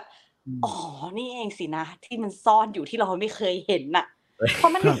เลยอะแบบนี่เองสินะที่มันซ่อนอยู่ที่เราไม่เคยเห็นน่ะเพรา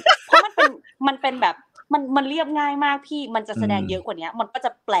ะมันเป็นแบบมันเรียบง่ายมากพี่มันจะแสดงเยอะกว่านี้มันก็จ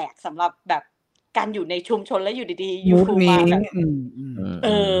ะแปลกสำหรับแบบการอยู่ในชุมชนแล้วอยู่ดีๆยูทูบมาแบบ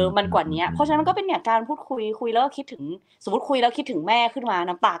มันกว่านี้เพราะฉะนั้นมันก็เป็นเนี่ยการพูดคุยแล้วก็คิดถึงสมมติคุยแล้วคิดถึงแม่ขึ้นมา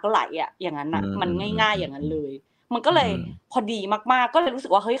น้ำตาก็ไหลอ่ะอย่างนั้นน่ะมันง่ายๆอย่างนั้นเลยมันก็เลยพอดีมากๆก็เลยรู้สึ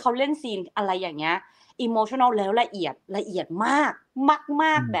กว่าเฮ้ยเขาเล่นซีนอะไรอย่างเงี้ยอิโมชันนอลแล้วละเอียดมาก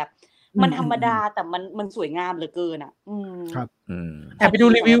แบบมันธรรมดาแต่มันสวยงามเหลือเกินอ่ะครับแอบไปดู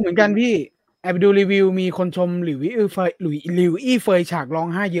รีวิวเหมือนกันพี่แอบไปดูรีวิวมีคนชมหลิวอี้เฟยฉากร้อง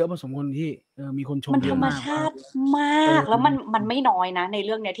ไห้เยอะพอสมควรพี่มีคนชมเยอะมากมันธรรมชาติมากแล้วมันไม่น้อยนะในเ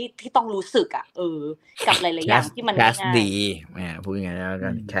รื่องเนี้ยที่ต้องรู้สึกอ่ะกับหลายๆอย่างที่มันง่ายแคสดีพูดง่ายๆแล้วกั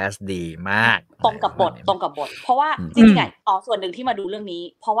นแคสดีมากตรงกับบทเพราะว่าจริงๆส่วนหนึ่งที่มาดูเรื่องนี้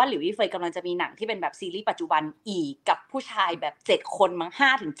เพราะว่าหลิวอี้เฟยกำลังจะมีหนังที่เป็นแบบซีรีส์ปัจจุบันอีกกับผู้ชายแบบ7คนมั้ง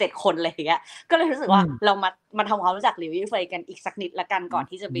 5-7 คนอะไรอย่างเงี้ยก็เลยรู้สึกว่าเรามาทำความรู้จักหลิวอี้เฟยกันอีกสักนิดละกันก่อน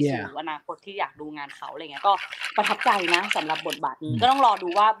ที่จะไปสู่อนาคตที่อยากดูงานเขาอะไรเงี้ยก็ประทับใจนะสำหรับบทบาทนี้ก็ต้องรอดู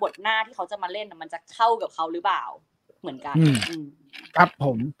ว่าบทหน้าที่เขาจะมาเล่นมันจะเข้ากับเขาหรือเปล่า เหมือนกันครับผ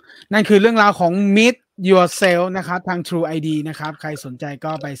มนั่นคือเรื่องราวของ Meet Yourself นะครับทาง True ID นะครับใครสนใจ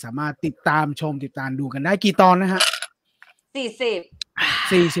ก็ไปสามารถติดตามดูกันได้กี่ตอนนะฮะ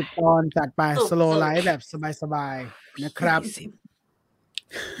40 ตอนจัดไป Slow Life แบบสบายๆนะครับ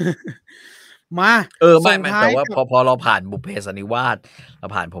มาไม่แต่ว่าพอเราผ่านบุพเพสันนิวาสเรา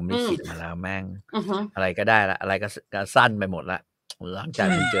ผ่านผมลิขิตมาแล้วแม่งอะไรก็ได้ละอะไรก็สั้นไปหมดละหลังจาก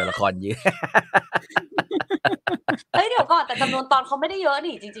เจอละครเยอะเดี๋ยวก่อนแต่จำนวนตอนเขาไม่ได้เยอะ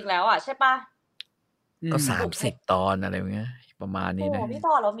นี่จริงๆแล้วอ่ะใช่ปะก็30 ตอนอะไรเงี้ยประมาณนี้นะพี่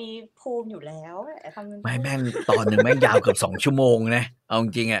ต่อเรามีภูมิอยู่แล้วไม่แม่งตอนหนึ่งแม่งยาวเกือบ2 ชั่วโมงนะเอาจ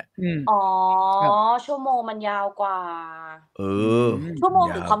ริงอ่ะชั่วโมงมันยาวกว่าชั่วโมง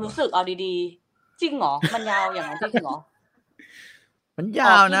หรือความรู้สึกเอาดีๆจริงเหรอมันยาวอย่างนั้นจริงเหรอมันย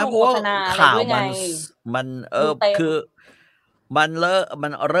าวนะเพราะว่าข่าวมันคือมันเ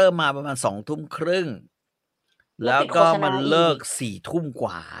ริ่มมาประมาณ20:30แล้วก็มันเลิก22:00 ก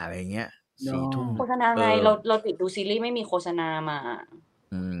ว่าอะไรเงี้ย22:00โฆษณาไงเราติดดูซีรีส์ไม่มีโฆษณามา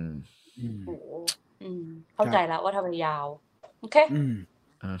เข้าใจแล้วว่าทำไมยาวโอเค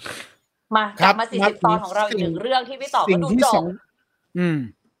มากลับมา40 ตอนของเราอีก1เรื่องที่พี่ต่อก็ดูจบ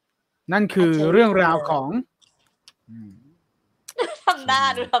นั่นคือเรื่องราวของทำหน้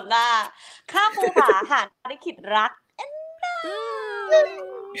าข้ามภูผาหาลิขิตรัก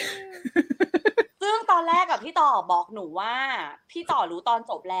ซึ่งตอนแรกกับพี่ต่อบอกหนูว่าพี่ต่อรู้ตอน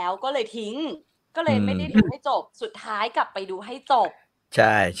จบแล้วก็เลยทิ้งก็เลยไม่ได้ดูให้จบสุดท้ายกลับไปดูให้จบใ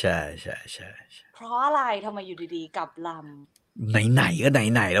ช่เพราะอะไรทำไมอยู่ดีๆกลับลำไหนก็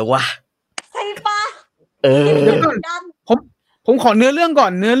ไหนแล้ววะใช่ปะผมขอเนื้อเรื่องก่อ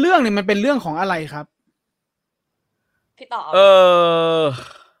นเนื้อเรื่องเนี่ยมันเป็นเรื่องของอะไรครับพี่ต่อ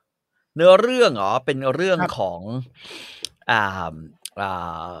เนื้อเรื่องเหรอเป็นเรื่องของ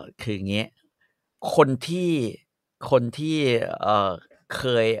คืออย่างเงี้ยคนที่เค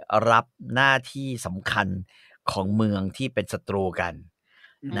ยรับหน้าที่สำคัญของเมืองที่เป็นศัตรูกัน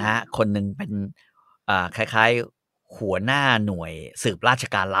นะฮะคนหนึ่งเป็นคล้ายๆหัวหน้าหน่วยสืบราช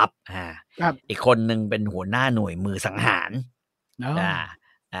การลับอีกคนหนึ่งเป็นหัวหน้าหน่วยมือสังหาร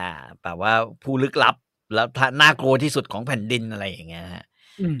แปลว่าผู้ลึกลับแล้วน่ากลัวที่สุดของแผ่นดินอะไรอย่างเงี้ยฮะ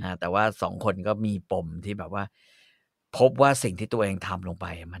แต่ว่า2 คนก็มีปมที่แบบว่าพบว่าสิ่งที่ตัวเองทำลงไป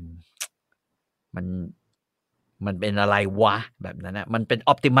มันเป็นอะไรวะแบบนั้นนะมันเป็น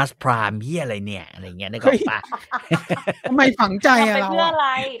Optimus Prime เหี้ยอะไรเนี่ยอะไรเงี้ยนึกออกปะทำไมฝังใจอะเราทำไปเพื่ออะไร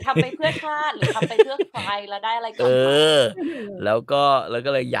ทำไปเพื่อชาติหรือทำไปเพื่อใครแล้วได้อะไรกลับมาแล้วก็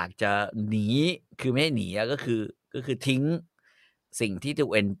เลยอยากจะหนีคือไม่หนีก็คือทิ้งสิ่งที่ตัว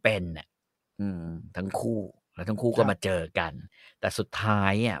เองเป็นน่ะทั้งคู่แล้วทั้งคู่ก็มาเจอกันแต่สุดท้า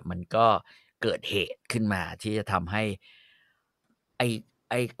ยอ่ะมันก็เกิดเหตุขึ้นมาที่จะทำให้ไ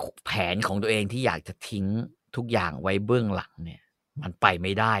อ้แผนของตัวเองที่อยากจะทิ้งทุกอย่างไว้เบื้องหลังเนี่ยมันไปไ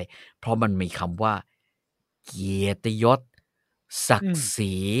ม่ได้เพราะมันมีคำว่าเกียรติยศศักดิ์ศ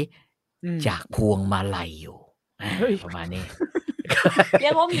รีจากพวงมาลัยอยู่ประมาณนี้เรี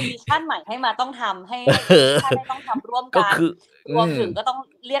ยกว่ามีมิชชั่นใหม่ให้มาต้องทำให้ท่านต้องทำร่วมกันรวมถึงก็ต้อง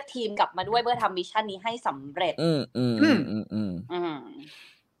เรียกทีมกลับมาด้วยเพื่อทำมิชชั่นนี้ให้สำเร็จ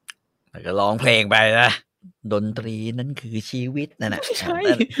แล้วก็ร้องเพลงไปนะดนตรีนั้นคือชีวิตนั่นแหละใช่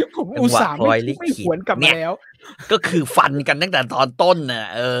ผมอุตส่าห์ไม่หวนกลับมาแล้วก็คือฟันกันตั้งแต่ตอนต้นน่ะ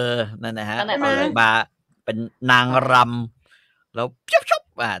นั่นนะฮะมาเป็นนางรำแล้วชุบ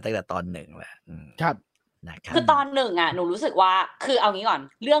ตั้งแต่ตอน1แหละครับคือตอน1อ่ะหนูรู้สึกว่าคือเอางี้ก่อน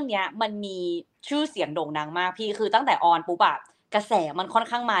เรื่องเนี้ยมันมีชื่อเสียงโด่งดังมากพี่คือตั้งแต่ออนปุ๊บอะกระแสมันค่อน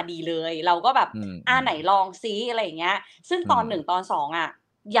ข้างมาดีเลยเราก็แบบไหนลองซิอะไรอย่างเงี้ยซึ่งตอน1ตอน2อ่ะ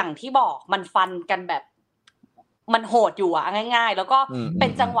อย่างที่บอกมันฟันกันแบบมันโหดอยู่อ่ะง่ายๆแล้วก็เป็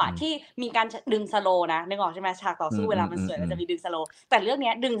นจังหวะที่มีการดึงสโลนะนึกออกใช่ไหมฉากต่อสู้เวลามันสวยมันจะมีดึงสโลแต่เรื่อง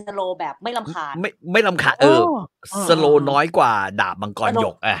นี้ดึงสโลแบบไม่รำคาญไม่รำคาญสโลน้อยกว่าดาบมังกรหย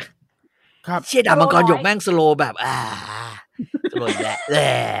กอ่ะครับเชี่ยดาบมังกรหยกแม่งสโลแบบสโลแหละ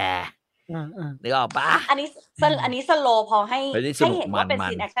นึกออกปะอันนี้สโลพอให้เห็นว่าเป็น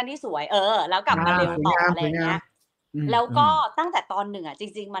ซีนแอคชั่นที่สวยแล้วกลับมาเร็วต่ออะไรเงี้ยแล้วก็ตั้งแต่ตอน1อ่ะจ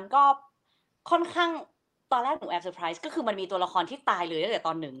ริงๆมันก็ค่อนข้างตอนแรกหนูแอบเซอร์ไพรส์ก็คือมันมีตัวละครที่ตายเลยตั้งแต่ต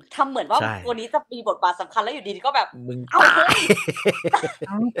อน1ทำเหมือนว่าตัวนี้จะมีบทบาทสำคัญแล้วอยู่ดีๆก็แบบเอา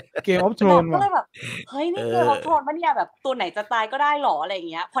เกมออฟโทรนก็เลยแบบเฮ้ยนี่เกมออฟโทรนมันเนี่ยแบบตัวไหนจะตายก็ได้หรออะไรอย่าง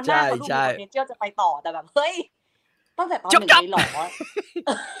เงี้ยเพราะหน้าเขาดูมี potential จะไปต่อแต่แบบเฮ้ยตั้งแต่ตอน1เลยหรอ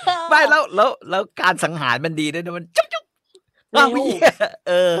ไม่แล้วการสังหารมันดีด้วยนะมันจุ๊บ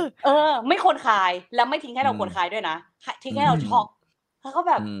ไม่คนคายแล้วไม่ทิ้งให้เราคนคายด้วยนะทิ้งให้เราช็อกแล้วก็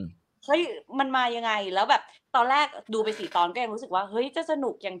แบบเฮ้ยมันมายังไงแล้วแบบตอนแรกดูไป4 ตอนก็ยังรู้สึกว่าเฮ้ยจะสนุ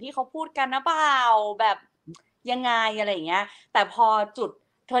กอย่างที่เขาพูดกันนะเปล่าแบบ ยังไงอะไรอย่างเงี้ยแต่พอจุด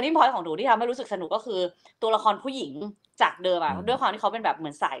turning point ของหนูที่ทำให้รู้สึกสนุกก็คือตัวละครผู้หญิงจากเดิมอะด้วยความที่เขาเป็นแบบเหมื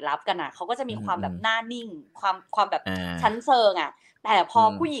อนสายลับกันอะเขาก็จะมีความแบบหน้านิ่งความแบบชั้นเชิงอะแต่พอ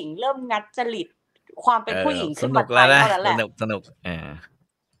ผู้หญิงเริ่มงัดจริตความเป็นผู้หญิงขึ้นมาเท่านั้นแหละสนุก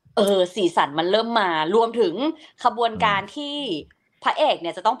สีสันมันเริ่มมารวมถึงขบวนการที่พระเอกเ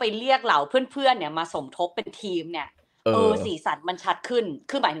นี่ยจะต้องไปเรียกเหล่าเพื่อนๆเนี่ยมาสมทบเป็นทีมเนี่ยสีสันมันชัดขึ้น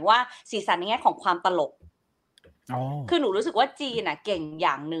คือหมายถึงว่าสีสันในแง่ของความตลกคือหนูรู้สึกว่าจีนน่ะเก่งอ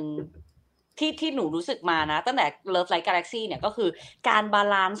ย่างนึงที่หนูรู้สึกมานะตั้งแต่ Love Light Galaxy เนี่ยก็คือการบา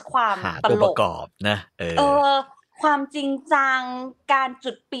ลานซ์ความตลกประกอบนะความจริงจังการ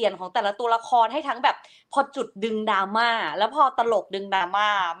จุดเปลี่ยนของแต่ละตัวละครให้ทั้งแบบพอจุดดึงดราม่าแล้วพอตลกดึงดราม่า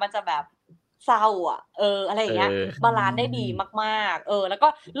มันจะแบบเศร้าอ่ะอะไรอย่างเงี้ยบาลานซ์ได้ดีมากๆแล้วก็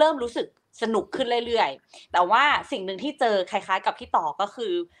เริ่มรู้สึกสนุกขึ้นเรื่อยๆแต่ว่าสิ่งหนึ่งที่เจอคล้ายๆกับพี่ต่อก็คื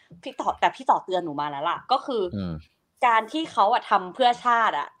อพี่ต่อเตือนหนูมาแล้วล่ะก็คือการที่เขาอะทำเพื่อชา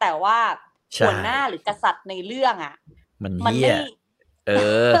ติอะแต่ว่าหัวหน้าหรือกษัตริย์ในเรื่องอะมันไม่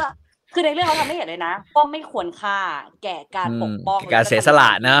คือในเรื่องเขาทำไม่เห็นเลยนะก็ไม่ควรค่าแก่การปกป้องการเสียสละ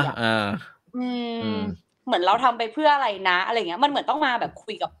นะเหมือนเราทำไปเพื่ออะไรนะอะไรเงี้ยมันเหมือนต้องมาแบบคุ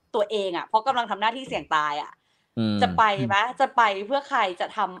ยกับตัวเองอ่ะเพราะกำลังทำหน้าที่เสี่ยงตายอ่ะจะไปไหมจะไปเพื่อใครจะ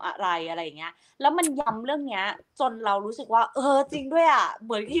ทำอะไรอย่างเงี้ยแล้วมันย้ำเรื่องเนี้ยจนเรารู้สึกว่าจริงด้วยอ่ะเห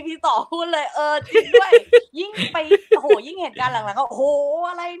มือนที่พี่ต่อพูดเลยจริงด้วยยิ่งไปโหยิ่งเหตุการณ์หลังๆก็โห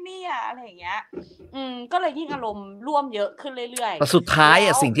อะไรเนี่ยอะไรอย่างเงี้ยก็เลยยิ่งอารมณ์ร่วมเยอะขึ้นเรื่อยๆแต่สุดท้ายอ่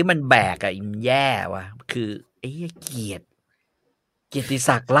ะสิ่งที่มันแบกอ่ะมันแย่ว่ะคือไอ้เกียรติ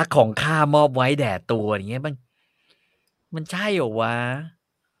ศักดิ์รักของข้ามอบไว้แด่ตัวอย่างเงี้ยมันใช่เหรอวะ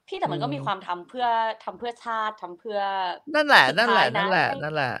พี่แต่มันก็มีความทำเพื่อชาติทำเพื่อนั่นแหละ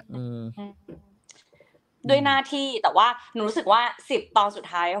ด้วยหน้าที่แต่ว่าหนูรู้สึกว่า10 ตอนสุด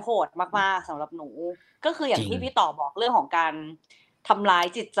ท้ายโหดมากๆสำหรับหนูก็คืออย่างที่พี่ต่อบอกเรื่องของการทำร้าย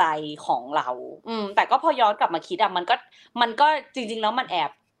จิตใจของเราแต่ก็พอย้อนกลับมาคิดมันก็จริงๆแล้วมันแอ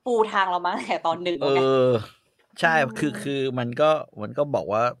บปูทางเรามาตั้งแต่ตอน1แล้วไงใช่คือมันก็บอก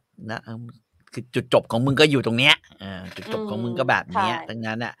ว่านะคือจุดจบของมึงก็อยู่ตรงเนี้ยจุดจบของมึงก็แบบเนี้ยดัง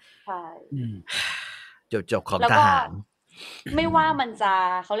นั้นอ่ะใช่จุดจบของทหารไม่ว่ามันจะ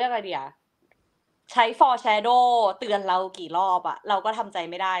เขาเรียกอะไรเดียใช้ foreshadow เตือนเรากี่รอบอ่ะเราก็ทำใจ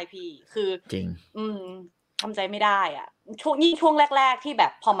ไม่ได้พี่คือจริงทำใจไม่ได้อ่ะช่วงแรกๆที่แบ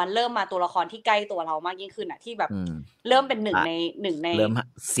บพอมันเริ่มมาตัวละครที่ใกล้ตัวเรามากยิ่งขึ้นอ่ะที่แบบเริ่มเป็นหนึ่งในเริ่ม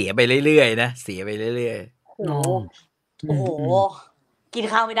เสียไปเรื่อยๆนะเสียไปเรื่อยๆโอ้โหกิน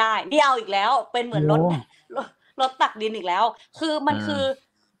ข้าวไม่ได้นี่เอาอีกแล้วเป็นเหมือนรถตักดินอีกแล้วคือ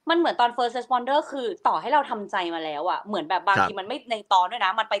มันเหมือนตอน first responder คือต่อให้เราทำใจมาแล้วอ่ะเหมือนแบบบางทีมันไม่ในตอนด้วยน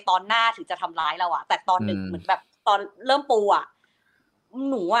ะมันไปตอนหน้าถึงจะทำร้ายเราอ่ะแต่ตอน1เหมือนแบบตอนเริ่มปูอ่ะ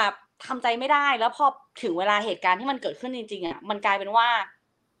หนูอ่ะทำใจไม่ได้แล้วพอถึงเวลาเหตุการณ์ที่มันเกิดขึ้นจริงๆอ่ะมันกลายเป็นว่า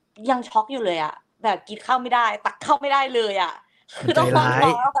ยังช็อกอยู่เลยอ่ะแบบกินข้าวไม่ได้ตักข้าวไม่ได้เลยอ่ะคือต้อง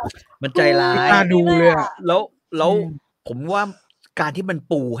มันใจร้ายดูเลยแล้วผมว่าการที่มัน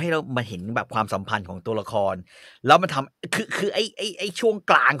ปูให้เรามาเห็นแบบความสัมพันธ์ของตัวละครแล้วมันทำคือไอ้ช่วง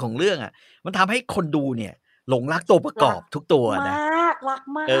กลางของเรื่องอ่ะมันทำให้คนดูเนี่ยหลงรักตัวประกอบทุกตัวนะรัก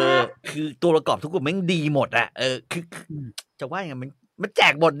มากคือตัวประกอบทุกตัวแม่งดีหมดอ่ะคือจะว่าอย่างมันแจ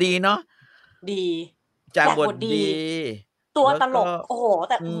กบทดีเนาะดีแจกบทดีตัวตลกโอ้โห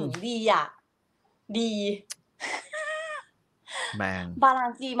แต่ดีอ่ะดีแมงบาลา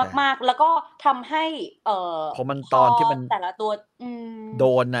นซ์ดีมากๆแล้วก็ทำให้พอมันตอนที่มันแต่ละตัวโด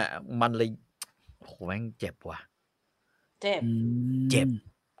นอ่ะมันเลยโหแม่งเจ็บว่ะเจ็บ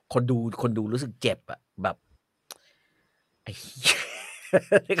คนดูรู้สึกเจ็บอ่ะแบบไอ้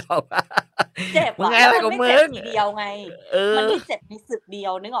เขาเจ็บอ่ะอะไรของมึงเดียวไงมันไม่เจ็บในศึกเดีย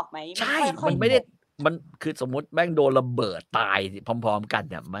วนึกออกไหมใช่มันไม่ได้มันคือสมมติแม่งโดนระเบิดตายพร้อมๆกัน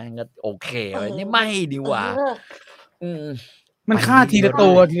เนี่ยแม่งก็โอเคเลยนี่ไม่ดีกว่ามันฆ่าทีละตั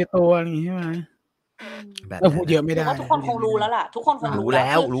วอย่างนี้ใช่ไหมแบบพูดเยอะไม่ได้ทุกคนคงรู้แล้วล่ะทุกคนคงรู้แล้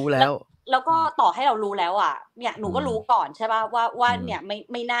วแล้วก็ต่อให้เรารู้แล้วอ่ะเนี่ยหนูก็รู้ก่อนใช่ป่ะว่าเนี่ย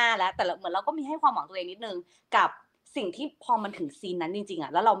ไม่น่าแล้วแต่เหมือนเราก็มีให้ความหวังตัวเองนิดนึงกับสิ่งที่พอมันถึงซีนนั้นจริงๆอ่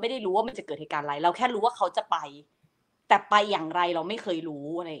ะแล้วเราไม่ได้รู้ว่ามันจะเกิดเหตุการณ์อะไรเราแค่รู้ว่าเขาจะไปแต่ไปอย่างไรเราไม่เคยรู้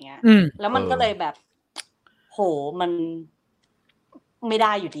อะไรเงี้ยแล้วมันก็เลยแบบโหมันไม่ไ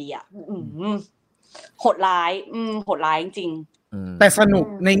ด้อยู่ดีอ่ะโหดร้ายจริงแต่สนุก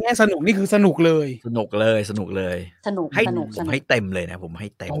ในแง่สนุกนี่คือสนุกเลยสนุกให้เต็มเลยนะผมให้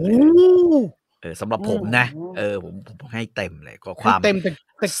เต็มสำหรับผมนะผมให้เต็มเลยก็ความเต็มแต่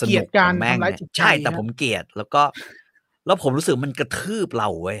เกลียดการทำร้ายจิตใจใช่แต่ผมเกลียดแล้วผมรู้สึกมันกระทืบเรา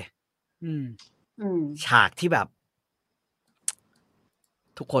เว้ยฉากที่แบบ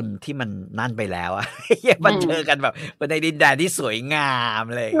โถ ทุกคนที่มันนั่นไปแล้วอะมันเจอกันแบบในดินแดนที่สวยงาม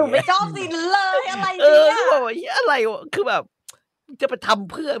เลยหนูไม่ชอบซีนเลยอะไรเนี่ยคือแบบอะไรคือแบบจะไปท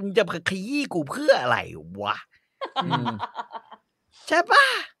ำเพื่อมึงจะขยี้กูเพื่ออะไรวะใช่ปะ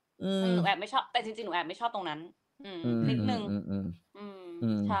หนูแอบไม่ชอบแต่จริงๆหนูแอบไม่ชอบตรงนั้นนิดนึง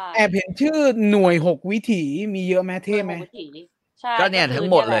ใช่แอบเห็นชื่อหน่วย6 วิถีมีเยอะไหมเท่ไหมก็เนี่ยทั้ง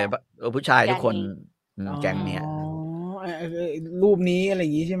หมดเลยผู้ชายทุกคนแก๊งเนี่ยรูปนี้อะไรอ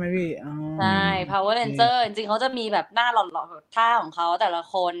ย่างงี้ใช่ไหมพี่ใช่ Power Ranger จริงๆเขาจะมีแบบหน้าหล่อๆท่าของเขาแต่ละ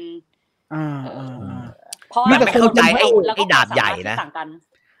คนเพราะไม่เข้าใจไอ้ดาบใหญ่นะ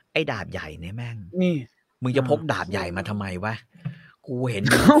ไอ้ดาบใหญ่เนี่ยแม่งนี่มึงจะพกดาบใหญ่มาทำไมวะกูเห็น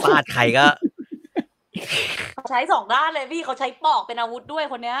ฟาดใครก็เขาใช้2 ด้านเลยพี่เขาใช้ปอกเป็นอาวุธด้วย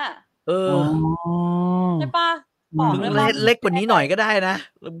คนเนี้ยใช่ปะปอกเล็กกว่านี้หน่อยก็ได้นะ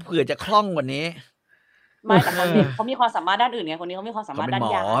เผื่อจะคล่องกว่านี้ไม่แต่เขามีความสามารถด้านอื่นไงคนนี้เขามีความสามารถด้าน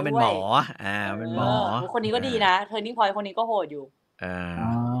ยาด้วยเป็นหมอเป็นหมอคนนี้ก็ดีนะ Turning Point คนนี้ก็โหดอยู่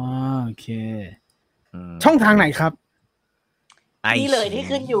โอเคช่องทางไหนครับนี่เลยที่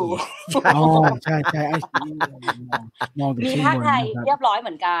ขึ้นอยู่ใช่ใช่ไอซีมองมีภาคไทยเรียบร้อยเห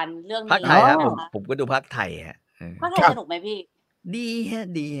มือนกันเรื่องนี้ภาคไทยครับผมก็ดูภาคไทยฮะภาคไทยสนุกไหมพี่ดีฮะ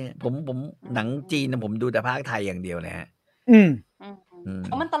ดีผมหนังจีนผมดูแต่ภาคไทยอย่างเดียวเลยฮะเพ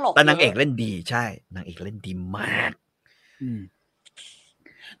ราะมันตลกแต่นางเอกเล่นดีใช่นางเอกเล่นดีมาก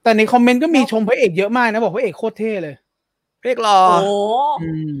แต่ในคอมเมนต์ก็มีชมพระเอกเยอะมากนะบอกพระเอกโคตรเท่เลยพระเอกหล่อโอ้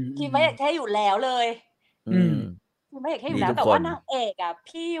ที่พระเอกเท่อยู่แล้วเลยไม่เอกให้อยู่แล้วแต่ว่านางเอกอ่ะ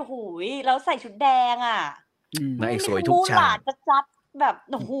พี่หุยแล้วใส่ชุดแดงอ่ะนางเอกสวยทุกฉากจัดแบบ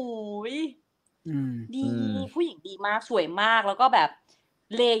หุยดีผู้หญิงดีมากสวยมากแล้วก็แบบ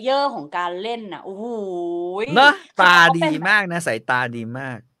เลเยอร์ของการเล่นอ่ะโอ้โหนะตาดีมากนะสายตาดีม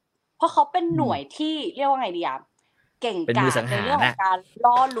ากเพราะเขาเป็นหน่วยที่เรียกว่าไงดีอ่ะเก่งกาจในเรื่องของการ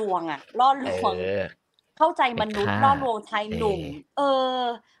ล่อลวงอ่ะล่อลวงเข้าใจมนุษย์ล่อลวงชายหนุ่ม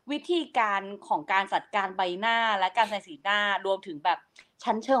วิธีการของการจัดการใบหน้าและการใส่สีหน้ารวมถึงแบบ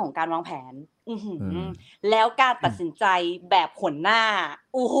ชั้นเชิงของการวางแผนแล้วการตัดสินใจแบบหัวหน้า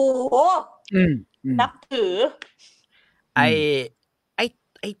โอ้โหนับถือไ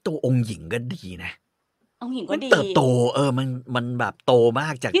อ้ตัวองค์หญิงก็ดีนะองค์หญิงก็ดีเติบโตมันแบบโตมา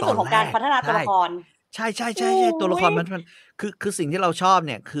กจากตอนแรกที่สุดของการพัฒนาตัวละครใช่ตัวละครมันคือสิ่งที่เราชอบเ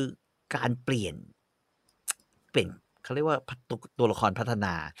นี่ยคือการเปลี่ยนเขาเรียกว่าตัวละครพัฒน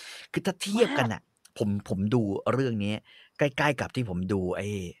าคือถ้าเทียบกันอ่ะผมดูเรื่องนี้ใกล้ๆกับที่ผมดูไ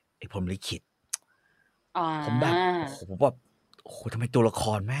อ้พรหมลิขิตผมแบบโอ้โหทำไมตัวละค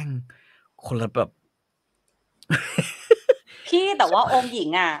รแม่งคนละแบบพี่แต่ว่าองค์หญิง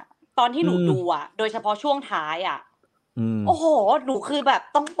อ่ะตอนที่หนูดูอ่ะโดยเฉพาะช่วงท้ายอ่ะโอ้โหหนูคือแบบ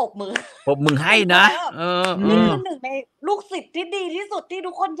ต้องปรบมือให้นะนี่คือหนึ่งในลูกศิษย์ที่ดีที่สุดที่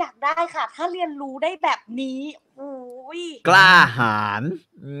ทุกคนอยากได้ค่ะถ้าเรียนรู้ได้แบบนี้โอ้ยกล้าหาญ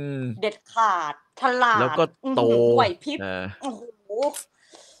เด็ดขาดฉลาดแล้วก็โตไหวพริบโอ้โห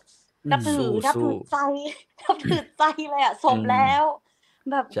นับถือใจเลยอ่ะสมแล้ว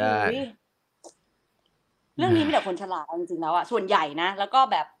แบบโอ้ยเรื่องนี้มีแต่คนฉลาดจริงๆแล้วอ่ะส่วนใหญ่นะแล้วก็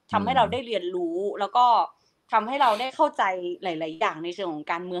แบบทำให้เราได้เรียนรู้แล้วก็ทำให้เราได้เข้าใจหลายๆอย่างในเชิงของ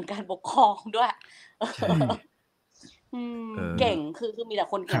การเมืองการปกครองด้วยเก่งคือมีแต่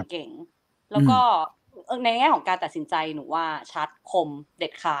คนเก่งๆแล้วก็ในแง่ของการตัดสินใจหนูว่าชัดคมเด็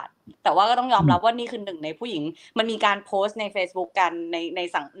ดขาดแต่ว่าก็ต้องยอมรับว่านี่คือหนึ่งในผู้หญิงมันมีการโพสต์ใน Facebook กัน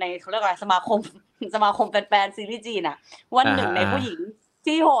ในเขาเรียกอะไรสมาคมแฟนๆซีรีส์จีนอ่ะว่าหนึ่งในผู้หญิง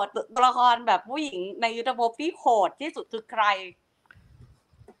ที่โหดตัวละครแบบผู้หญิงในยุทธภพที่โหดที่สุดคือใคร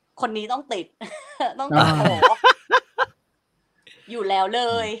คนนี้ต้องติดโหอยู่แล้วเล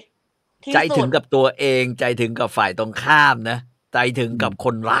ยใจถึงกับตัวเองใจถึงกับฝ่ายตรงข้ามนะใจถึงกับค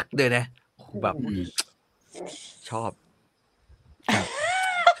นรักด้วยนะแบบชอบ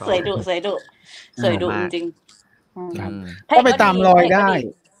สวยดุจริงๆก็ไปตามรอยได้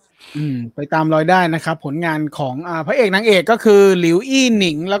ไปตามรอยได้นะครับผลงานของพระเอกนางเอกก็คือหลิวอี้ห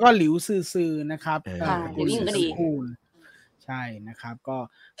นิงแล้วก็หลิวซือนะครับหลิวอี้ก็ดีใช่นะครับก็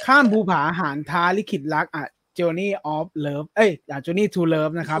ข้ามภูผาหารท้าลิขิตรักJourney of Love Journey to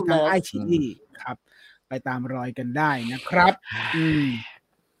Love นะครับทาง iQIYI ครับไปตามรอยกันได้นะครับ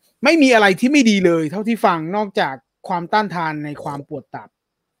ไม่มีอะไรที่ไม่ดีเลยเท่าที่ฟังนอกจากความต้านทานในความปวดตับ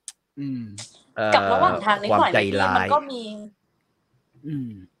กับระหว่างทางในฝ่ายมันก็มี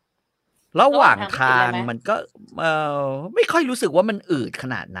ระหว่างทางมันก็ไม่ค่อยรู้สึกว่ามันอืดข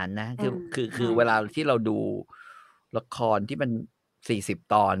นาดนั้นนะคือเวลาที่เราดูละครที่มัน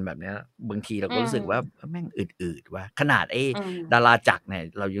40 ตอนแบบนี้บางทีเราก็รู้สึกว่าแม่งอืดว่าขนาดดาราจักรเนี่ย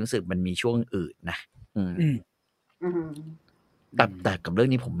เรารู้สึกมันมีช่วงอืดนะ แต่กับเรื่อง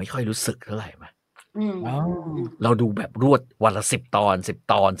นี้ผมไม่ค่อยรู้สึกเท่าไหร่มา อ๋อ เราดูแบบรวดวันละ10 ตอน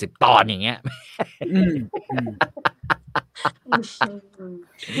10 ตอน10 ตอนอย่างเงี้ย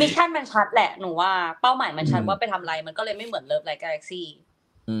มิชชั่นมันชัดแหละหนูว่าเป้าหมายมันชัดว่าไปทำอะไรมันก็เลยไม่เหมือนเลิฟไลฟ์กาแล็กซี่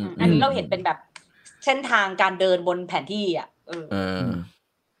อันนี้เราเห็นเป็นแบบเส้นทางการเดินบนแผนที่อ่ะ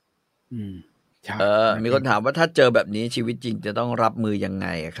มีคนถามว่าถ้าเจอแบบนี้ชีวิตจริงจะต้องรับมือยังไง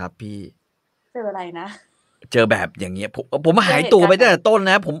ครับพี่เจออะไรนะเจอแบบอย่างเงี้ยผมหายตัวไปตั้งแต่ต้น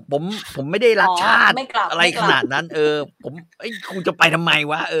นะผมไม่ได้รักชาติอะไรขนาดนั้นผมกูจะไปทำไม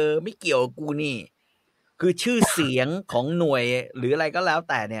วะไม่เกี่ยวกับกูนี่คือชื่อเสียงของหน่วยหรืออะไรก็แล้ว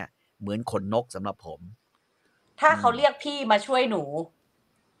แต่เนี่ยเหมือนขนนกสำหรับผมถ้าเขาเรียกพี่มาช่วยหนู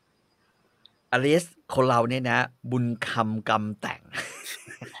อลิสคนเราเนี่ยนะบุญคำกรรมแต่ง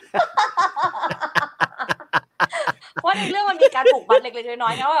ว่าในเรื่องมันมีการผูกพันเล็กๆน้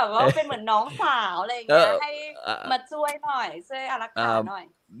อยๆนะแบบว่าเป็นเหมือนน้องสาวอะไรอย่างเงี้ยให้มาช่วยหน่อยช่วยอารักขาหน่อย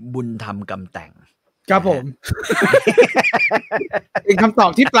บุญทำกรรมแต่งครับผมเป็นคำตอ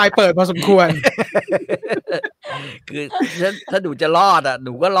บที่ปลายเปิดพอสมควรคือถ้าหนูจะรอดอ่ะห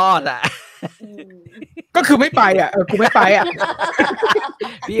นูก็รอดอ่ะก็คือไม่ไปอ่ะกูไม่ไปอ่ะ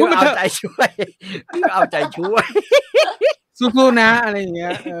พี่เอาใจช่วยพี่เอาใจช่วยสู้ๆนะอะไรอย่างเงี้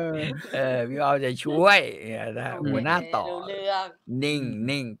ยพี่เอาใจช่วยนะหัวหน้าต่อนิ่ง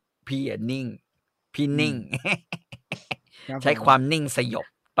พี่อ่ะนิ่งพี่นิ่งใช้ความนิ่งสยบ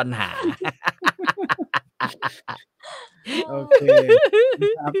ปัญหาโอเค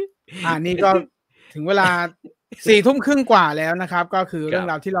ครับนี่ก็ถึงเวลา 4 ทุ่มครึ่งกว่าแล้วนะครับก็คือเรื่อง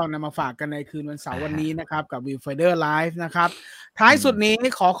ราวที่เรานำมาฝากกันในคืนวันเสาร์วันนี้นะครับกับ Viewfinder Live นะครับท้ายสุดนี้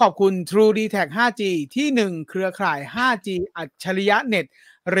ขอขอบคุณ True D-Tag 5G ที่1เครือข่าย 5G อัจฉริยะเน็ต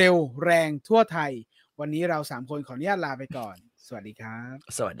เร็วแรงทั่วไทยวันนี้เรา3คนขออนุญาตลาไปก่อนสวัสดีครับ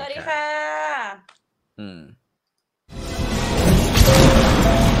สวัสดีค่ะ